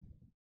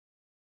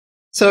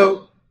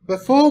 So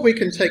before we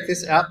can take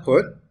this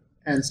output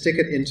and stick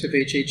it into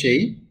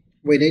VGG,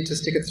 we need to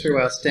stick it through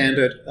our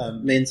standard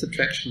mean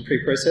subtraction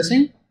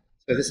preprocessing.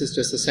 So this is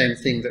just the same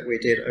thing that we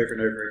did over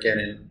and over again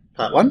in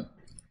part 1.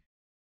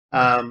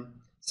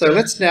 So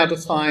let's now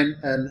define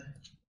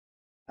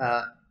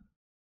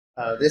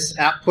this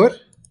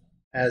output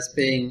as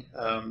being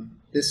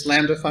this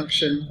lambda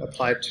function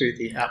applied to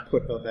the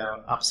output of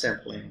our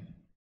upsampling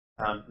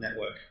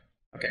network.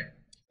 Okay,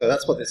 so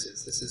that's what this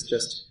is. This is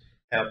just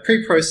our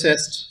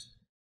pre-processed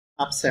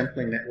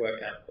upsampling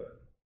network output.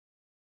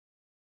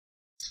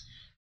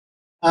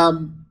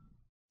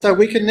 So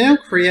we can now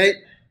create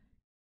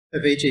a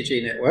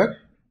VGG network.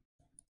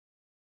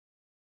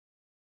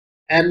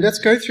 And let's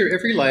go through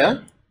every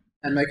layer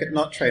and make it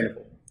not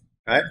trainable,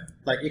 right?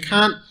 Like you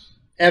can't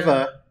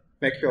ever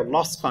make your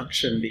loss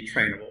function be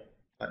trainable.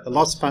 Like the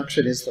loss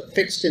function is the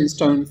fixed in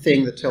stone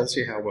thing that tells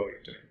you how well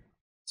you're doing.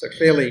 So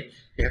clearly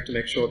you have to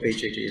make sure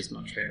VGG is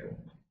not trainable.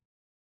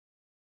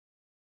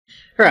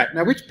 All right,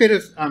 now which bit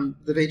of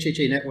the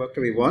VGG network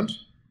do we want?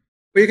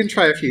 Well, you can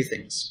try a few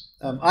things.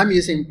 I'm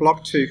using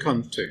block 2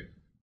 conv 2.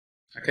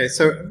 Okay,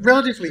 so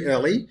relatively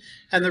early,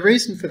 and the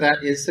reason for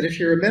that is that if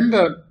you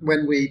remember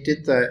when we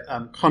did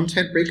the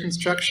content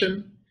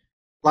reconstruction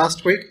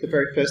last week, the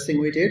very first thing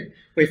we did,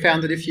 we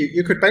found that if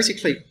you could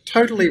basically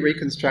totally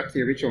reconstruct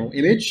the original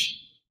image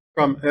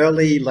from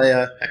early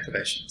layer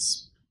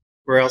activations.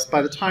 Whereas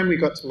by the time we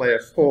got to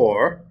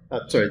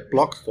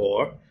block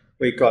 4,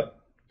 we got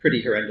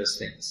pretty horrendous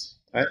things.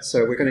 Right?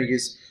 So we're going to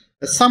use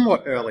a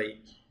somewhat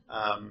early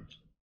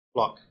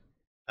block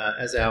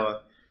as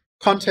our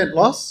content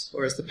loss,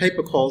 or as the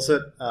paper calls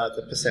it,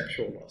 the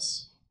perceptual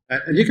loss.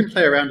 And you can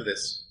play around with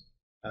this,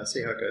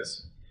 see how it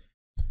goes.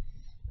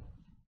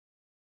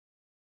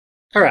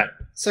 All right,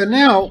 so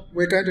now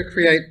we're going to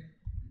create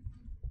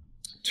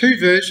 2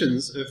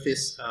 versions of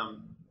this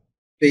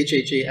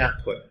VGG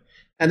output.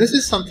 And this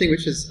is something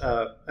which is,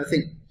 I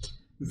think,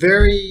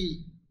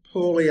 very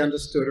poorly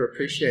understood or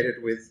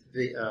appreciated with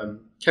the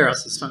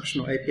Keras's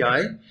functional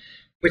API,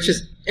 which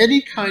is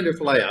any kind of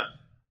layer,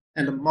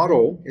 and a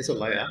model is a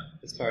layer,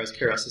 as far as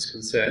Keras is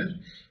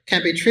concerned,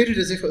 can be treated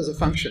as if it was a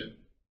function.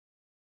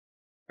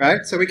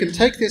 Right? So we can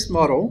take this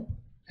model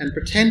and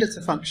pretend it's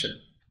a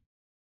function.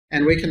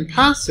 And we can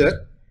pass it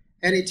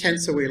any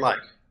tensor we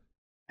like.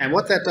 And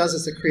what that does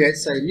is it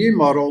creates a new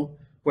model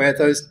where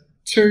those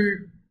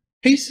 2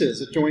 pieces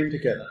are joined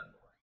together.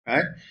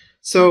 Right?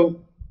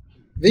 So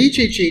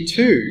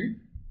VGG2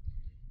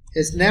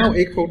 is now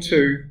equal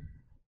to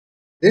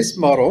this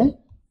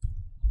model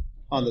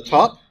on the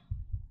top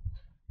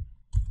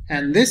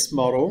and this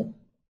model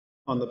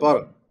on the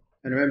bottom.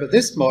 And remember,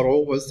 this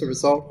model was the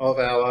result of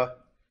our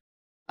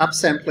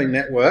upsampling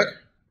network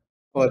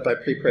followed by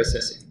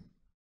preprocessing.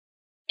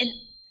 In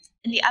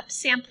the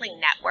upsampling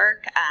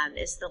network,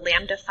 is the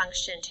lambda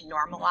function to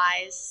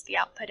normalize the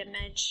output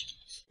image?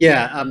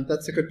 Yeah,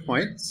 that's a good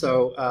point.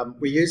 So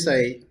we use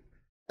a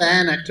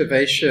fan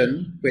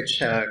activation which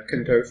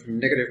can go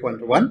from -1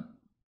 to 1.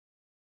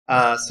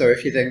 So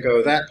if you then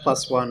go that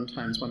plus 1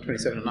 times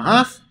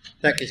 127.5,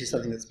 that gives you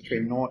something that's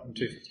between 0 and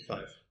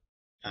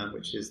 255,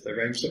 which is the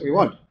range that we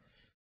want.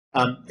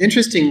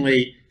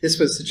 Interestingly, this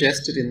was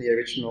suggested in the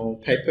original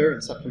paper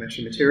and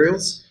supplementary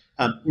materials.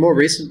 More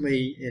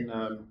recently,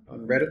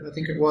 on Reddit, I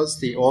think it was,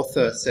 the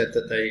author said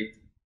that they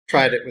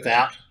tried it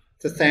without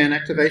the fan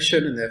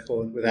activation and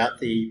therefore without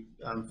the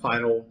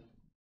final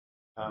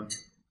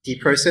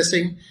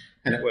deprocessing,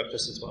 and it worked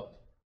just as well.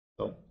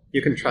 So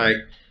you can try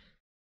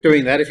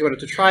doing that. If you wanted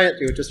to try it,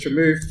 you would just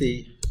remove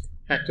the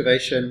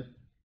activation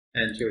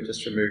and you would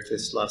just remove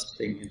this last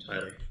thing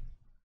entirely.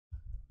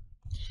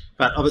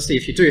 But obviously,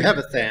 if you do have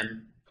a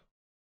fan,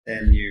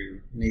 then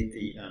you need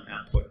the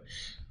output.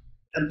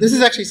 And this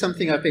is actually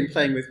something I've been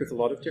playing with a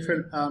lot of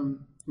different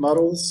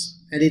models.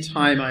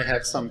 Anytime I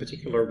have some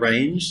particular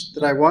range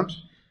that I want,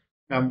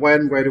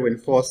 one way to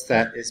enforce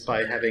that is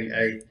by having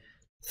a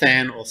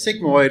fan or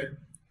sigmoid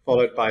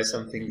followed by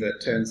something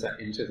that turns that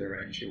into the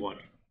range you want.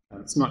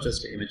 It's not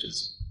just for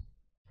images.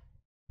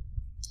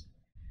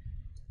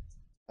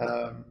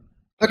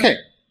 Okay,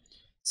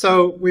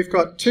 so we've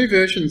got two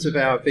versions of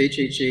our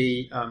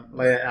VGG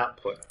layer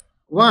output.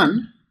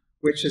 One,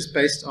 which is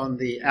based on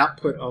the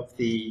output of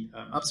the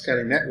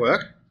upscaling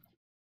network,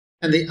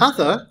 and the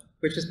other,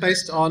 which is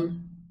based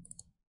on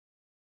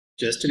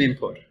just an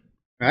input,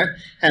 right?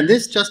 And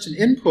this just an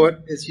input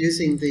is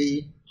using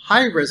the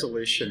high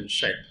resolution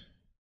shape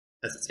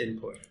as its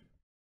input,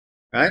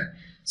 right?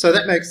 So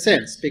that makes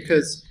sense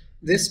because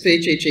this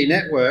VGG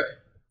network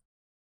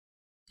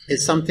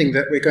is something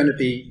that we're going to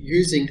be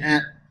using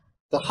at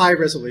the high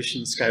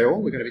resolution scale.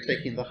 We're going to be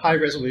taking the high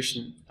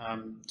resolution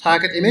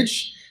target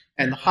image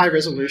and the high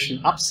resolution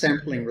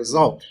upsampling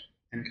result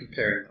and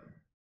comparing them,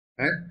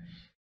 right?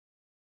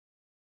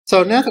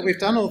 So now that we've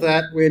done all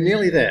that, we're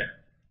nearly there.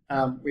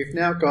 We've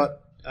now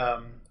got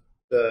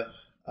the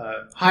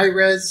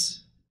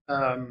high-res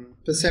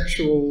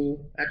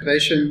perceptual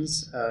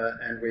activations,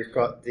 and we've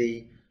got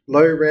the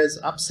low-res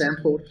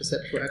upsampled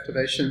perceptual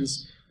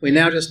activations. We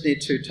now just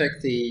need to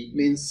take the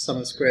mean sum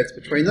of squares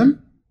between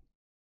them,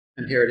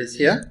 and here it is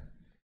here.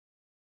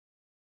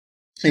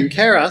 In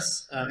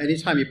Keras,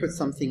 anytime you put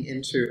something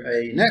into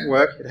a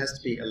network, it has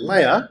to be a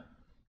layer.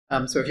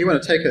 So if you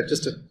want to take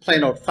just a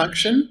plain old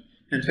function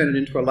and turn it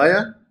into a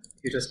layer,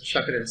 you just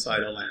chuck it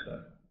inside a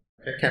lambda,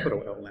 okay,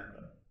 capital L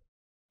lambda.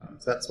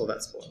 So that's all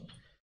that's for.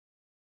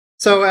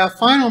 So our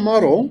final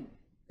model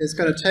is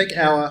going to take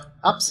our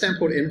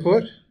upsampled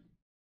input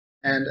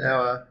and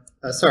our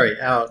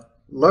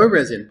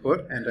low-res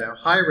input and our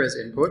high-res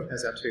input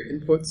as our two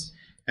inputs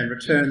and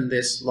return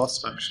this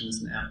loss function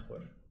as an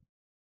output.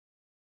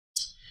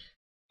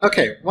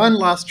 Okay, one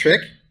last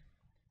trick.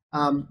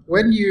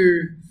 When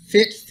you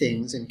fit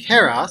things in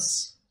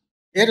Keras,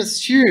 it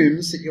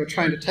assumes that you're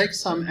trying to take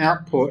some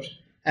output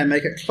and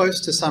make it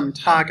close to some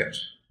target.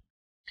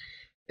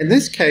 In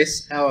this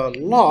case, our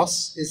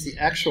loss is the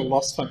actual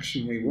loss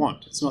function we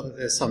want. It's not that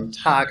there's some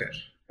target,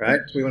 right?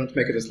 We want to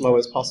make it as low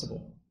as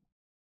possible.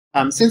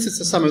 Since it's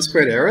a sum of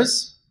squared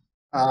errors,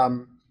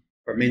 or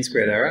mean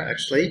squared error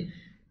actually,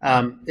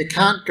 it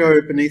can't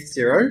go beneath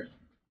 0.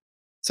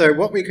 So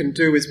what we can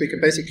do is we can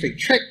basically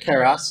trick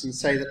Keras and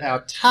say that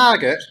our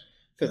target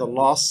for the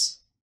loss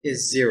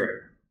is 0.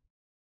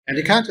 And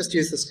you can't just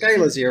use the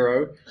scalar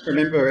 0.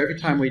 Remember, every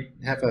time we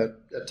have a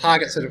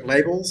target set of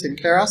labels in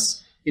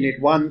Keras, you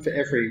need one for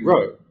every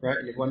row, right?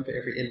 You need one for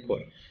every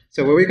input.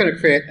 So we're going to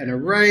create an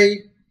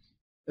array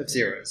of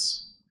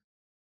zeros.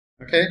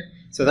 Okay?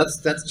 So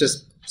that's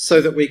just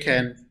so that we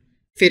can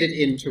fit it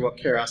into what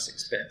Keras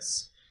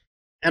expects.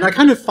 And I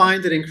kind of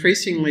find that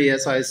increasingly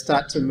as I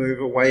start to move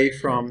away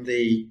from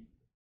the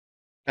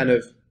kind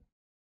of,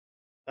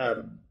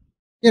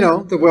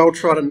 the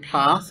well-trodden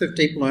path of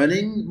deep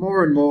learning,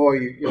 more and more,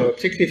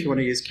 particularly if you want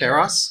to use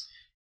Keras,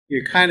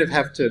 you kind of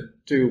have to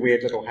do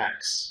weird little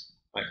hacks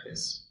like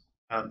this.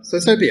 So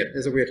be it.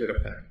 There's a weird little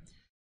hack.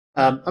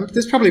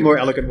 There's probably more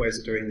elegant ways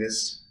of doing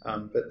this,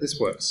 but this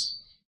works.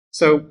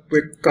 So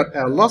we've got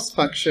our loss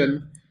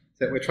function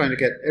that we're trying to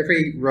get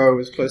every row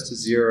as close to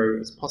 0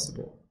 as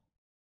possible.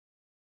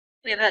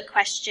 We have a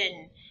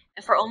question.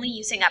 If we're only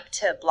using up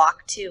to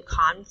block 2,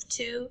 conv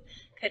 2,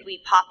 could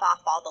we pop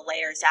off all the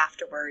layers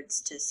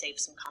afterwards to save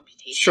some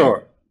computation?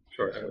 Sure.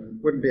 That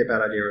wouldn't be a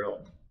bad idea at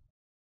all.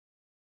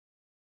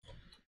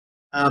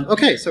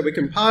 Okay, so we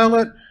compile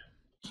it,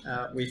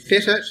 we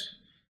fit it.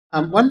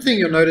 One thing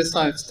you'll notice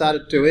I've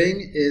started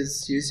doing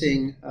is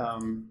using,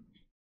 find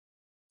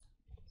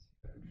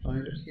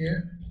it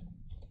here,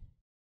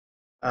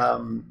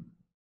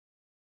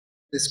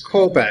 this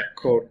callback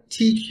called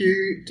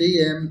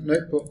TQDM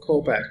notebook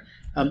callback.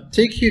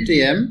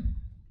 TQDM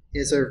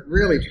is a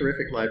really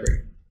terrific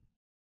library.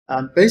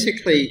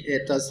 Basically,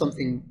 it does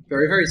something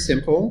very, very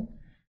simple,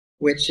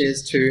 which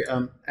is to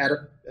add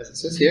as it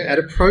says here, add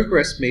a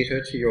progress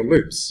meter to your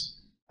loops.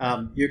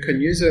 You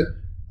can use it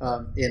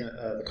in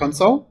the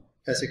console,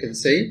 as you can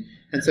see.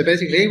 And so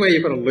basically anywhere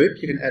you've got a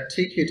loop, you can add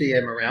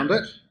TQDM around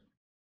it,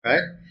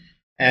 right?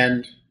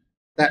 And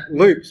that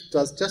loop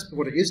does just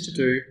what it used to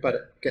do, but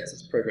it gets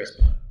its progress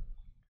bar.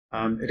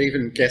 It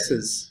even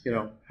guesses,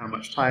 how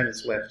much time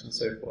is left and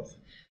so forth.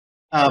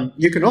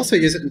 You can also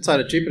use it inside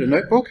a Jupyter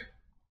notebook,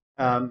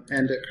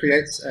 and it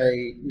creates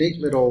a neat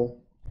little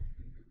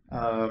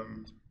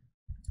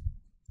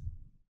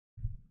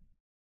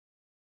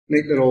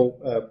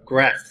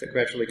graph that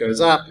gradually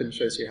goes up and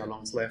shows you how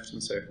long's left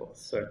and so forth.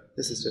 So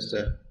this is just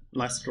a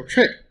nice little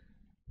trick.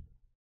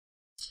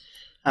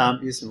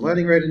 Use some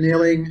learning rate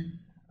annealing,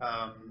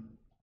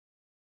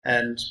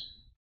 and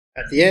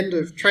at the end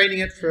of training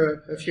it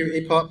for a few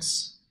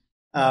epochs,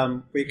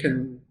 we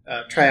can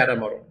try out our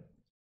model.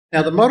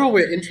 Now the model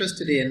we're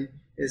interested in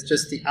is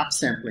just the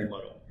upsampling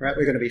model, right?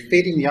 We're going to be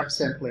feeding the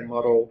upsampling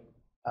model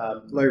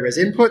low-res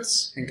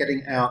inputs and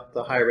getting out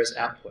the high-res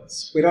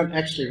outputs. We don't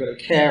actually really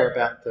care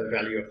about the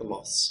value of the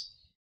loss.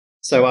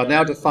 So I'll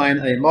now define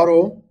a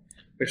model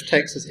which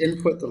takes as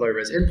input the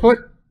low-res input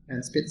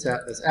and spits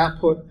out as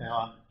output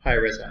our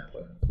high-res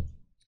output.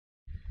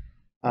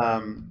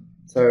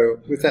 So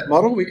with that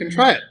model we can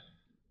try it.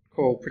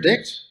 Call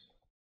predict.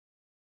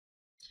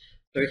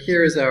 So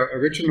here is our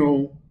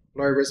original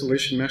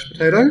low-resolution mashed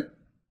potato.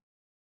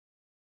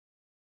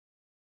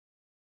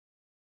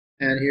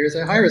 And here's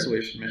a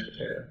high-resolution mashed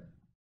potato.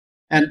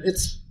 And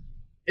it's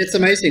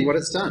amazing what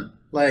it's done.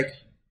 Like,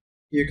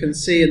 you can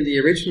see in the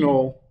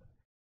original,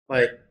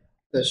 like,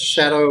 the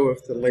shadow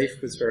of the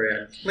leaf was very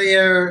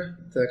unclear.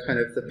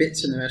 The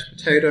bits in the mashed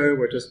potato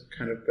were just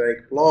kind of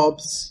vague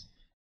blobs.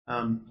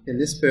 In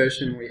this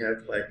version, we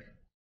have, like,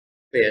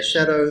 clear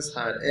shadows,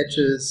 hard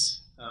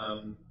edges,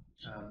 and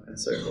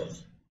so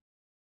forth.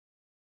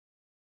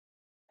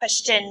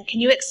 Question, can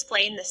you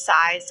explain the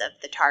size of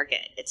the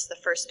target? It's the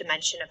first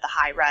dimension of the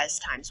high res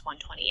times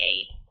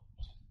 128.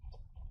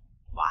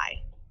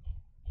 Why?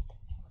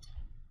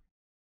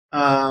 So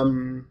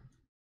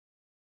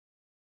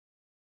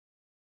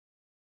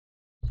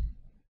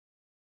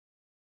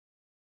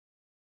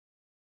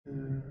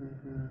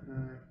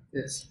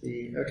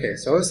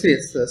obviously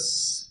it's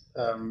this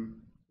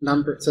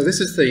number. So this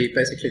is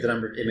basically the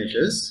number of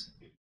images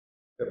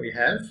that we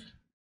have.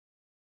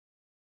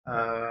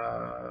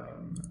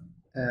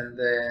 And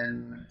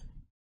then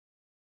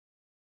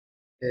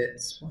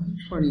it's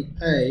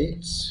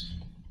 128.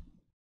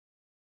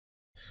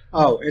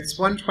 Oh, it's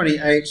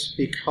 128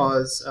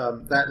 because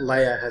that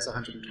layer has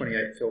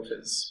 128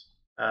 filters.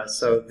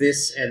 So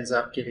this ends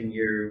up giving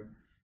you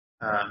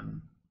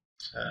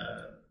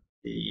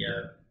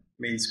the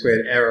mean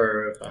squared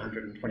error of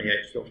 128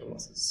 filter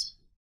losses.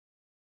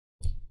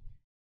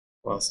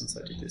 Well, since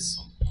I did this.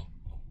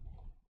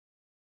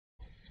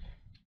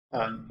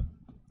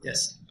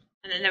 Yes?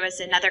 And then there was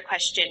another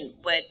question,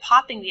 would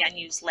popping the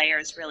unused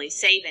layers really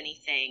save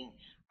anything?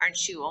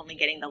 Aren't you only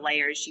getting the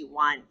layers you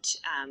want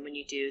when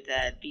you do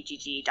the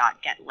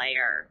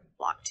bgg.getLayer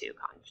block2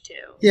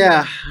 conv2?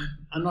 Yeah,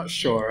 I'm not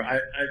sure. I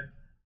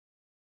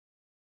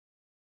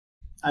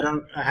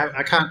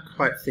can't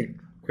quite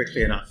think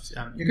quickly enough.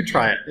 You could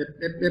try it.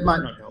 It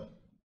might not help.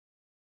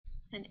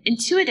 And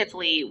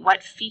intuitively,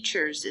 what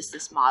features is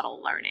this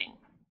model learning?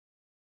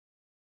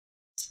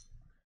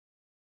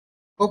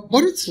 Well,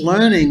 what it's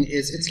learning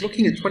is it's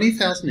looking at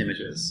 20,000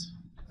 images,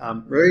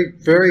 very,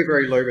 very,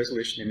 very low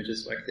resolution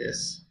images like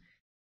this.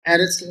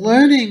 And it's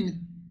learning,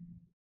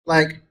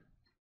 like,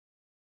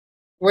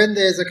 when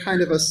there's a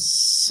kind of a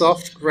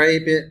soft gray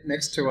bit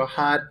next to a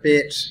hard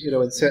bit,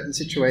 in certain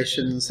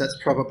situations, that's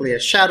probably a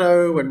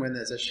shadow. And when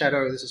there's a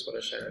shadow, this is what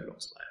a shadow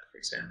looks like, for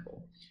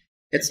example.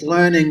 It's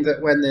learning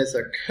that when there's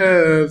a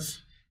curve,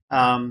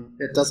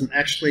 it doesn't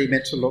actually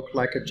meant to look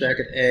like a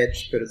jagged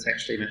edge, but it's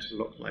actually meant to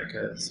look like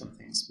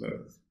something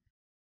smooth.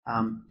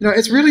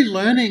 It's really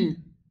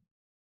learning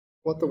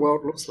what the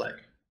world looks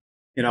like,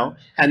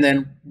 and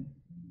then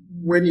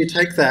when you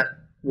take that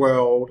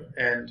world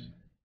and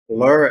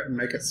blur it and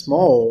make it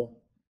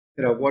small,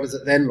 what does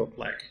it then look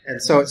like?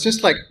 And so it's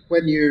just like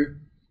when you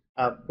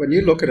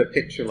look at a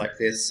picture like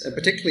this, and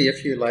particularly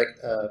if you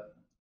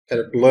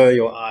kind of blur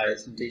your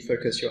eyes and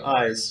defocus your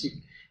eyes,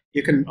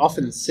 you can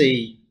often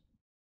see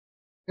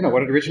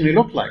what it originally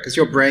looked like, because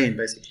your brain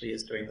basically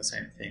is doing the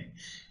same thing.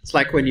 It's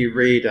like when you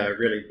read a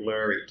really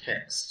blurry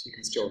text, you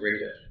can still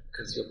read it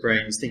because your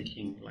brain's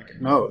thinking like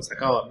it knows,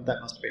 like, oh, that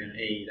must have been an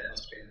E, that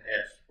must have been an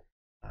F.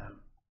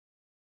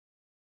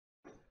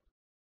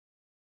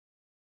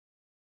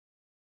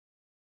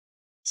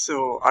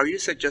 So are you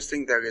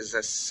suggesting there is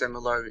a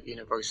similar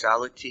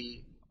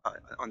universality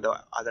on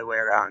the other way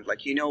around?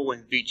 Like,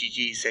 when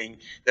VGG is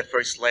saying the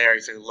first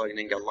layers are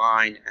learning a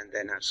line and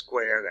then a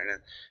square and a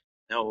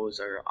nose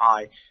or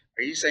eye,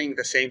 are you saying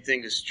the same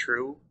thing is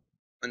true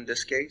in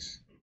this case?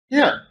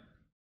 Yeah,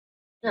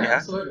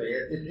 absolutely.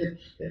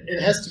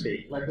 It has to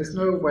be. Like, there's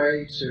no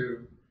way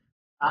to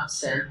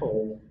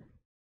upsample.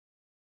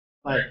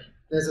 Like,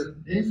 there's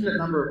an infinite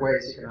number of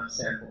ways you can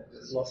upsample.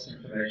 There's lots of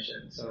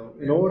information. So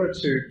in order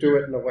to do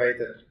it in a way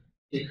that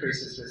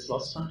decreases this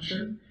loss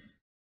function,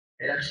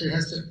 it actually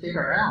has to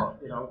figure out,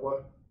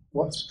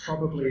 what's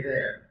probably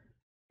there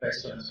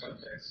based on its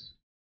context.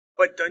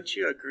 But don't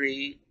you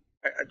agree?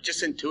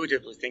 Just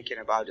intuitively thinking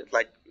about it,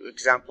 like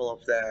example of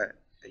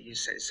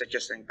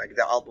suggesting like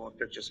the album of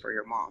pictures for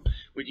your mom.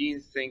 Would you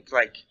think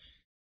like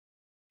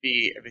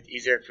be a bit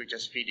easier if we're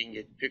just feeding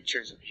it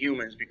pictures of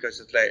humans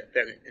because it's like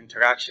the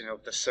interaction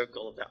of the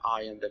circle of the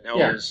eye and the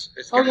nose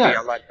is going to be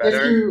a lot better?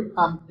 If you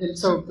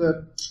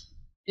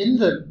in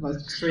the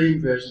most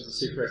extreme versions of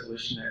super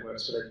resolution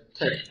networks, where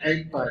they take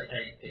 8 by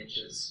 8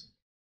 pictures,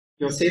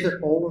 you'll see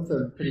that all of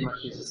them pretty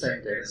much use the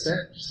same data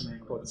set, which is something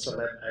called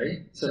Celeb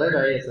A. Celeb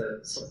A is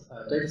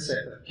a data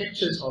set of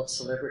pictures of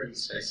celebrity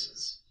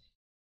faces.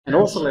 And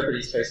all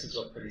celebrity faces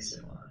look pretty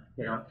similar,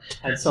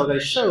 And so they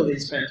show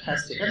these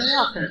fantastic, and they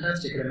are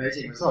fantastic and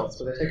amazing results,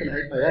 but they take an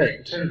 8 by 8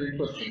 and turn it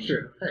into a picture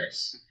of a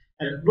face.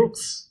 And it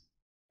looks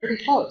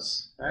pretty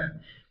close, right?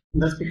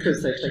 And that's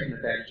because they've taken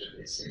advantage of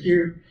this.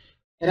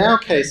 In our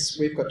case,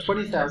 we've got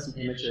 20,000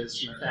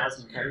 images from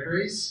 1,000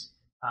 categories.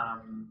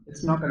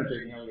 It's not going to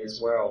do nearly as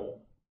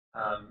well.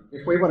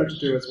 If we wanted to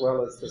do as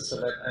well as the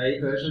Celeb A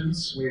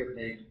versions, we would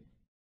need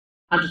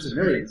hundreds of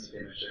millions of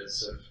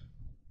images of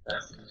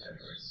thousands of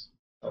categories.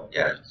 Oh,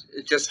 yeah,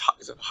 it's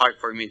hard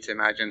for me to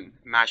imagine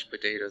mashed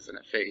potatoes and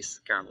a face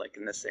kind of like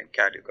in the same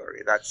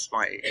category. That's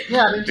my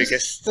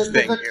biggest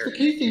thing here. The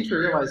key thing to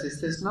realize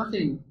is there's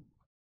nothing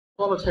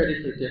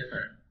qualitatively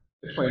different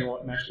between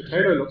what mashed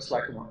potato looks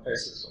like and what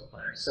faces look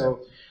like.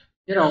 So,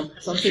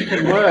 something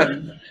can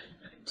learn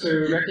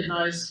to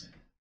recognize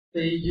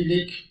the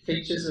unique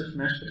features of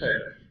mashed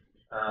potato.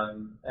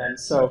 And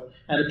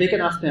a big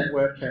enough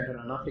network and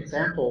enough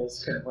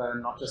examples can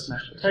learn not just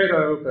mashed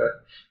potato,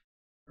 but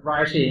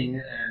writing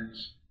and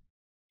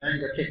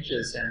manga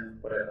pictures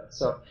and whatever.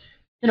 So,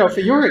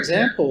 for your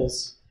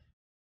examples,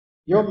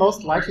 you're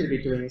most likely to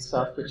be doing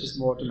stuff which is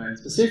more domain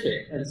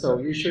specific. And so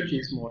you should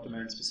use more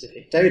domain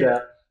specific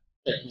data,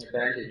 taking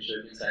advantage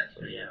of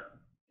exactly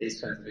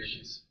these kinds of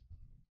issues.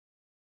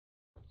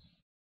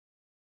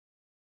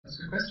 That's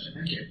a good question,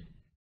 thank you.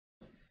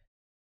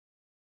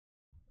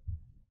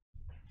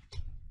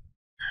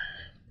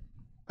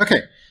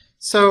 Okay,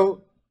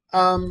 so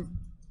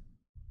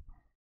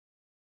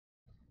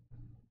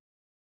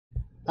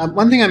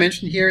one thing I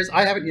mentioned here is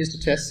I haven't used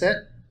a test set.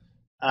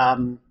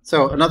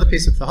 So another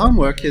piece of the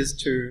homework is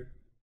to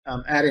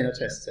add in a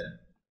test set,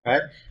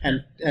 right?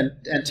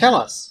 And tell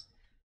us,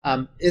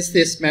 is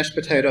this mashed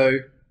potato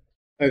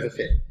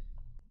overfit,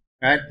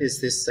 right?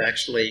 Is this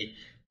actually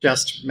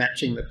just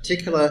matching the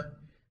particular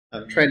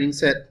training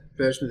set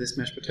version of this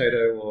mashed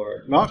potato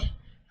or not?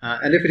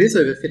 And if it is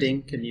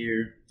overfitting, can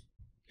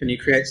you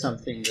create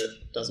something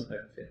that doesn't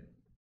overfit?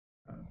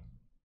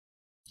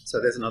 So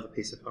there's another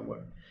piece of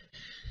homework.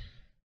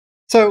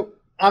 So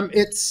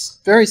it's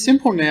very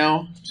simple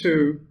now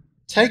to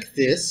take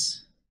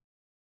this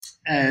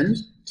and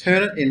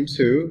turn it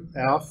into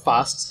our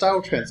fast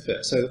style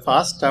transfer. So the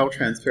fast style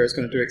transfer is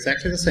going to do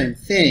exactly the same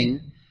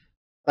thing,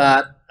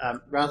 but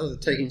rather than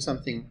turning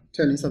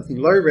something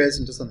low res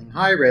into something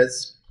high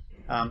res,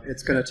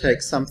 it's going to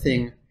take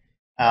something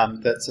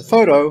that's a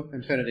photo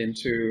and turn it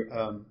into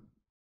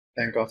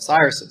Van Gogh's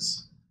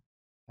irises.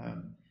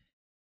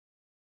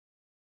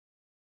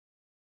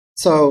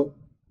 So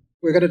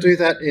we're going to do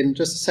that in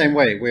just the same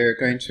way. We're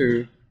going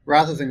to,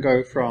 rather than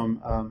go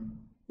from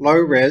low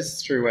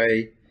res through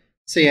a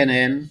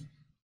CNN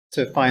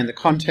to find the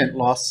content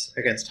loss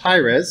against high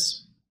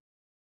res,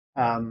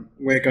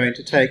 we're going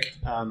to take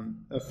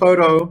a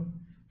photo,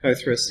 go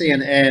through a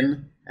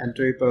CNN, and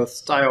do both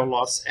style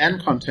loss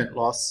and content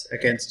loss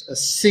against a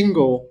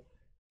single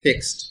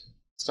fixed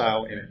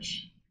style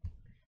image.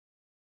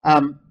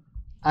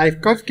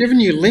 I've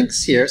given you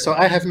links here, so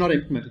I have not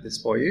implemented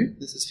this for you.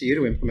 This is for you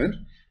to implement.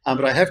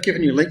 But I have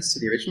given you links to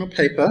the original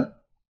paper,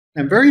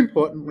 and very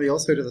importantly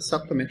also to the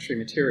supplementary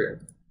material,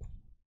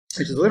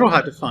 which is a little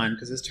hard to find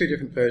because there's 2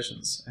 different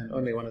versions and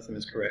only one of them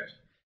is correct.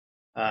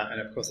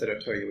 And of course they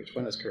don't tell you which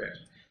one is correct.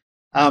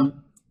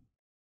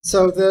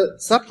 So the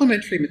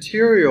supplementary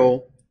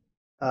material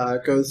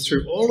goes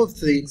through all of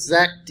the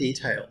exact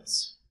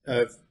details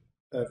of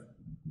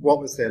what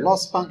was their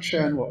loss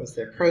function, what was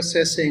their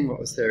processing, what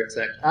was their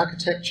exact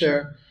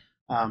architecture,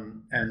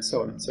 and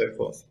so on and so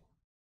forth.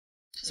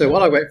 So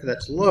while I wait for that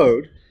to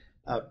load,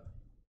 I got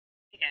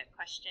a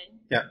question.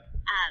 Yeah.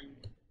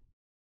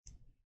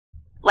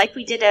 Like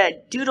we did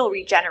a doodle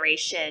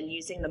regeneration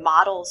using the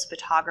model's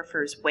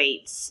photographer's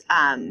weights,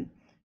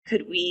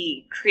 could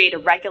we create a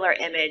regular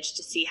image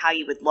to see how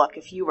you would look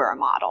if you were a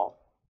model?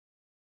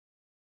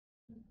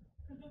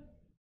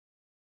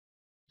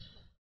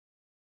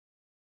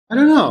 I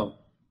don't know.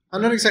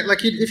 I'm not exactly,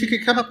 like if you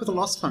could come up with a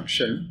loss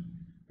function,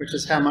 which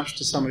is how much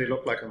does somebody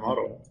look like a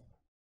model,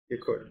 you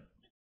could.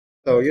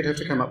 So you'd have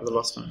to come up with a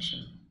loss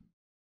function.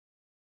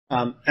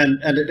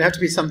 And it'd have to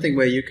be something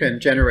where you can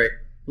generate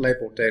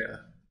labeled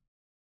data.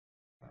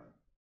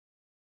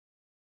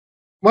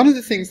 One of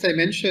the things they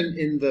mention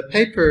in the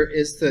paper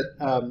is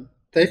that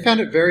they found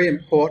it very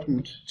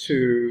important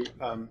to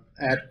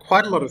add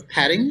quite a lot of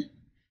padding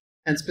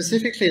And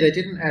specifically, they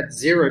didn't add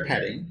zero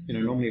padding.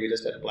 Normally we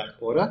just add a black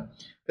border,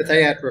 but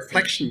they add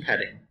reflection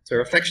padding. So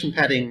reflection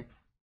padding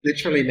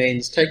literally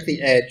means take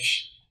the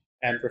edge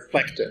and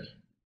reflect it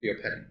for your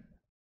padding.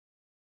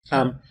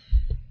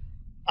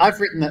 I've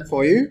written that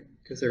for you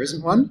because there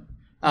isn't one.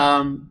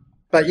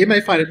 But you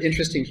may find it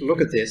interesting to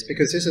look at this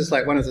because this is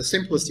like one of the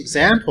simplest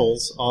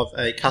examples of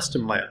a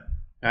custom layer.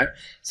 Right?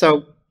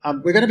 So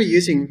we're going to be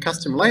using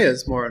custom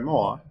layers more and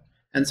more,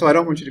 and so I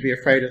don't want you to be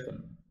afraid of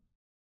them.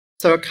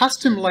 So a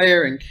custom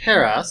layer in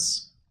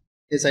Keras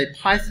is a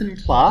Python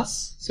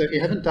class. So if you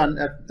haven't done,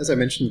 as I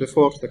mentioned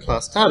before the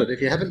class started, if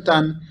you haven't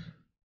done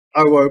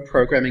OO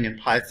programming in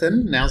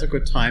Python, now's a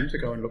good time to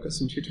go and look at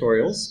some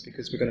tutorials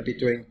because we're going to be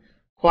doing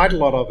quite a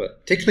lot of it,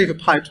 particularly for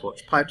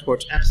PyTorch.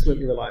 PyTorch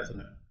absolutely relies on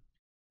it.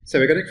 So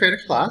we're going to create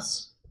a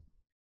class.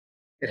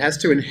 It has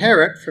to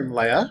inherit from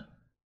layer.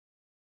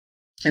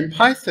 In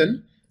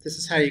Python, this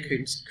is how you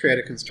can create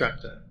a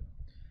constructor.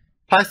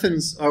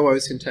 Python's OO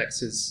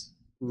syntax is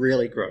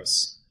really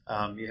gross.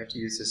 You have to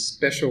use this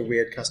special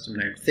weird custom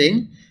named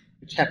thing,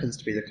 which happens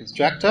to be the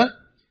constructor.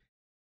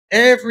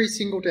 Every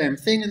single damn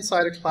thing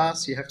inside a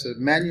class, you have to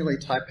manually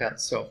type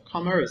out self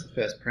comma as the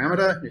first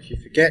parameter. And if you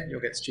forget,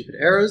 you'll get stupid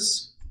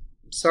errors.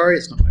 I'm sorry,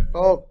 it's not my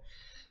fault.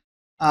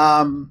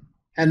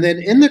 And then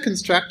in the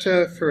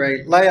constructor for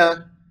a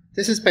layer,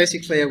 this is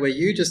basically where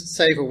you just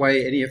save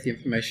away any of the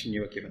information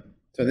you were given.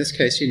 So in this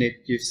case,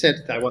 you've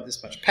said that I want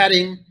this much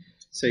padding.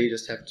 So you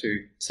just have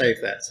to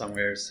save that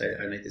somewhere, say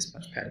I need this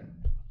much padding.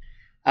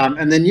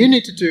 And then you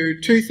need to do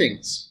two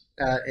things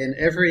in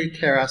every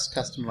Keras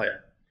custom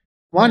layer.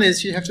 One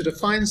is you have to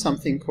define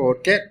something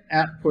called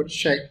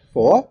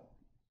getOutputShape4.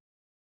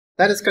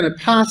 That is going to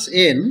pass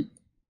in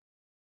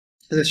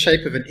the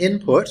shape of an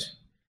input,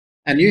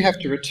 and you have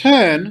to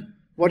return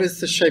what is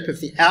the shape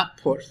of the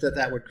output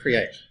that would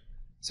create.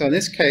 So in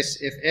this case,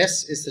 if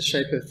S is the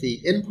shape of the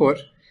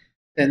input,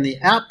 then the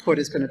output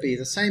is going to be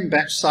the same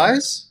batch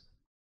size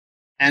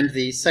and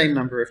the same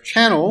number of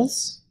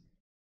channels,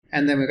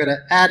 and then we're going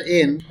to add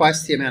in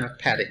twice the amount of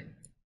padding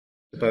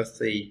to both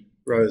the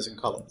rows and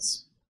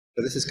columns.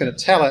 So this is going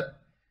to tell it,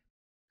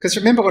 because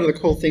remember one of the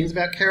cool things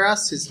about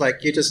Keras is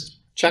like you just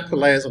chuck the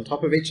layers on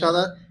top of each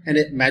other and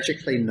it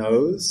magically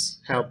knows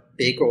how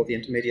big all the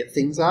intermediate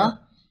things are.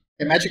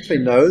 It magically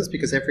knows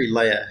because every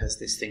layer has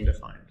this thing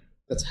defined.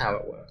 That's how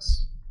it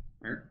works.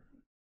 Right?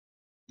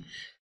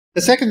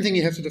 The second thing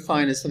you have to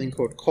define is something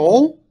called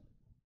call.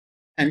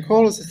 And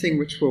call is the thing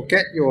which will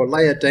get your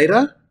layer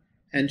data,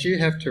 and you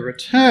have to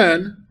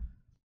return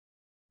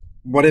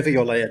whatever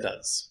your layer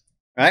does.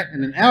 Right?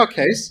 And in our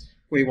case,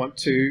 we want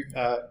to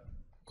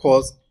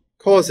cause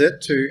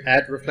it to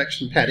add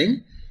reflection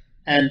padding.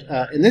 And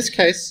in this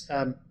case,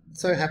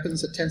 so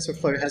happens that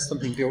TensorFlow has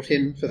something built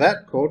in for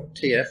that called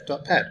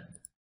tf.pad.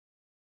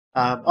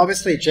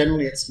 Obviously,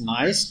 generally it's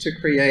nice to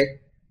create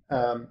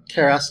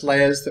Keras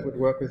layers that would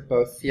work with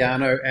both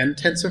Theano and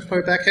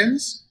TensorFlow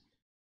backends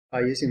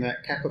by using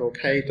that capital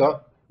K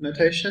dot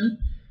notation.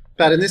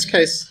 But in this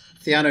case,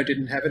 Theano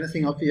didn't have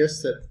anything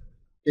obvious that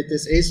did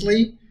this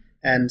easily.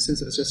 And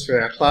since it was just for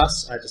our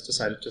class, I just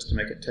decided just to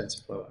make it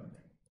TensorFlow only.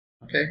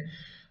 Okay.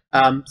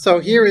 So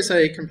here is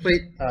a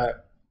complete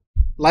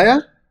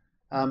layer.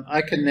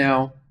 I can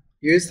now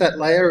use that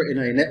layer in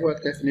a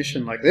network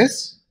definition like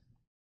this.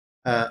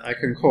 I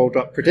can call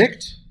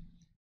 .predict,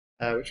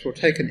 which will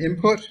take an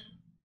input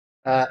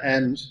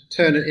and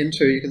turn it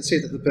into, you can see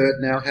that the bird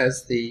now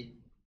has the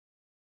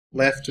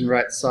left and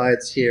right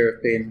sides here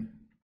have been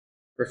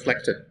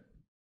reflected.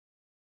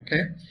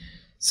 Okay,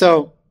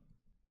 so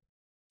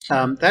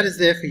that is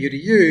there for you to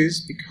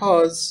use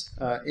because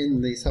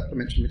in the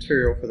supplementary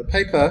material for the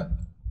paper,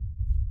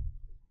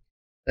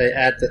 they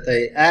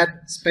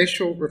add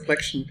spatial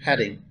reflection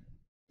padding at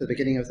the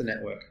beginning of the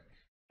network.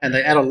 And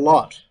they add a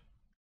lot,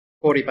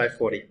 40 by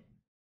 40.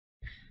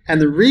 And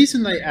the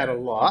reason they add a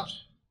lot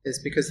is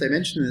because they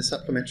mention in the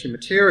supplementary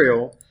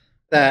material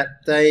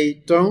that they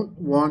don't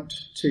want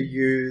to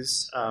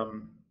use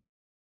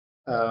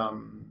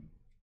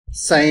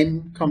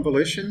same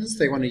convolutions.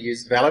 They want to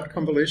use valid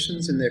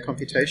convolutions in their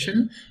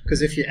computation,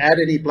 because if you add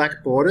any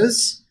black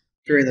borders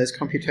during those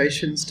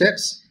computation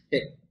steps,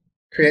 it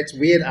creates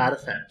weird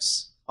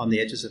artifacts on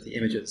the edges of the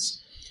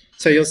images.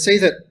 So you'll see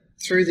that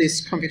through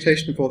this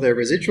computation of all their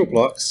residual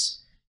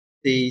blocks,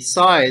 the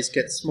size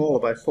gets smaller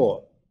by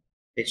 4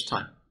 each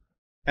time.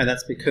 And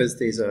that's because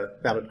these are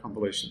valid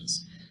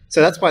convolutions.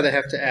 So that's why they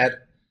have to add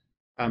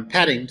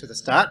padding to the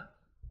start,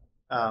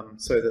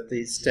 so that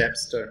these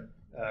steps don't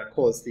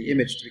cause the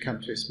image to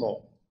become too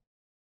small.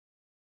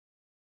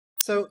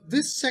 So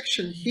this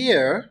section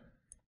here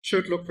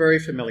should look very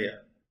familiar,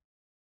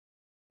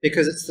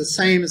 because it's the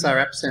same as our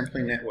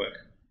upsampling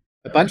network.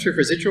 A bunch of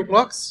residual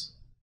blocks,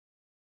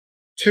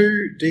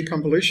 2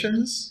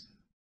 deconvolutions,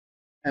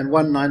 and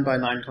 1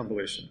 9x9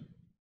 convolution.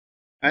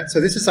 Right,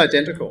 so this is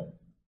identical,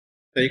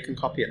 so you can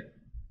copy it.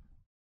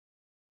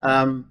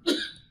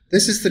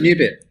 This is the new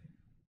bit,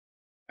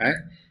 right?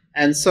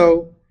 And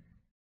so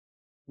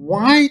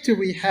why do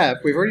we have,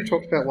 we've already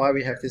talked about why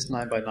we have this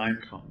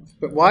 9x9 conv,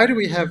 but why do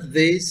we have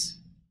these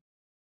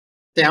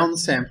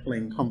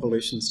downsampling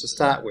convolutions to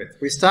start with.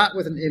 We start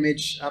with an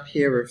image up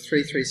here of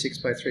 336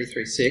 by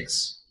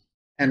 336,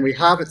 and we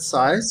halve its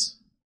size,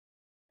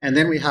 and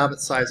then we halve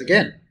its size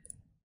again.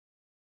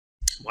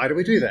 Why do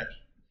we do that?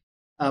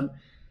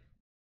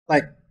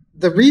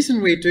 The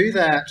reason we do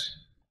that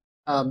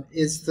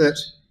is that,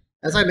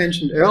 as I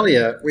mentioned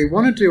earlier, we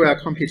want to do our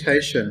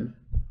computation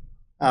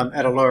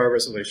at a lower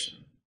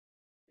resolution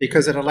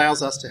because it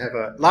allows us to have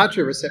a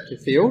larger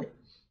receptive field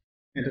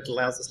and it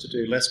allows us to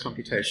do less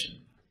computation.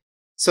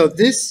 So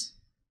this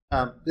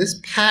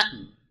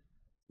pattern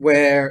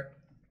where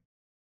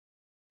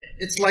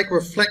it's like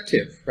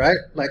reflective, right?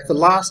 Like the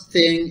last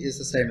thing is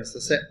the same as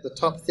the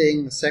top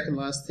thing, the second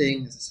last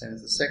thing is the same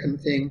as the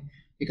second thing.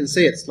 You can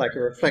see it's like a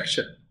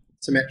reflection,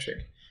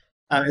 symmetric.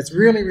 It's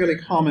really, really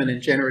common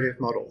in generative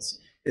models.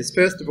 Is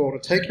first of all to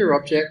take your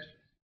object,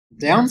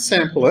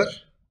 downsample it,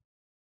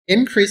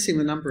 increasing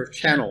the number of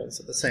channels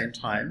at the same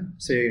time.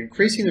 So you're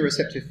increasing the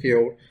receptive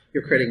field,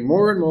 you're creating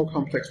more and more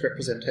complex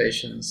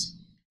representations.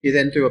 You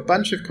then do a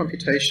bunch of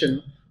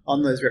computation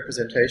on those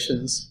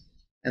representations,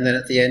 and then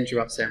at the end you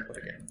upsample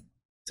it again.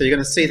 So you're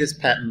going to see this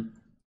pattern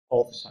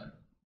all the time.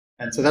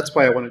 And so that's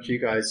why I wanted you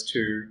guys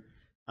to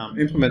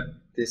implement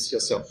this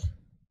yourself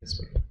this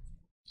week.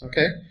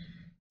 Okay,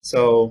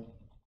 so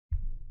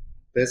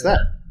there's that,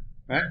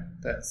 right?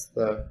 That's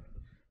the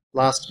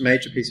last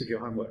major piece of your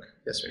homework.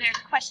 Yes, Rich? There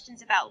are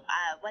questions about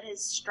what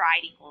does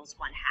stride equals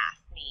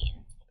 1/2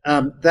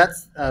 mean?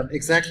 That's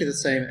exactly the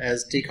same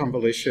as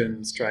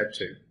deconvolution stride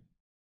 2.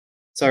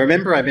 So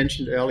remember I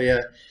mentioned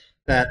earlier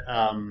that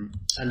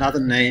another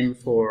name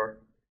for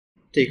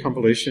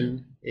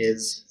deconvolution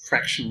is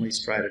fractionally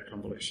strided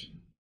convolution.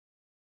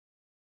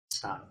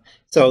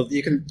 So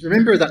you can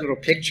remember that little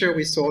picture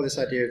we saw, this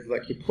idea of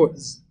like you put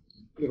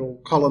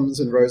little columns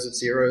and rows of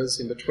zeros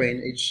in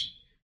between each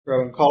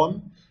row and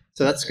column.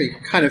 So that's, you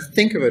can kind of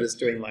think of it as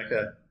doing like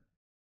a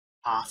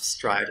half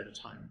stride at a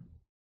time.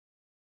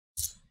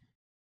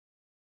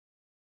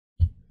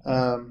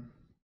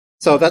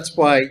 So that's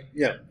why,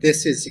 yeah,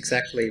 this is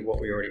exactly what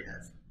we already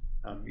have.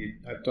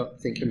 I don't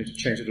think you'll need to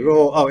change it at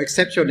all. Oh,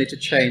 except you'll need to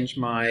change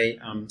my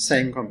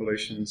same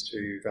convolutions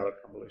to valid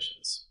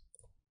convolutions.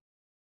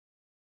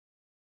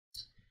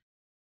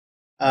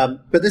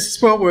 But this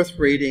is well worth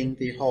reading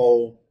the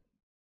whole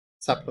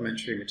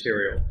supplementary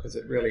material because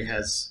it really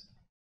has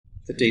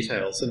the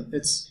details. And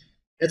it's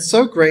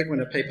so great when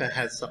a paper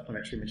has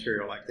supplementary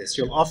material like this.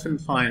 You'll often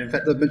find, in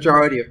fact, the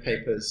majority of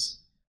papers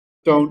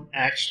don't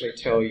actually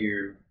tell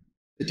you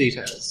the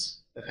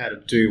details of how to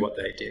do what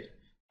they did.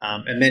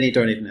 And many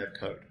don't even have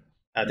code.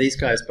 These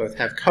guys both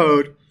have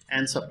code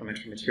and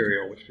supplementary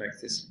material, which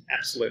makes this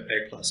absolute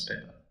A+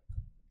 paper.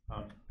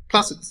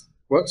 Plus, it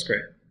works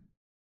great.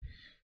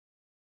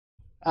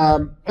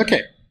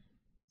 Okay,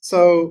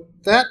 so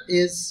that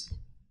is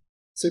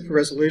super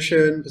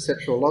resolution,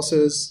 perceptual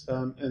losses,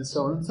 and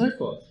so on and so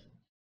forth.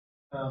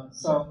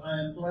 So I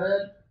am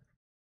glad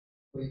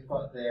we've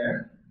got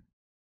there,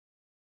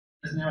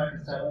 because now I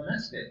can start on the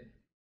next bit.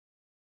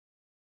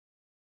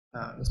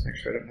 Let's make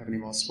sure I don't have any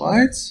more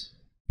slides.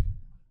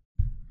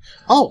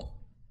 Oh,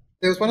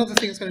 there was one other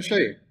thing I was going to show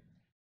you,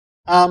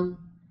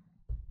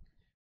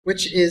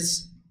 which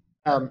is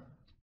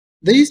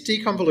these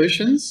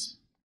deconvolutions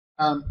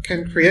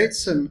can create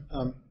some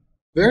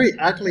very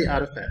ugly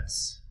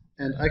artifacts.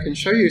 And I can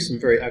show you some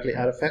very ugly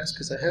artifacts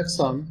because I have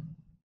some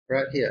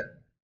right here.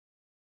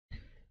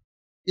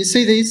 You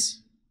see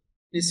these?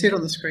 You see it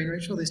on the screen,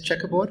 Rachel, this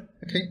checkerboard?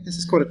 Okay, this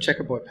is called a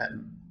checkerboard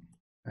pattern.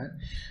 Right?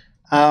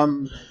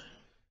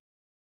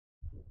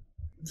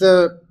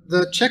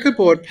 The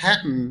checkerboard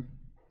pattern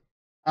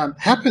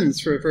happens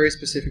for a very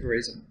specific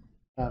reason.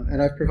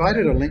 And I've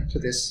provided a link to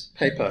this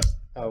paper.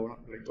 Well,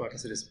 not really, like I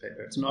said, it's a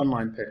paper. It's an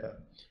online paper.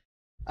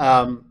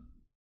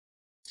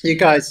 You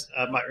guys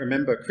might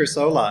remember Chris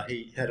Olah.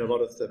 He had a lot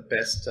of the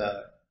best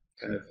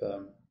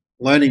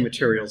learning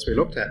materials we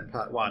looked at in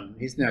part 1.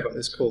 He's now got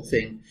this cool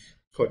thing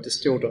called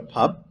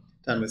distill.pub,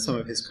 done with some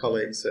of his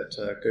colleagues at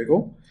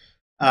Google.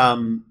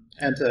 And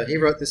he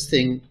wrote this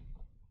thing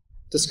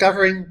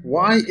discovering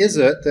why is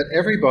it that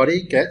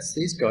everybody gets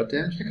these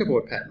goddamn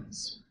checkerboard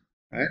patterns,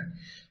 right?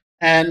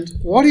 And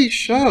what he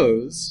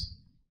shows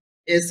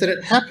is that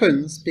it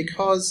happens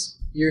because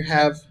you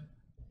have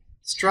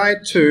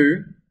stride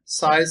 2,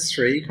 size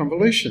 3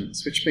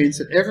 convolutions, which means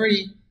that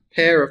every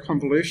pair of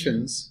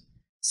convolutions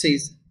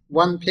sees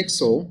 1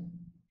 pixel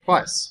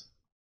twice,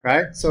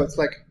 right? So it's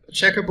like a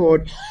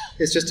checkerboard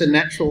is just a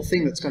natural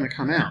thing that's going to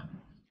come out.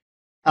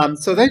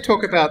 So they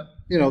talk about,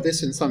 you know,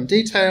 this in some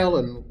detail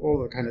and all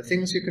the kind of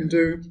things you can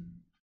do.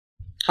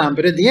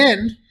 But in the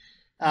end,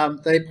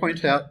 they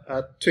point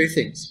out 2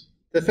 things.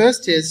 The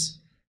first is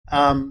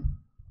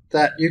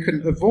that you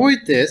can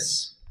avoid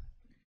this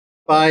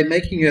by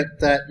making it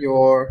that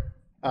your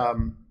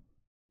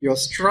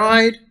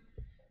stride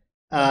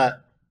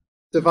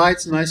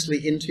divides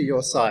nicely into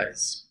your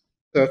size.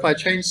 So if I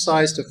change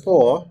size to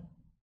 4,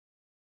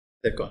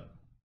 they've gone,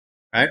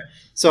 right?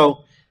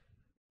 So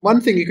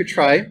one thing you could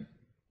try,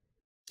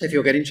 if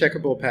you're getting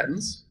checkerboard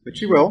patterns,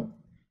 which you will,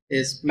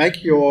 is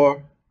make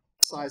your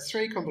size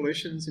 3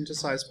 convolutions into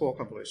size 4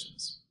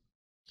 convolutions.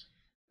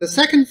 The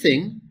second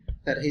thing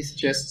that he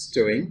suggests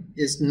doing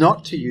is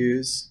not to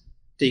use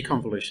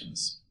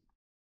deconvolutions.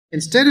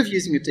 Instead of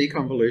using a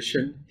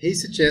deconvolution, he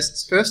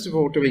suggests first of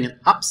all doing an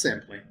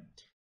upsampling.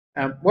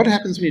 What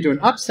happens when you do an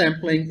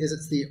upsampling is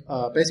it's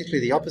basically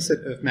the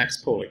opposite of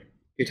max pooling.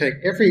 You take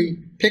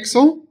every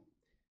pixel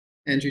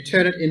and you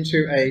turn it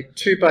into a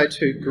 2 by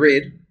 2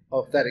 grid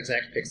of that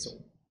exact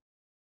pixel.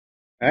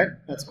 Right?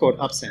 That's called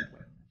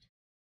upsampling.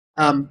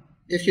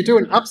 If you do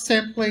an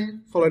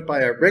upsampling followed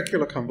by a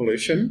regular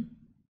convolution,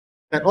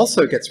 that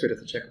also gets rid of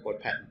the checkerboard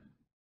pattern.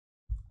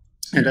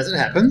 And as it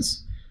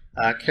happens,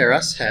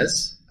 Keras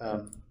has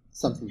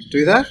something to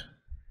do that,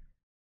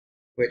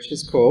 which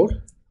is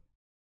called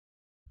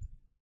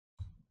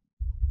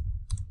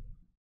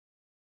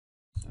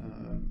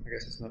I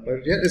guess it's not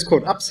loaded yet. It's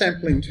called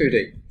upsampling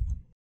 2D.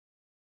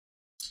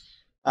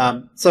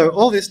 So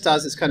all this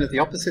does is kind of the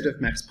opposite of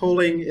max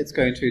pooling. It's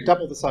going to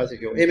double the size of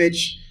your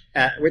image,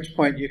 at which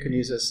point you can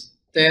use a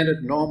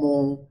standard,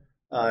 normal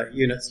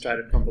unit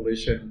stratified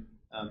convolution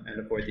and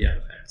avoid the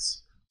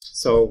artifacts.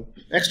 So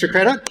extra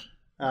credit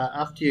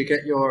after you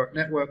get your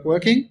network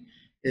working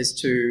is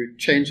to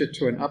change it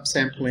to an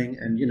upsampling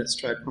and unit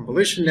stratified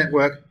convolution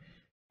network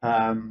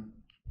and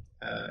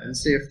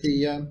see if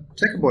the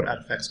checkerboard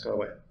artifacts go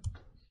away.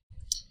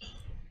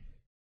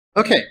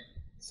 Okay,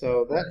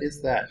 so that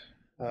is that.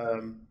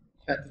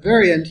 At the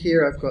very end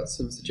here, I've got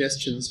some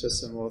suggestions for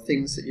some more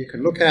things that you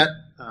can look at,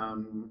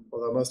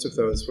 although most of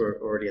those were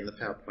already in the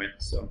PowerPoint,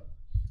 so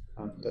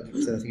I don't think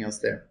there's anything else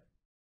there.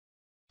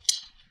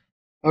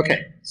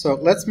 Okay, so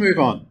let's move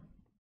on.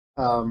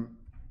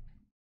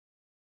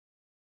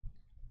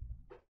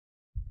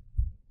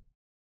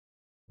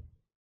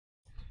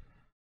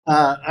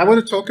 I want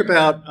to talk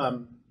about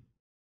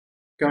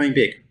going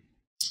big.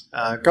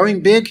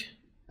 Going big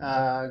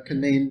can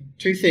mean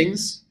two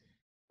things.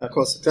 Of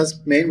course, it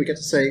does mean we get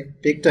to say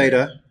big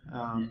data,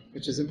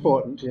 which is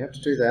important. You have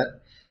to do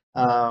that.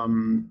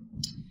 I'm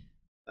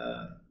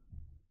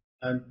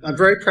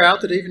very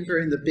proud that even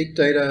during the big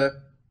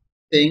data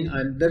thing,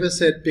 I never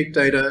said big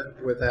data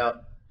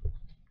without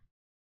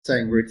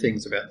saying rude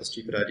things about the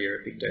stupid idea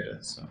of big data.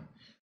 So,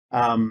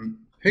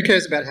 who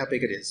cares about how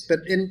big it is?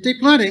 But in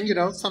deep learning, you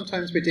know,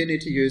 sometimes we do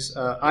need to use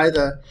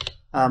either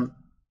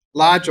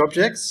large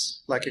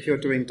objects, like if you're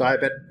doing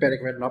diabetic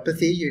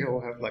retinopathy, you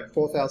will have like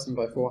 4,000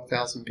 by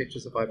 4,000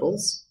 pictures of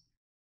eyeballs.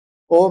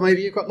 Or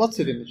maybe you've got lots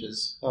of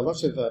images,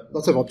 lots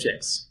of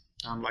objects,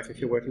 like if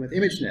you're working with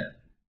ImageNet.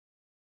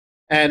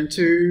 And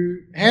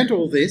to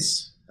handle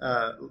this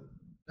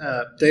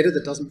data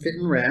that doesn't fit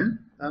in RAM,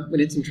 we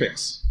need some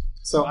tricks.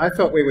 So I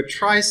thought we would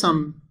try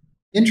some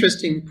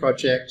interesting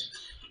project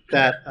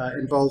that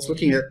involves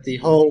looking at the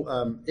whole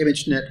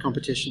ImageNet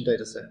competition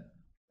dataset.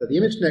 So the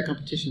ImageNet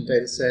competition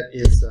dataset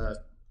is about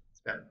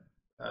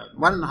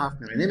 1.5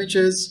 million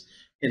images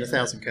in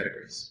 1,000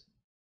 categories.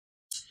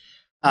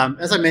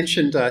 As I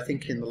mentioned, I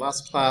think in the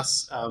last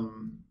class,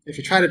 if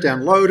you try to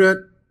download it,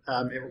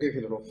 it will give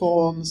you a little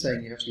form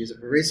saying you have to use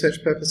it for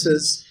research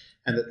purposes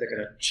and that they're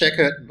going to check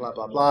it and blah,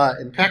 blah, blah.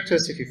 In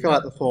practice, if you fill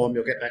out the form,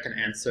 you'll get back an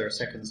answer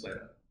seconds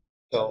later.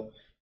 So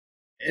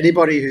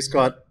anybody who's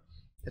got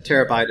a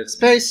terabyte of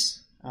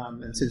space,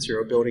 and since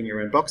you're building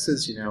your own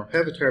boxes, you now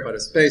have a terabyte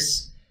of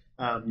space,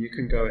 you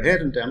can go ahead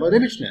and download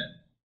ImageNet.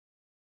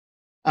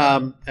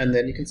 And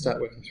then you can start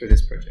working through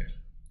this project.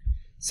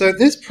 So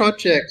this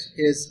project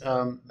is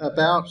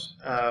about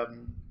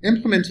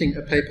implementing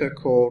a paper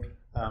called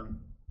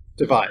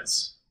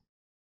Devise.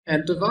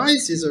 And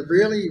Devise is a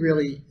really,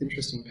 really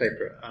interesting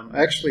paper.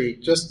 I actually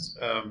just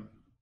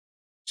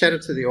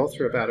chatted to the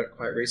author about it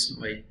quite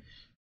recently.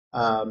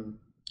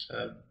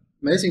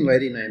 Amazing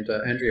lady named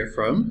Andrea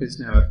Frome, who's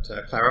now at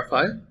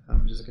Clarify,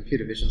 which is a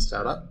computer vision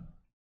startup.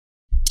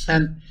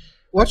 And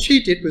what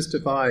she did with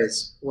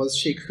Devise was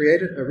she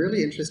created a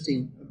really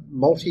interesting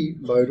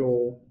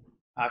multimodal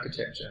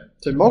architecture.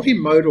 So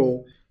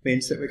multimodal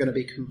means that we're going to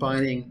be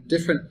combining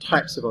different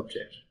types of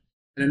object.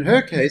 And in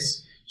her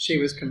case, she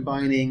was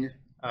combining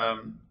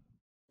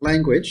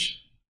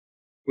language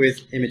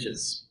with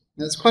images.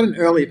 Now, it's quite an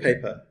early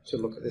paper to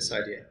look at this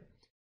idea.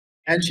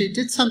 And she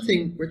did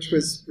something which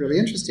was really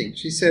interesting.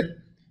 She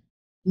said,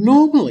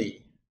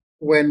 normally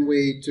when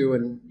we do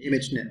an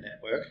ImageNet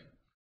network,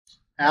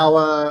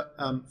 our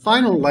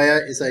final layer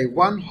is a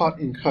one-hot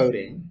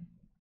encoding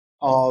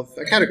of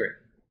a category.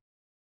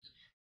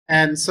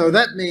 And so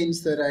that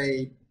means that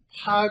a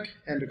pug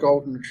and a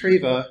golden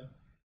retriever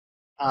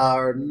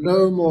are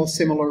no more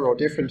similar or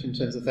different in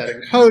terms of that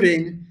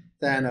encoding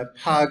than a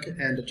pug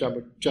and a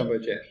jumbo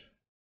jet.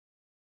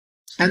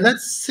 And that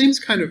seems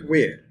kind of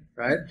weird,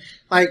 right?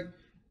 Like,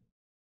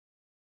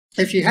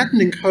 if you had an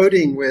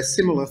encoding where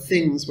similar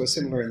things were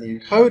similar in the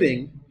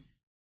encoding,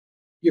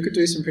 you could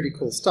do some pretty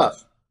cool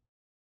stuff.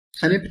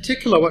 And in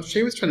particular, what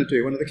she was trying to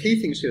do, one of the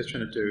key things she was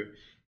trying to do,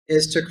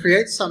 is to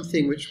create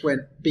something which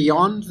went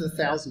beyond the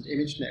 1,000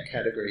 ImageNet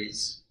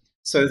categories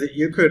so that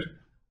you could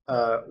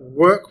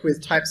work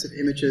with types of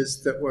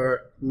images that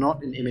were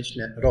not in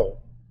ImageNet at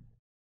all.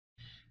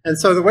 And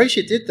so the way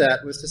she did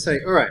that was to say,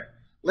 all right,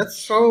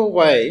 let's throw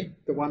away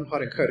the one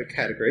hot encoded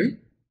category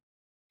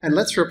and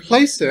let's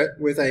replace it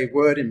with a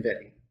word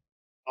embedding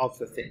of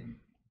the thing.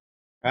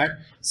 Right?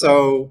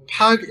 So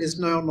pug is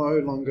now no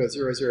longer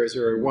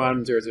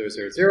 0001,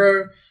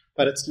 0000,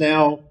 but it's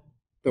now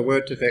the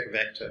word to vec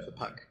vector for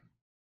pug.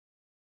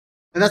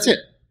 And that's it.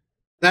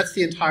 That's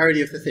the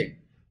entirety of the thing.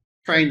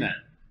 Train that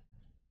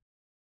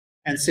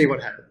and see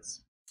what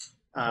happens.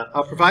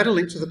 I'll provide a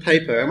link to the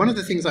paper. And one of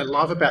the things I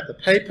love about the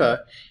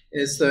paper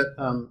is that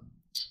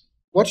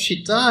what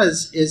she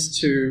does is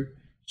to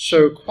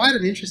show quite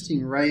an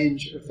interesting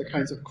range of the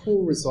kinds of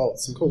cool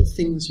results and cool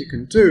things you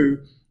can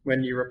do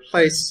when you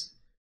replace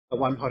a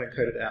one hot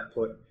encoded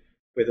output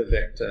with a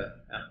vector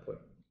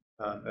output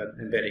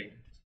embedding.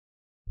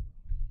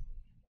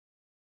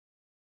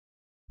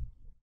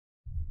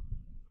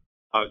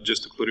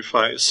 Just to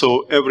clarify,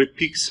 so every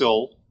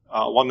pixel,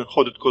 one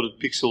hot encoded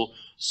pixel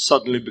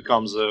suddenly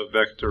becomes a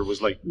vector with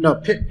like... No,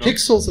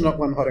 pixels are not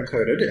one hot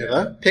encoded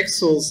ever.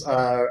 Pixels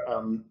are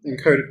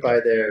encoded by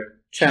their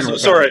channel.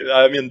 Sorry,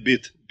 I mean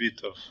bit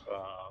of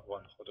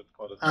one hot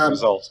encoded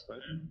result, right?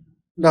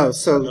 No,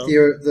 so no.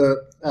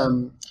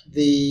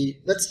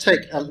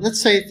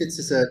 Let's say this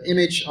is an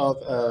image of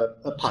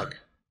a pug,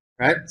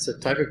 right? It's a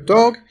type of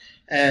dog,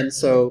 and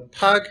so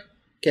pug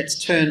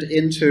gets turned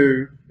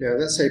into,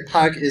 let's say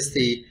pug is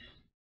the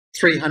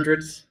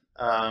 300th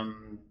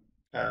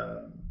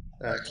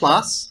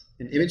class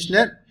in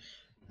ImageNet.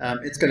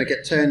 It's going to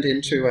get turned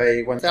into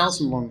a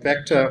 1,000 long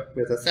vector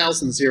with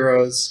 1,000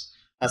 zeros,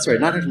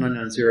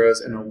 999 zeros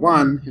and a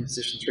 1 in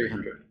position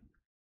 300.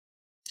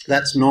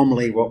 That's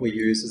normally what we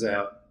use as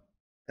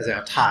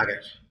our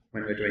target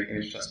when we're doing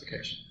image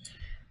classification.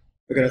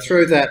 We're going to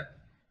throw that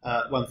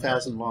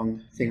 1,000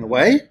 long thing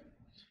away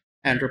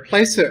and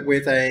replace it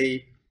with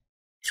a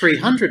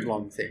 300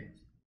 long thing.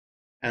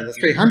 And the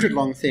 300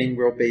 long thing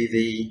will be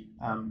the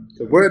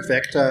word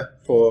vector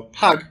for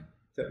pug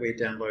that we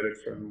downloaded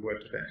from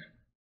Word2Vec.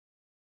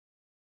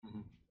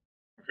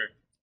 Okay.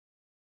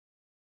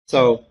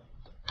 So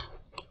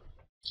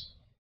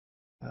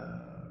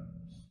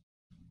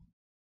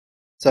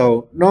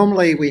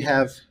normally we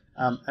have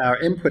our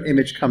input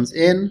image comes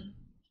in,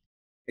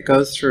 it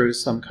goes through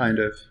some kind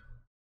of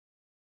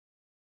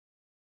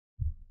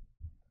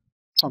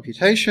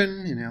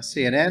computation in our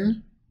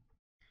CNN,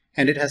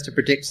 and it has to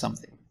predict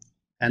something.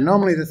 And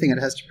normally the thing it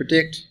has to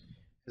predict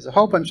is a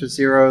whole bunch of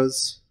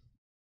zeros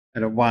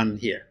and a 1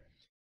 here.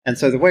 And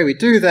so the way we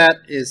do that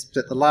is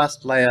that the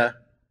last layer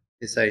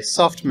is a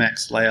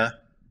softmax layer,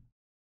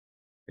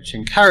 which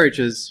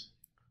encourages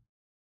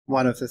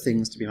one of the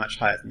things to be much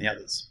higher than the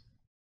others.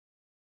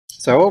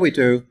 So all we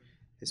do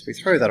is we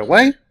throw that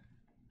away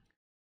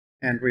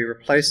and we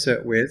replace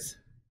it with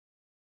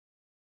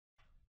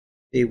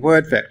the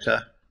word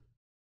vector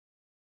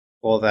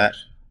for that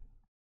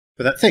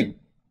thing,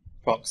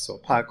 fox or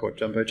pug or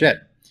jumbo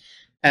jet.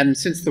 And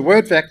since the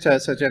word vector,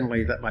 so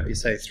generally that might be,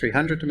 say,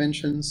 300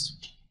 dimensions,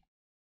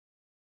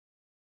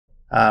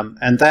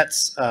 and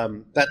that's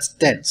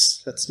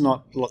dense. That's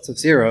not lots of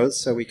zeros,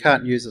 so we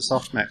can't use a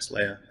softmax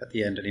layer at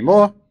the end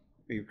anymore.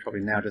 We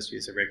probably now just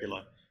use a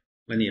regular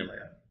linear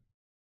layer.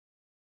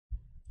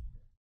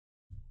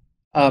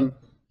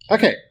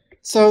 Okay,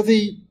 so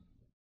the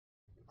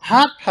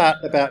hard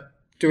part about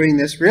doing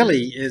this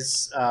really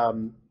is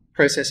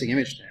processing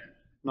ImageNet.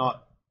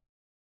 Not,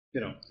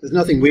 there's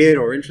nothing weird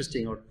or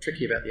interesting or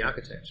tricky about the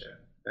architecture.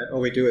 Right?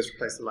 All we do is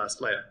replace the last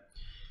layer.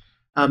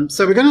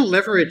 So we're going to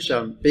leverage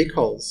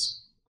bcalls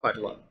quite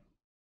a lot.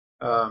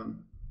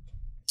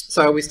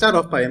 So we start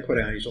off by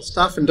importing our usual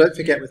stuff, and don't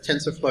forget with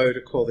TensorFlow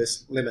to call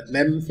this limit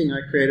mem thing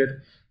I created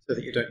so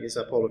that you don't use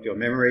up all of your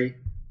memory.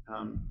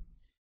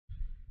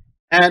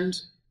 And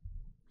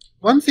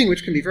one thing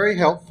which can be very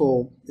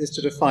helpful is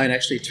to define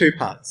actually two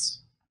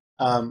parts.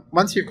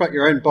 Once you've got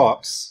your own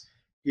box,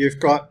 you've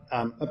got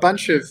a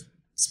bunch of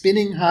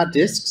spinning hard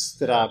disks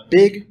that are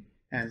big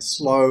and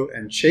slow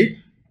and cheap,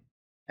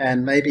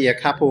 and maybe a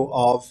couple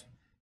of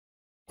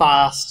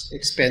fast,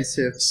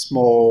 expensive,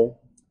 small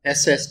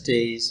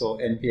SSDs or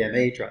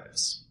NVMe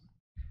drives.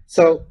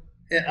 So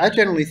I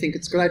generally think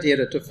it's a good idea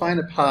to define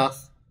a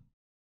path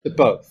to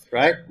both,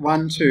 right?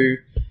 One to,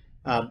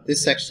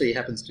 this actually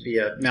happens to be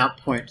a mount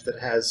point that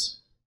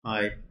has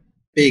my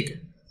big,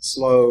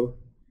 slow,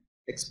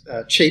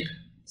 cheap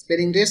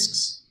spinning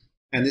disks,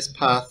 and this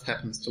path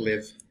happens to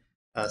live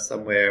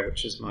somewhere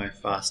which is my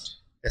fast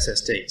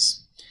SSDs.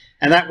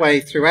 And that way,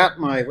 throughout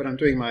when I'm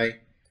doing my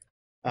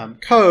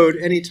code,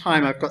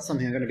 anytime I've got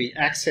something I'm going to be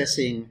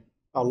accessing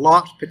a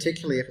lot,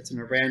 particularly if it's in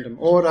a random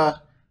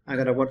order, I'm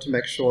going to want to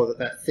make sure that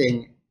that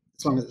thing,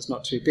 as long as it's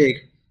not too big,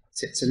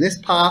 sits in this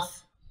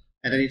path.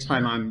 And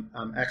anytime I'm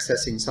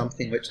accessing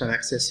something which I'm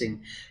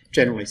accessing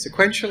generally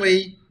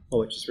sequentially, or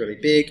which is really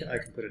big, I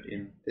can put it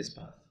in this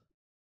path.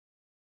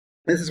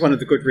 This is one of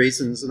the good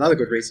reasons, another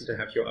good reason to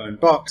have your own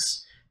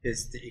box,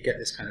 is that you get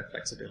this kind of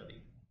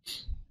flexibility.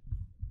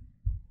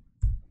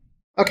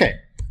 Okay,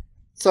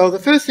 so the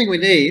first thing we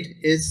need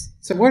is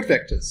some word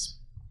vectors.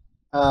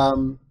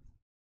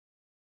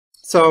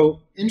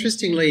 So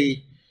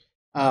interestingly,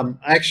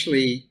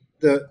 actually,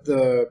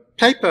 the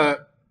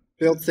paper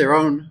builds their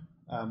own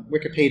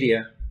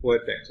Wikipedia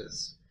word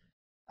vectors.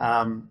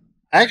 I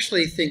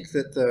actually think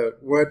that the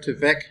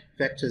word2vec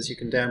vectors you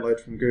can download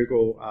from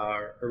Google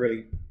are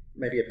really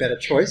maybe a better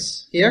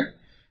choice here.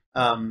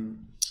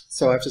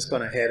 So I've just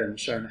gone ahead and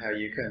shown how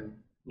you can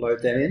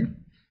load them in.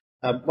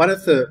 One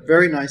of the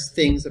very nice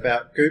things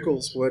about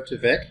Google's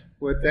word2vec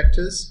word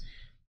vectors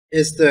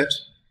is that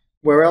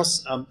where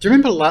else, do you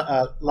remember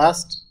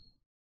last,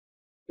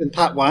 in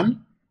part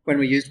 1, when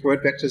we used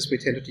word vectors, we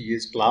tended to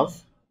use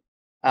glove?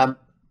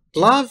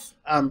 Glove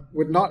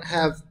would not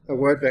have a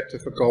word vector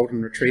for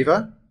golden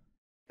retriever.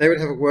 They would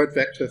have a word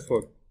vector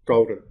for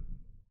golden.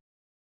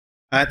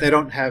 They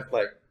don't have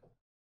like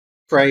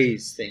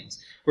phrase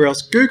things.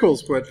 Whereas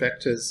Google's word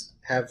vectors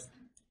have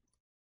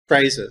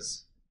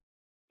phrases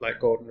like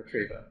golden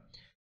retriever.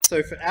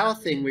 So for our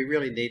thing, we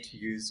really need to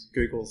use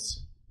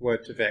Google's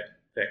word2vec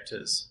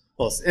vectors.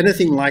 Or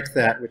anything like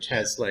that which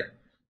has like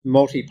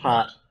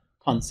multi-part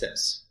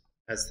concepts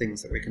as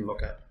things that we can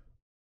look up.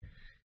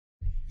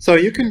 So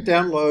you can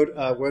download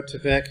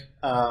word2vec.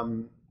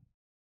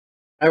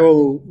 I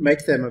will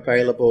make them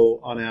available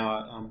on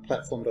our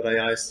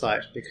platform.ai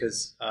site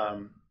because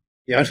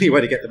the only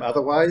way to get them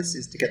otherwise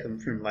is to get them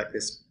from like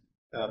this,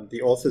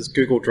 the author's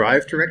Google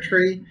Drive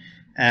directory,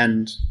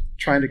 and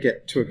trying to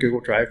get to a Google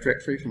Drive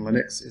directory from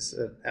Linux is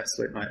an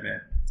absolute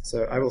nightmare.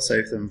 So I will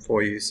save them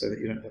for you so that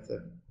you don't have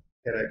the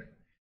headache.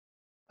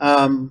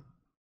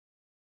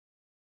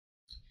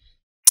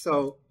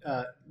 So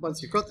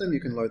once you've got them,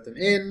 you can load them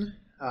in,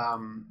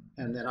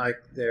 and then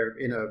they're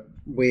in a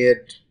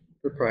weird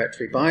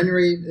proprietary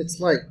binary. It's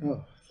like,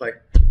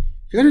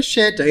 if you're going to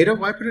share data,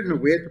 why put it in a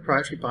weird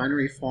proprietary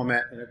binary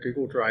format in a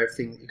Google Drive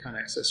thing that you can't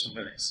access from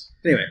Linux?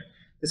 Anyway,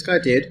 this guy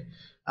did.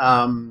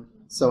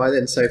 So I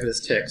then save it as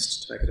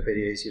text to make it a bit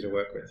easier to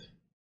work with.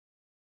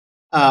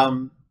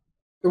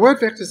 The word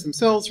vectors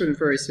themselves are in a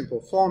very simple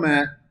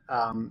format.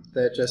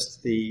 They're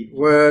just the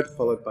word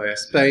followed by a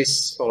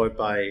space, followed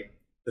by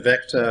the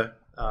vector,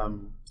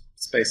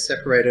 space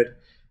separated.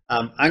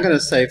 I'm going to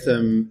save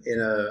them in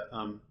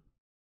a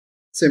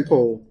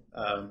simple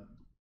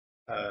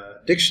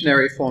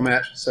dictionary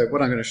format. So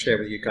what I'm going to share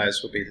with you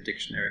guys will be the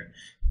dictionary.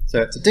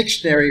 So it's a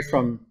dictionary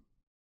from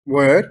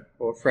word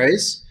or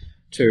phrase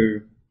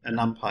to a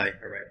NumPy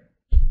array.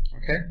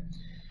 Okay.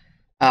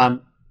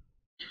 I'm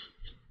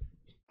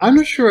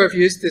not sure I've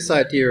used this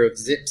idea of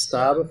zip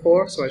star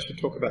before, so I should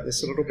talk about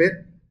this a little bit.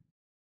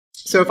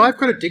 So if I've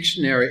got a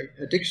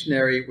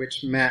dictionary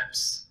which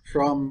maps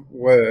from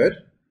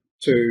word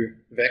to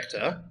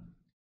vector,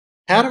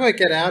 how do I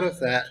get out of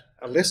that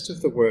a list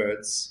of the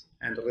words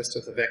and a list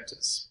of the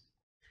vectors?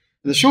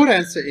 And the short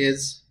answer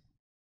is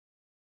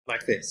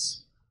like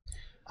this.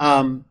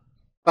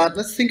 But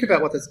let's think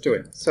about what that's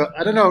doing. So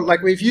I don't know,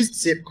 like we've used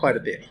zip quite a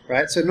bit,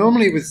 right? So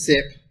normally with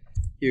zip,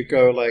 you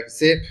go like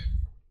zip,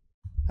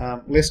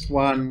 list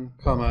 1,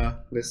 comma,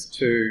 list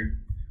 2,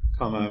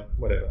 comma,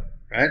 whatever,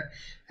 right?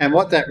 And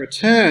what that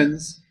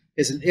returns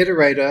is an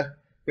iterator,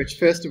 which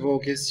first of all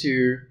gives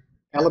you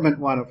element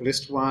 1 of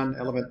list 1,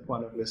 element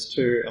 1 of list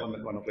 2,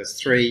 element 1 of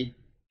list 3,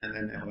 and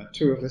then element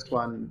 2 of list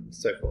 1, and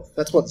so forth.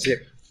 That's what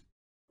zip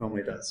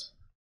normally does.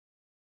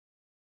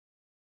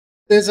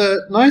 There's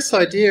a nice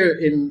idea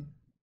in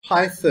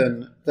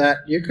Python that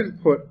you can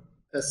put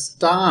a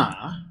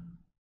star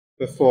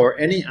before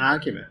any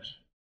argument.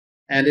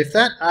 And if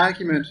that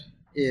argument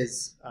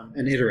is an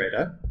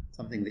iterator,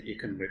 something that you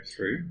can whip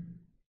through,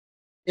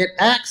 it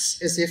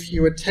acts as if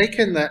you had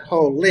taken that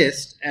whole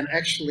list and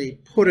actually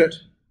put it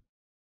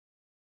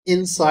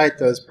inside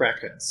those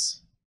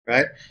brackets,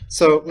 right?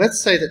 So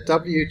let's say that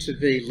W to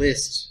V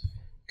list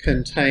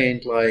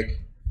contained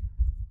like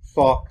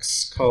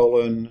fox,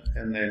 colon,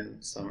 and then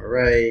some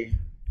array,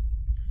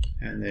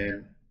 and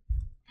then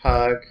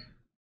pug,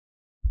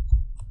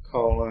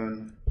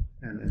 colon,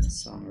 and then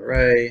some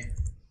array,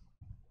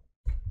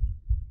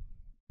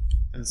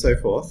 and so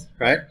forth,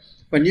 right?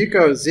 When you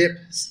go zip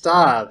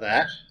star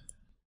that,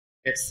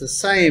 it's the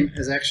same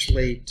as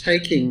actually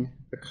taking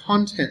the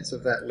contents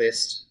of that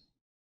list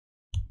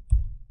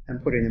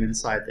and putting them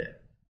inside there.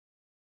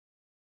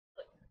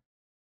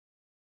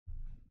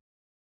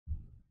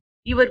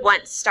 You would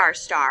want star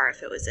star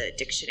if it was a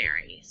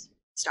dictionary,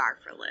 star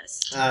for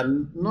list.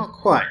 Not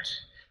quite.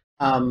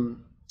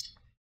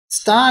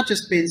 Star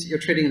just means you're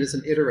treating it as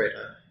an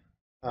iterator.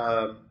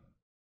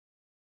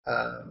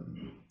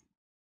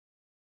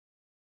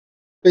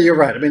 But you're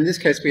right. I mean, in this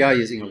case, we are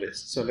using a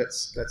list, so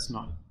let's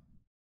not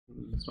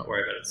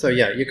worry about it. So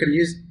yeah, you can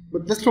use.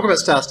 Let's talk about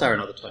star star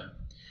another time.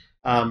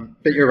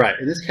 But you're right.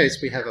 In this case,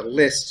 we have a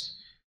list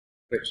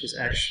which is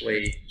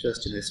actually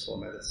just in this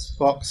format. It's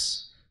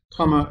fox,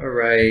 comma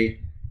array,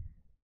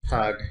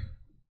 pug,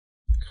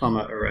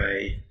 comma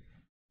array,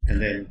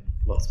 and then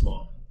lots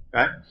more.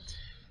 Right.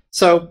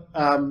 So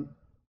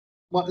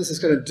what this is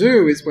going to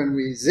do is when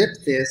we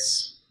zip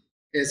this,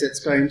 is it's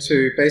going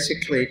to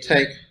basically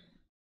take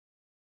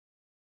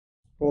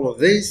all of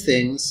these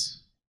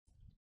things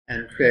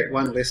and create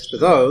one list for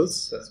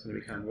those. So that's going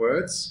to become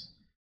words.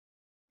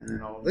 And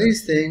then all of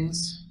these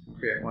things, and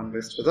create one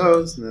list for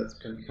those, and that's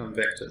going to become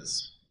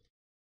vectors.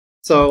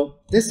 So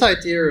this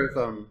idea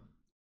of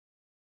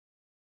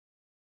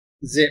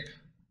zip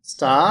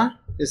star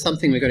is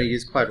something we're going to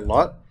use quite a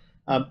lot.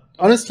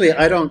 Honestly,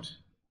 I don't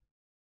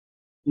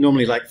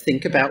normally like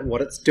think about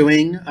what it's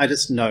doing. I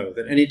just know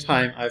that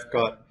anytime I've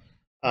got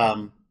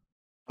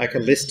like a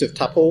list of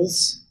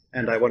tuples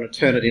and I want to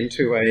turn it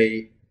into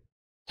a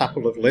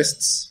tuple of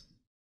lists,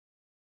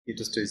 you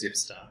just do zip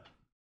star.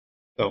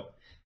 So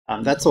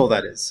that's all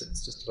that is.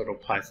 It's just a little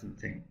Python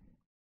thing.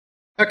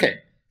 Okay,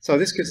 so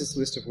this gives us a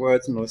list of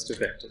words and a list of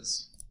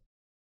vectors.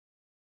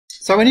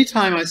 So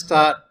anytime I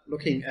start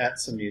looking at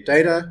some new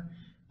data,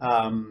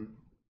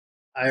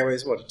 I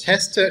always want to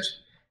test it.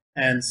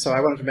 And so I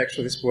wanted to make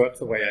sure this worked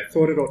the way I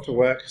thought it ought to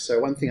work. So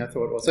one thing I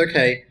thought was,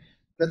 okay,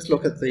 let's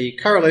look at the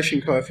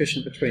correlation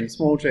coefficient between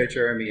small j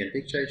Jeremy and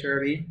big J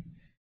Jeremy.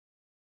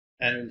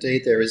 And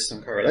indeed, there is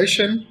some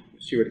correlation,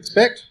 which you would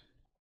expect.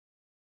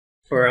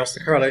 Or else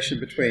the correlation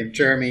between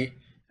Jeremy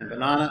and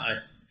banana, I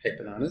hate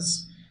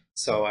bananas.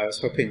 So I was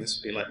hoping this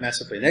would be like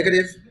massively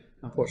negative.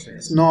 Unfortunately,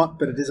 it's not,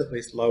 but it is at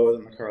least lower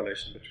than the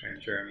correlation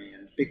between Jeremy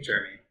and big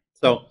Jeremy.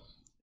 So,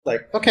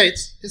 like, okay,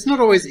 it's not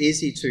always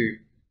easy to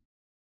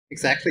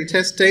exactly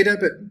test data,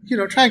 but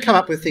try and come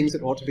up with things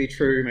that ought to be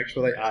true, make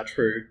sure they are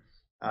true.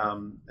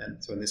 And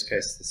so in this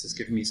case, this has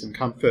given me some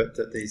comfort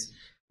that these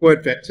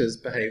word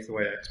vectors behave the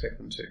way I expect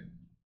them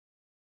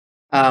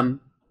to.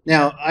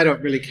 Now, I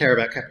don't really care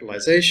about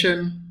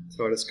capitalization,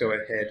 so I'll just go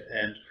ahead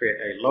and create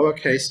a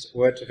lowercase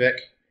word2vec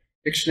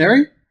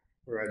dictionary,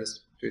 where I just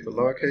do the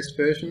lowercase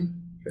version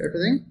for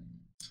everything.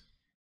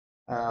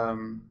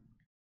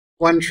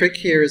 One trick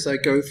here is I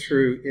go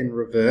through in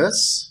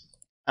reverse,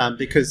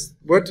 because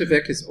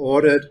word2vec is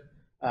ordered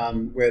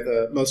where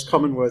the most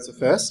common words are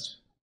first.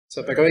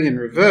 So by going in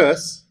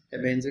reverse,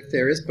 it means if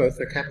there is both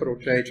a capital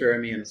J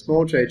Jeremy and a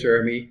small j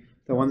Jeremy,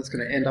 the one that's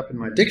going to end up in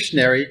my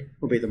dictionary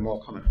will be the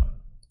more common one.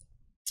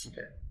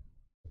 Okay.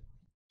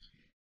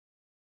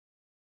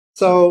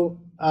 So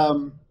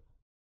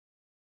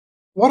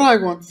what I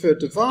want for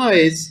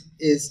devise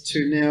is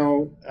to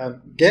now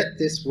get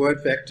this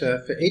word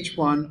vector for each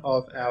one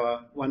of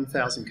our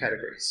 1,000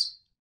 categories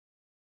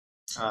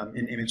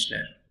in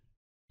ImageNet.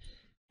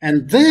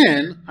 And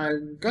then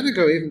I'm going to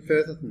go even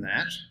further than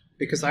that,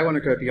 because I want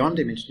to go beyond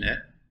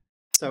ImageNet.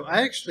 So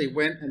I actually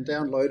went and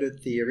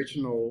downloaded the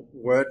original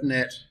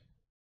WordNet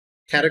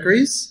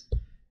categories,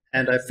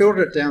 and I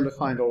filtered it down to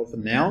find all of the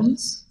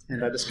nouns,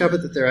 and I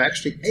discovered that there are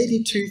actually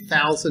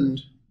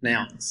 82,000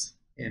 nouns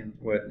in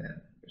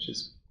WordNet, which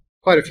is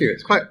quite a few.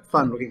 It's quite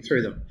fun looking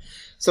through them.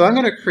 So I'm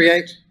going to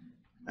create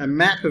a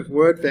map of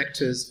word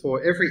vectors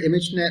for every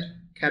ImageNet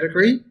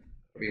category,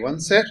 that'll be one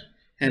set,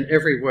 and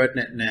every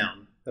WordNet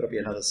noun, that'll be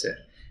another set.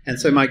 And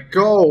so my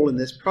goal in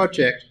this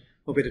project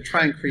will be to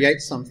try and create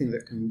something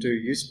that can do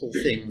useful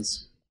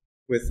things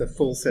with a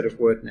full set of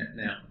WordNet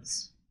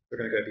nouns. We're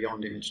going to go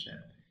beyond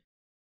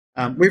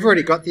ImageNet. We've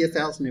already got the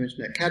 1,000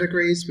 ImageNet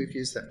categories. We've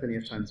used that plenty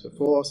of times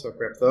before, so I'll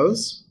grab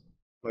those,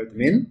 load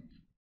them in.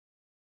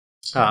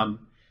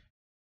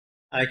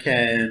 I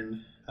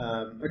can,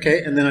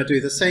 okay, and then I do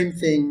the same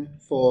thing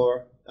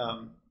for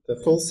the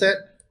full set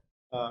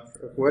of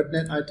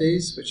WordNet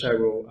IDs, which I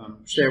will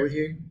share with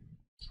you.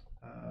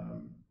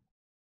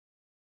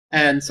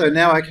 And so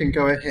now I can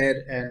go ahead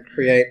and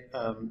create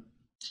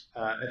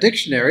a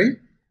dictionary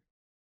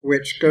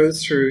which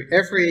goes through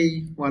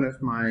every one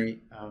of my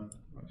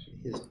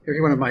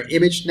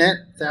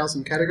ImageNet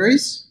 1,000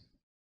 categories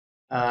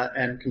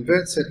and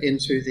converts it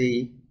into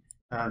the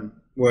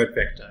word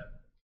vector.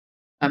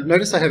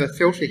 Notice I have a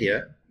filter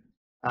here,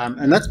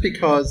 and that's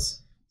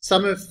because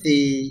some of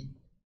the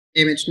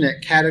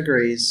ImageNet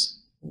categories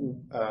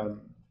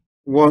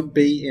won't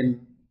be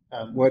in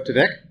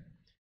Word2Vec,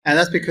 and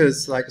that's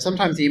because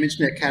sometimes the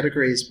ImageNet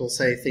categories will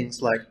say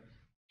things like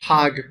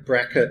pug,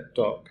 bracket,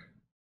 dog.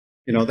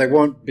 They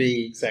won't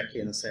be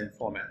exactly in the same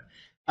format.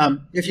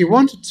 If you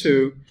wanted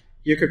to,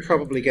 you could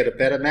probably get a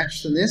better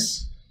match than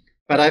this,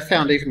 but I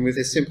found even with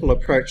this simple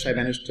approach, I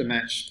managed to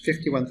match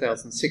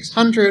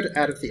 51,600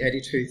 out of the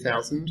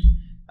 82,000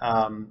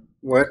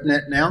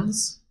 WordNet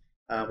nouns,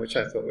 which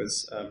I thought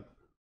was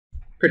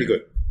pretty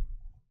good.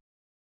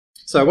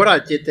 So what I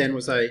did then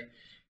was I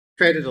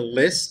created a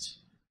list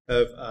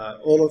of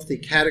all of the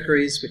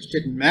categories which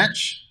didn't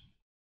match,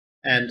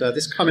 and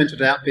this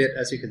commented out bit,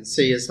 as you can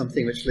see, is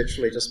something which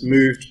literally just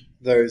moved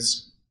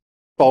those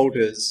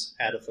folders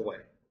out of the way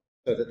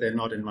so that they're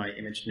not in my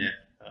ImageNet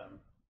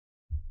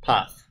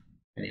path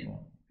anymore.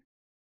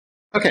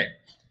 Okay,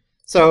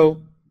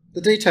 so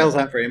the details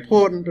aren't very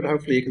important, but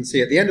hopefully you can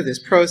see at the end of this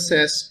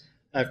process,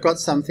 I've got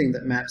something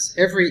that maps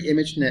every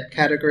ImageNet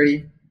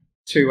category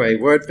to a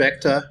word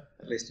vector,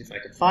 at least if I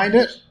could find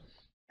it,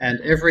 and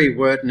every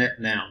WordNet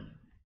noun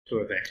to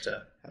a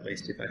vector, at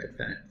least if I could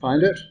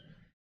find it,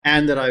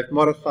 and that I've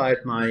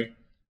modified my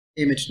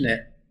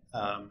ImageNet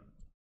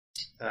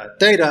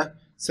data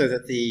so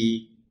that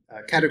the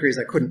categories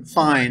I couldn't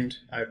find,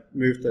 I've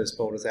moved those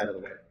folders out of the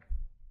way.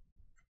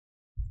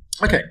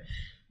 Okay,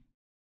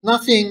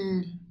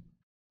 nothing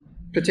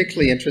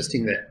particularly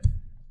interesting there.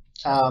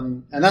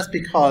 And that's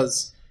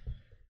because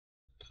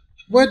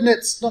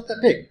WordNet's not that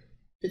big.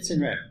 fits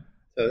in RAM.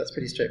 So that's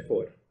pretty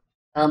straightforward.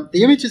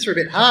 The images are a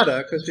bit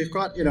harder because we've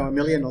got, a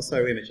million or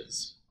so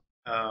images.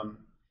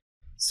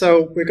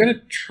 So we're going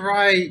to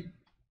try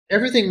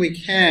everything we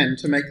can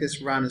to make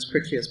this run as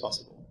quickly as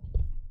possible.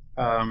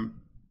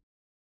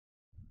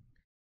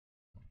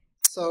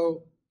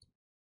 So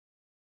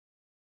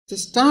to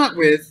start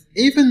with,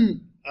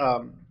 even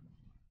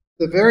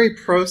the very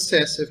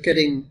process of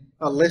getting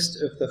a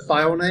list of the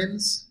file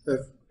names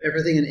of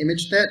everything in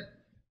ImageNet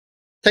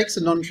takes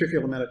a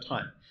non-trivial amount of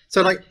time.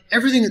 So like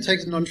everything that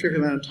takes a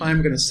non-trivial amount of time,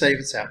 we're going to save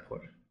its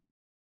output,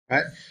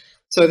 right?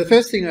 So the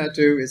first thing I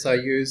do is I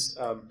use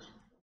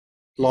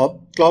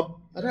glob.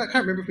 I can't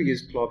remember if we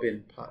used glob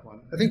in part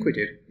 1. I think we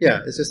did.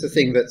 Yeah, it's just a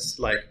thing that's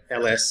like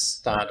ls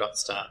star dot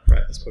start,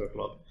 right? That's called a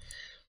glob.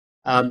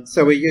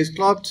 So we use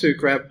glob to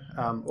grab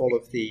all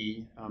of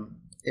the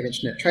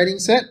ImageNet training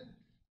set,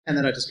 and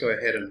then I just go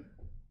ahead and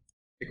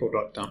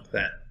pickle.dump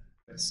that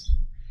list.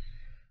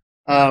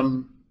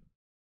 So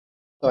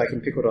I can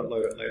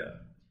pickle.load it later.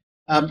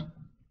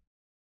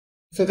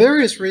 For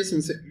various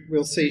reasons that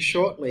we'll see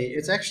shortly,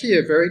 it's actually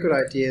a very good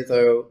idea,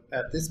 though,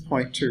 at this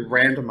point to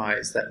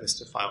randomize that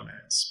list of file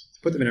names, to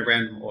put them in a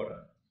random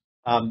order.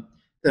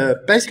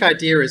 The basic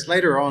idea is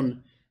later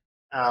on,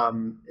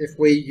 if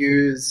we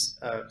use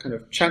kind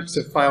of chunks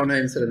of file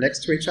names that are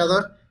next to each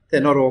other,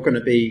 they're not all going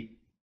to be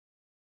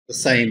the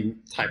same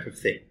type of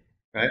thing,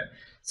 right?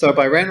 So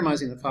by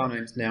randomizing the file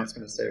names now, it's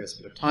going to save us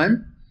a bit of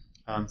time.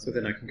 So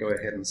then I can go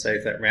ahead and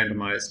save that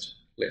randomized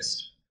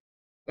list.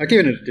 I've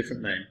given it a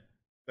different name,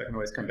 so I can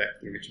always come back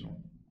to the original.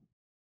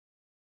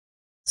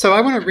 So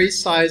I want to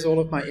resize all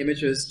of my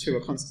images to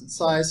a constant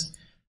size.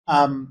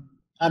 I'm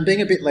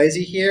being a bit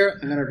lazy here.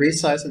 I'm going to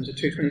resize them to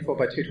 224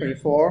 by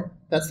 224.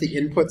 That's the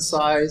input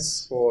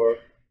size for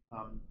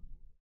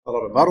a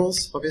lot of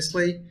models,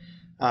 obviously,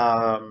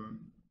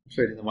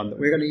 including the one that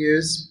we're going to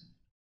use.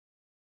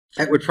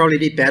 It would probably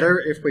be better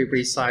if we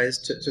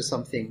resized to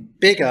something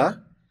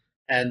bigger,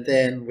 and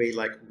then we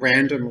like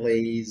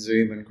randomly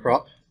zoom and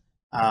crop.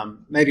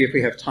 Maybe if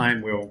we have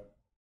time, we'll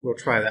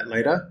try that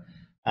later.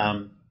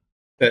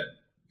 But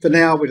for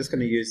now, we're just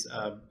going to use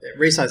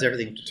resize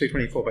everything to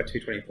 224 by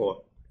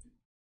 224.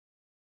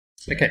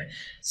 Okay,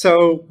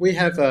 so we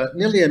have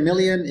nearly a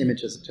million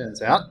images, it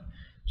turns out,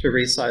 to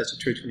resize to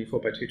 224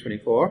 by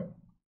 224.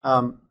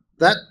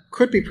 That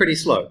could be pretty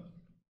slow.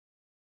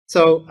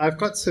 So I've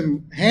got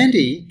some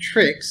handy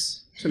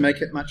tricks to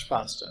make it much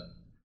faster.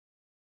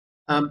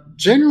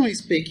 Generally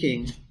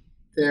speaking,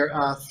 there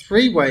are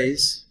 3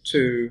 ways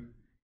to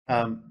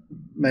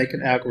make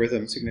an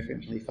algorithm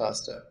significantly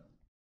faster.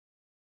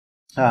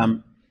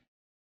 The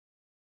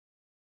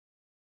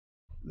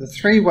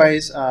 3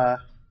 ways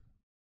are,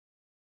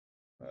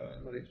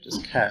 let me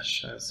just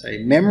cache, I'll say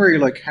memory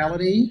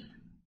locality.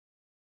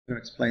 I'm going to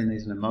explain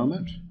these in a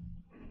moment.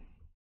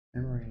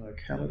 Memory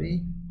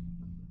locality.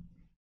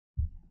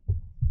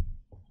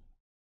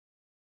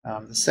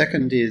 The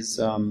second is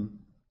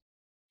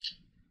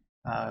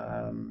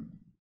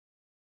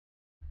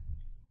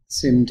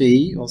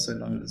SIMD, also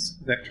known as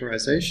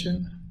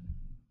vectorization.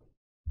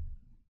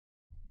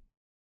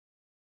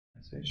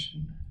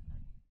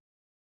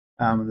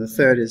 The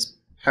third is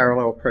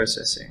parallel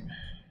processing.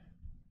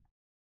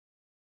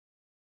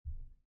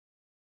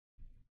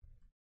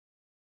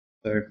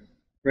 So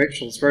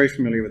Rachel's very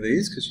familiar with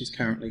these because she's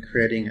currently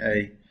creating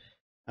a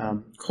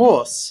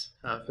course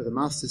for the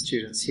master's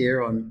students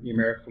here on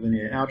numerical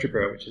linear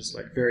algebra, which is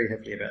like very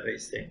heavily about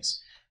these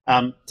things.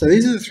 So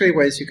these are the 3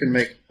 ways you can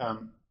make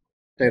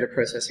data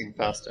processing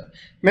faster.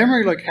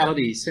 Memory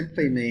locality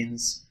simply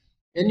means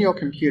in your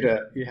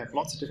computer you have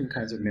lots of different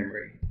kinds of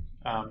memory.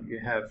 You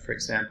have, for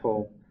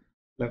example,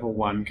 level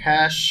 1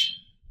 cache,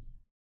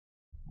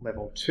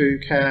 level 2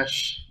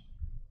 cache,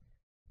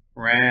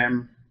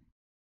 RAM,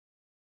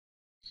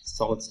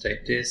 solid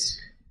state disk,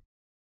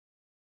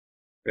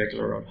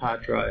 regular old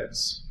hard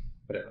drives,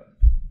 whatever.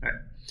 Right.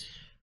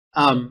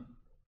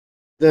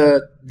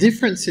 The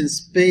difference in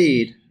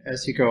speed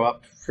as you go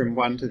up from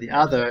one to the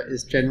other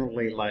is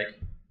generally like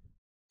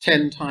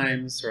 10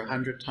 times or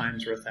 100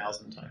 times or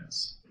 1,000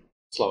 times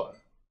slower.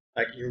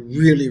 Like you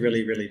really,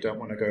 really, really don't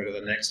want to go to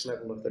the next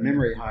level of the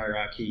memory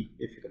hierarchy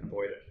if you can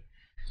avoid it.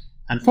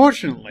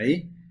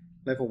 Unfortunately,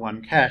 level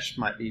 1 cache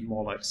might be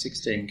more like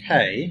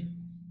 16K.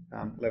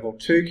 Level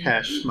 2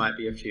 cache might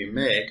be a few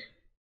meg.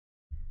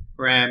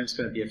 RAM is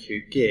going to be a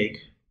few gig.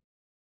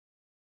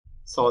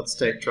 Solid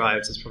state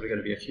drives is probably going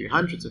to be a few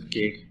hundreds of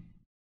gig.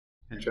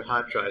 And your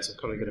hard drives are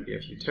probably going to be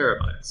a few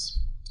terabytes.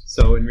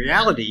 So in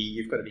reality,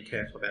 you've got to be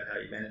careful about how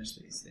you manage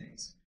these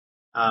things.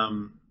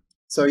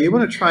 So you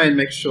want to try and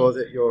make sure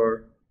that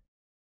you're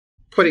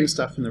putting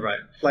stuff in the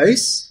right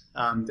place,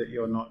 that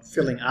you're not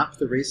filling up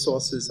the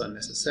resources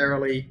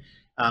unnecessarily,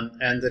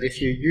 and that if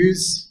you're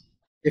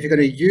going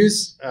to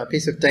use a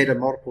piece of data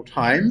multiple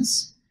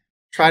times,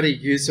 try to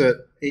use it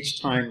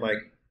each time,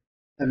 like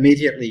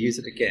immediately use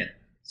it again,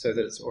 so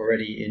that it's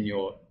already in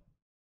your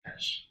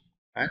cache.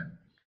 Right?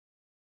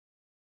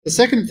 The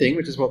second thing,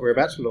 which is what we're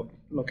about to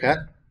look at,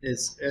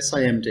 is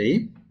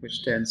SIMD, which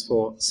stands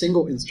for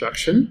Single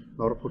Instruction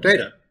Multiple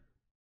Data.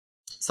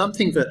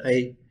 something that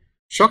a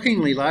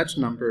shockingly large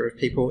number of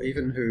people,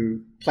 even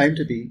who claim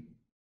to be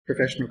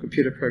professional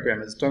computer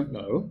programmers, don't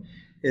know,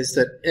 is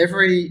that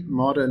every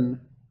modern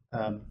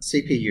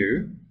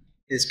CPU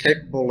is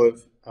capable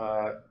of,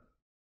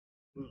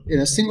 in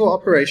a single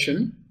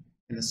operation,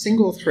 in a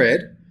single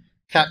thread,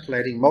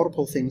 calculating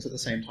multiple things at the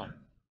same time.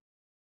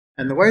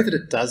 And the way that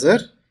it does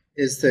it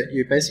is that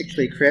you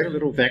basically create a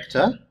little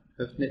vector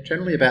of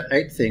generally about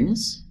 8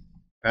 things,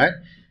 right?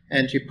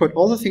 And you put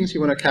all the things you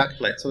want to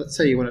calculate. So let's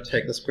say you want to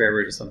take the square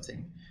root of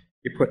something.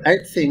 You put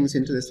 8 things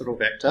into this little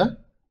vector,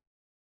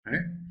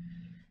 right?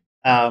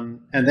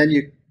 And then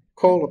you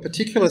call a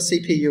particular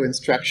CPU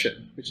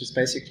instruction, which is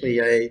basically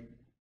a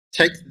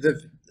take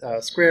the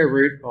square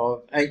root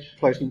of 8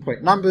 floating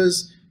point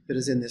numbers that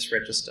is in this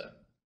register.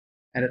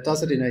 And it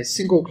does it in a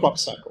single clock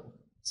cycle.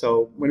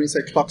 So when we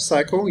say clock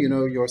cycle, you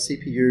know your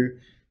CPU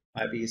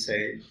might be,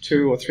 say,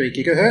 2 or 3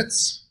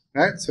 gigahertz,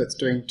 right? So it's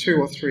doing 2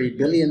 or 3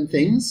 billion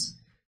things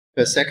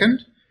per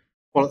second.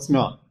 Well, it's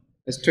not.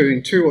 It's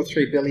doing 2 or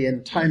 3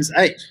 billion times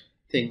 8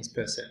 things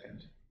per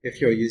second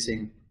if you're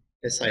using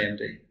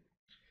SIMD.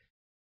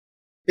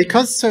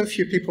 Because so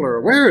few people are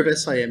aware of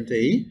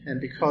SIMD,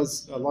 and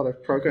because a lot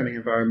of programming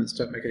environments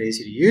don't make it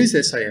easy to use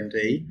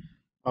SIMD,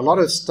 a lot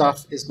of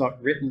stuff is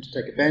not written to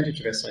take advantage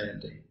of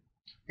SIMD,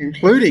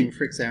 including,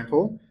 for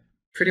example,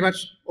 pretty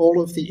much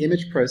all of the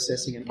image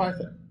processing in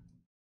Python.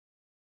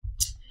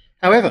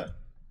 However,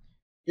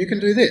 you can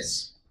do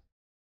this.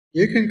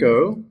 You can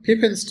go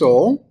pip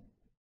install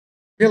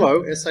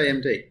pillow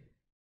SIMD,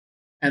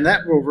 and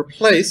that will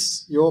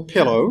replace your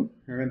pillow.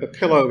 Remember,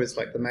 pillow is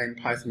like the main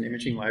Python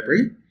imaging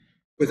library,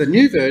 with a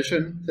new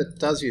version that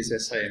does use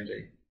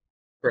SIMD,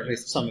 or at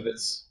least some of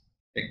its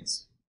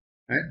things.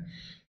 Right?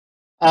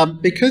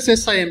 Because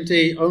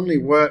SIMD only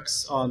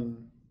works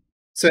on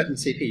certain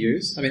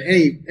CPUs, I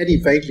mean any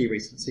vaguely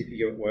recent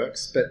CPU it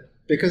works, but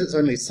because it's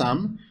only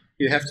some,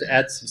 you have to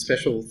add some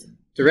special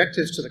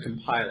directives to the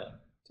compiler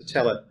to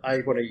tell it, I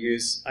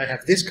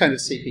have this kind of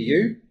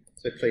CPU,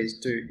 so please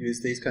do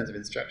use these kinds of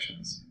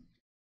instructions.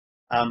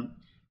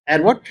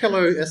 And what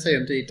pillow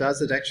SIMD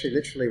does, it actually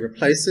literally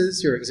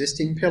replaces your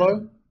existing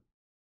pillow,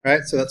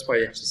 right? So that's why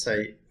you have to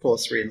say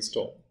force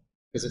reinstall,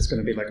 because it's going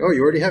to be like, oh,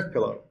 you already have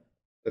pillow.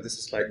 So this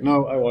is like,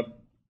 no, I want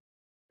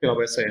pillow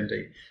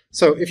SIMD.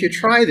 So if you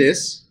try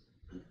this,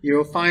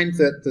 you'll find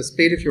that the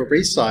speed of your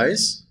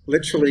resize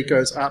literally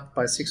goes up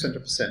by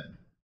 600%.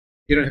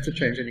 You don't have to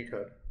change any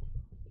code.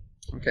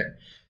 Okay,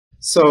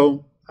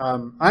 so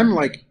I'm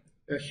like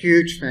a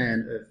huge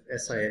fan of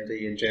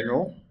SIMD in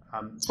general.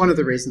 It's one of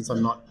the reasons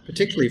I'm not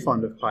particularly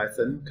fond of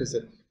Python, because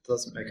it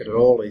doesn't make it at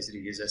all easy to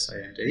use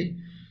SIMD.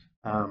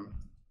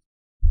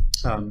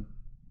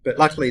 But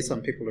luckily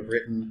some people have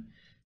written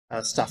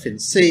stuff in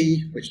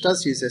C, which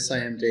does use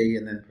SIMD,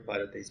 and then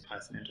provided these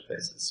Python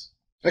interfaces.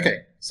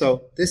 Okay,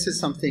 so this is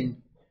something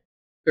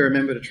to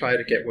remember to try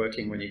to get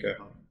working when you go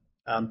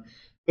home.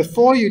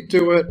 Before you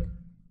do it,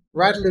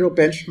 write a little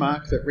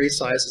benchmark that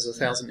resizes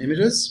 1,000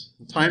 images,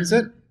 and times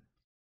it,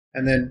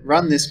 and then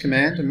run this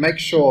command and make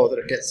sure that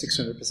it gets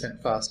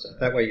 600% faster.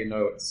 That way you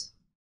know it's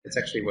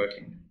actually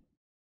working.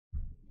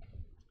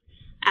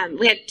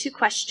 We had 2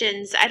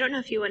 questions. I don't know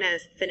if you want to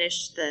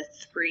finish the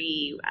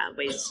 3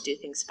 ways to do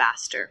things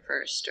faster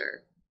first,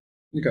 or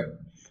you go.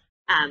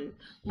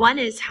 One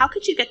is, how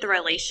could you get the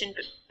relation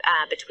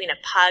between a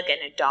pug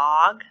and a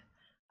dog,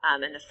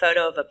 and the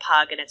photo of a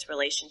pug and its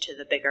relation to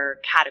the bigger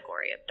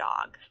category of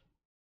dog?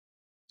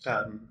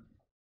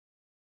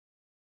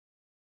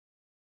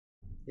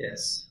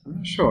 Yes, I'm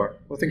not sure.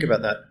 We'll think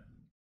about that.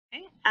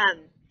 Okay.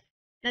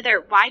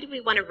 Another, why do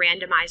we want to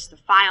randomize the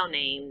file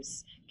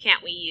names?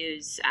 Can't we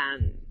use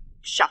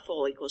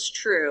shuffle equals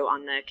true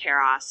on the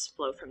Keras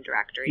flow from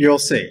directory? You'll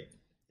see.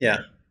 Yeah.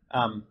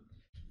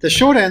 The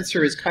short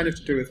answer is kind of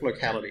to do with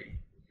locality.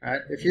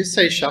 Right? If you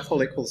say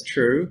shuffle equals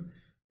true,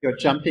 you're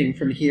jumping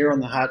from here on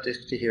the hard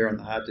disk to here on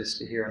the hard disk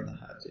to here on the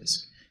hard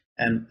disk.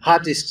 And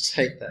hard disks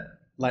hate that.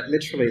 Like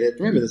literally,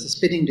 remember there's a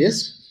spinning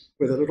disk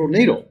with a little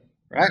needle,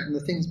 right? And the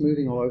thing's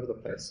moving all over the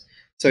place.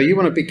 So you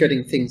want to be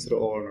getting things that are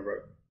all in a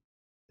row.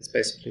 It's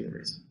basically the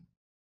reason.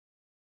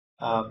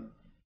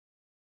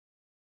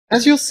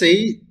 As you'll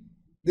see,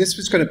 this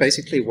was going to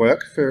basically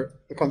work for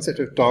the concept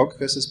of dog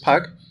versus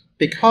pug,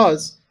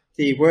 because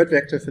the word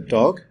vector for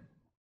dog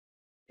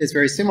is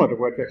very similar to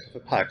word vector for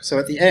pug. So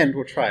at the end,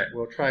 we'll try it.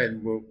 We'll try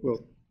and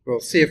we'll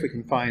see if we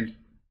can find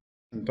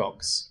some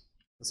dogs.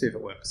 We'll see if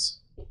it works.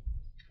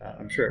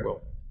 I'm sure it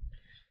will.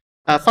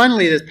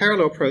 Finally, there's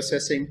parallel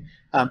processing.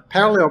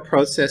 Parallel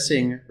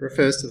processing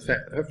refers to the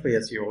fact that, hopefully,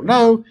 as you all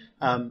know,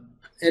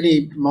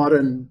 any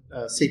modern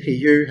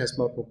CPU has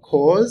multiple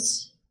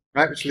cores,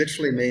 right? Which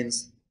literally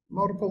means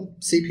multiple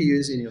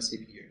CPUs in your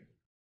CPU.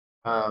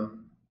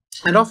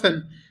 And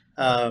often,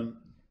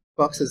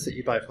 boxes that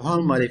you buy for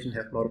home might even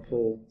have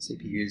multiple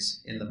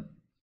CPUs in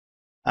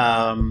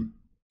them.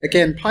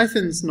 Again,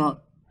 Python's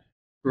not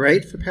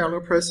great for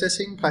parallel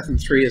processing. Python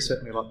 3 is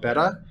certainly a lot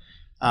better.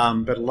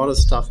 But a lot of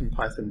stuff in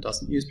Python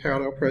doesn't use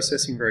parallel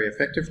processing very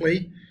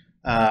effectively.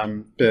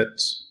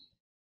 But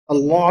a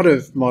lot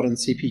of modern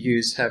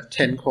CPUs have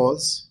 10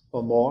 cores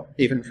or more,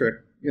 even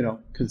for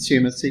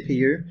consumer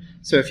CPU.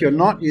 So if you're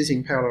not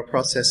using parallel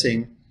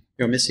processing,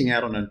 you're missing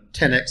out on a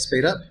 10x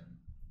speedup.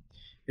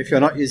 If you're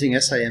not using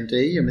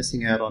SAMD, you're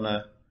missing out on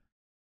a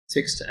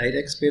 6 to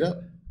 8x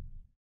speedup.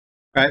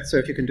 Right? So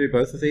if you can do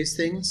both of these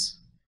things,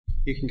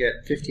 you can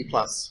get 50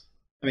 plus.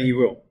 I mean,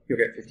 you'll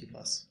get 50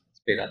 plus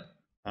speedup,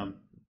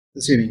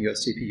 assuming your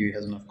CPU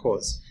has enough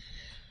cores.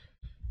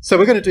 So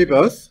we're going to do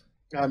both.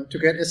 To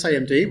get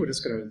SAMD, we're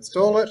just going to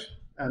install it.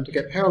 To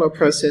get parallel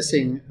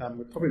processing,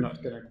 we're probably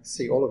not going to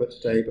see all of it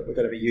today, but we're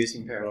going to be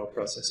using parallel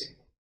processing.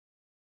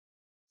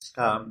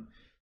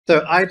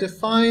 So I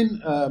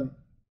define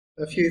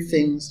a few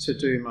things to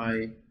do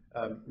my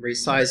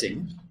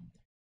resizing.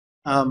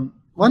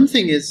 One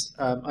thing is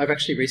I've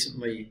actually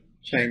recently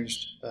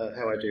changed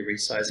how I do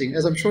resizing.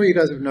 As I'm sure you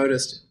guys have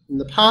noticed, in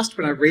the past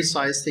when I've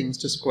resized things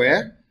to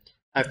square,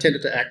 I've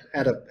tended to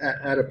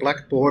add a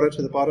black border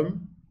to the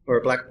bottom or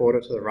a black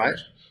border to the right,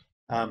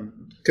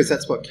 because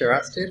that's what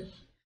Keras did.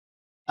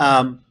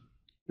 Now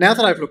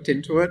that I've looked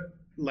into it,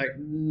 like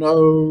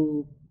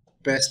no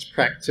best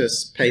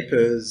practice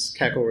papers,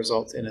 Kaggle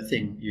results,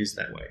 anything used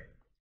that way.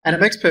 And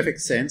it makes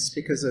perfect sense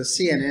because a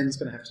CNN is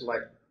going to have to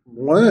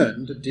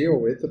learn to deal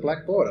with the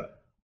black border.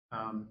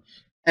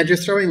 And you're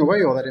throwing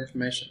away all that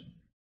information.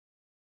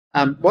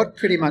 What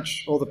pretty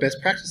much all the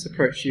best practice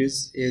approach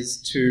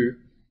is to,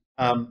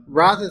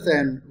 rather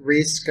than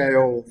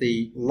rescale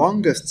the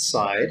longest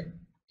side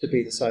to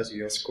be the size of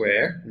your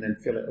square and then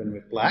fill it in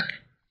with black,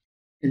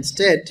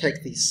 instead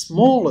take the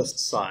smallest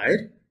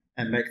side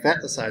and make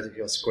that the size of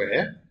your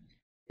square.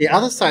 The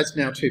other side's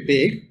now too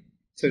big,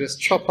 so just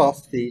chop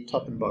off the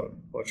top and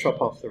bottom, or chop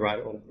off the right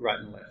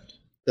and left.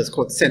 That's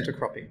called center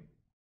cropping.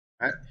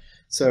 Right?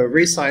 So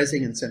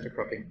resizing and center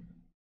cropping.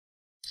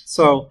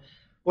 So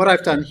what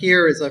I've done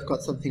here is I've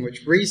got something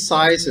which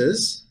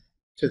resizes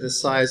to the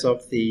size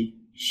of the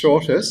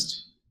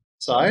shortest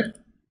side.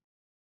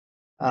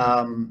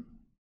 And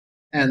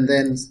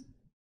then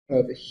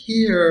over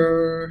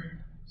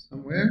here,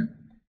 somewhere,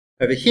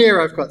 over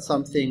here I've got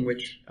something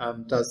which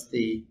does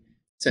the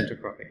center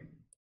cropping.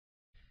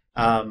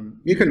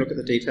 You can look at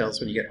the details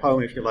when you get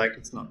home if you like,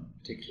 it's not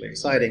particularly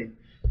exciting.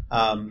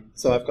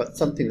 So I've got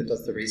something that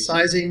does the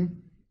resizing.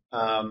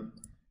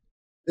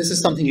 This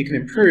is something you can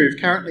improve.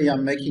 Currently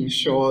I'm making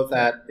sure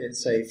that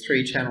it's a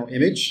 3-channel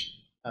image,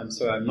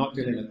 so I'm not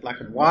dealing with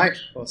black and white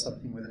or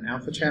something with an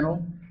alpha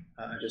channel.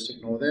 I just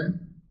ignore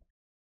them.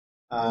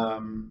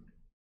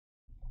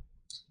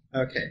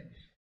 Okay,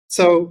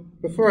 so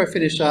before I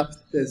finish up,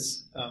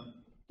 there's,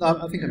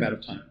 I think I'm out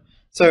of time.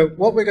 So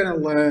what we're going to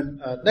learn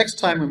next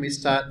time when we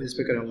start is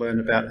we're going to learn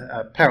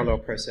about parallel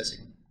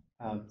processing.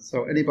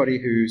 So anybody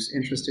who's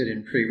interested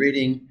in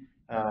pre-reading,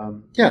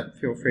 yeah,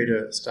 feel free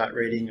to start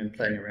reading and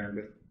playing around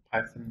with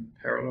Python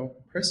parallel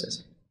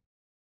processing.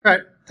 All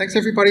right, thanks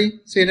everybody.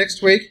 See you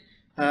next week.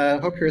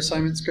 Hope your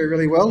assignments go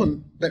really well,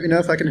 and let me know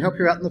if I can help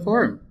you out in the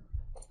forum.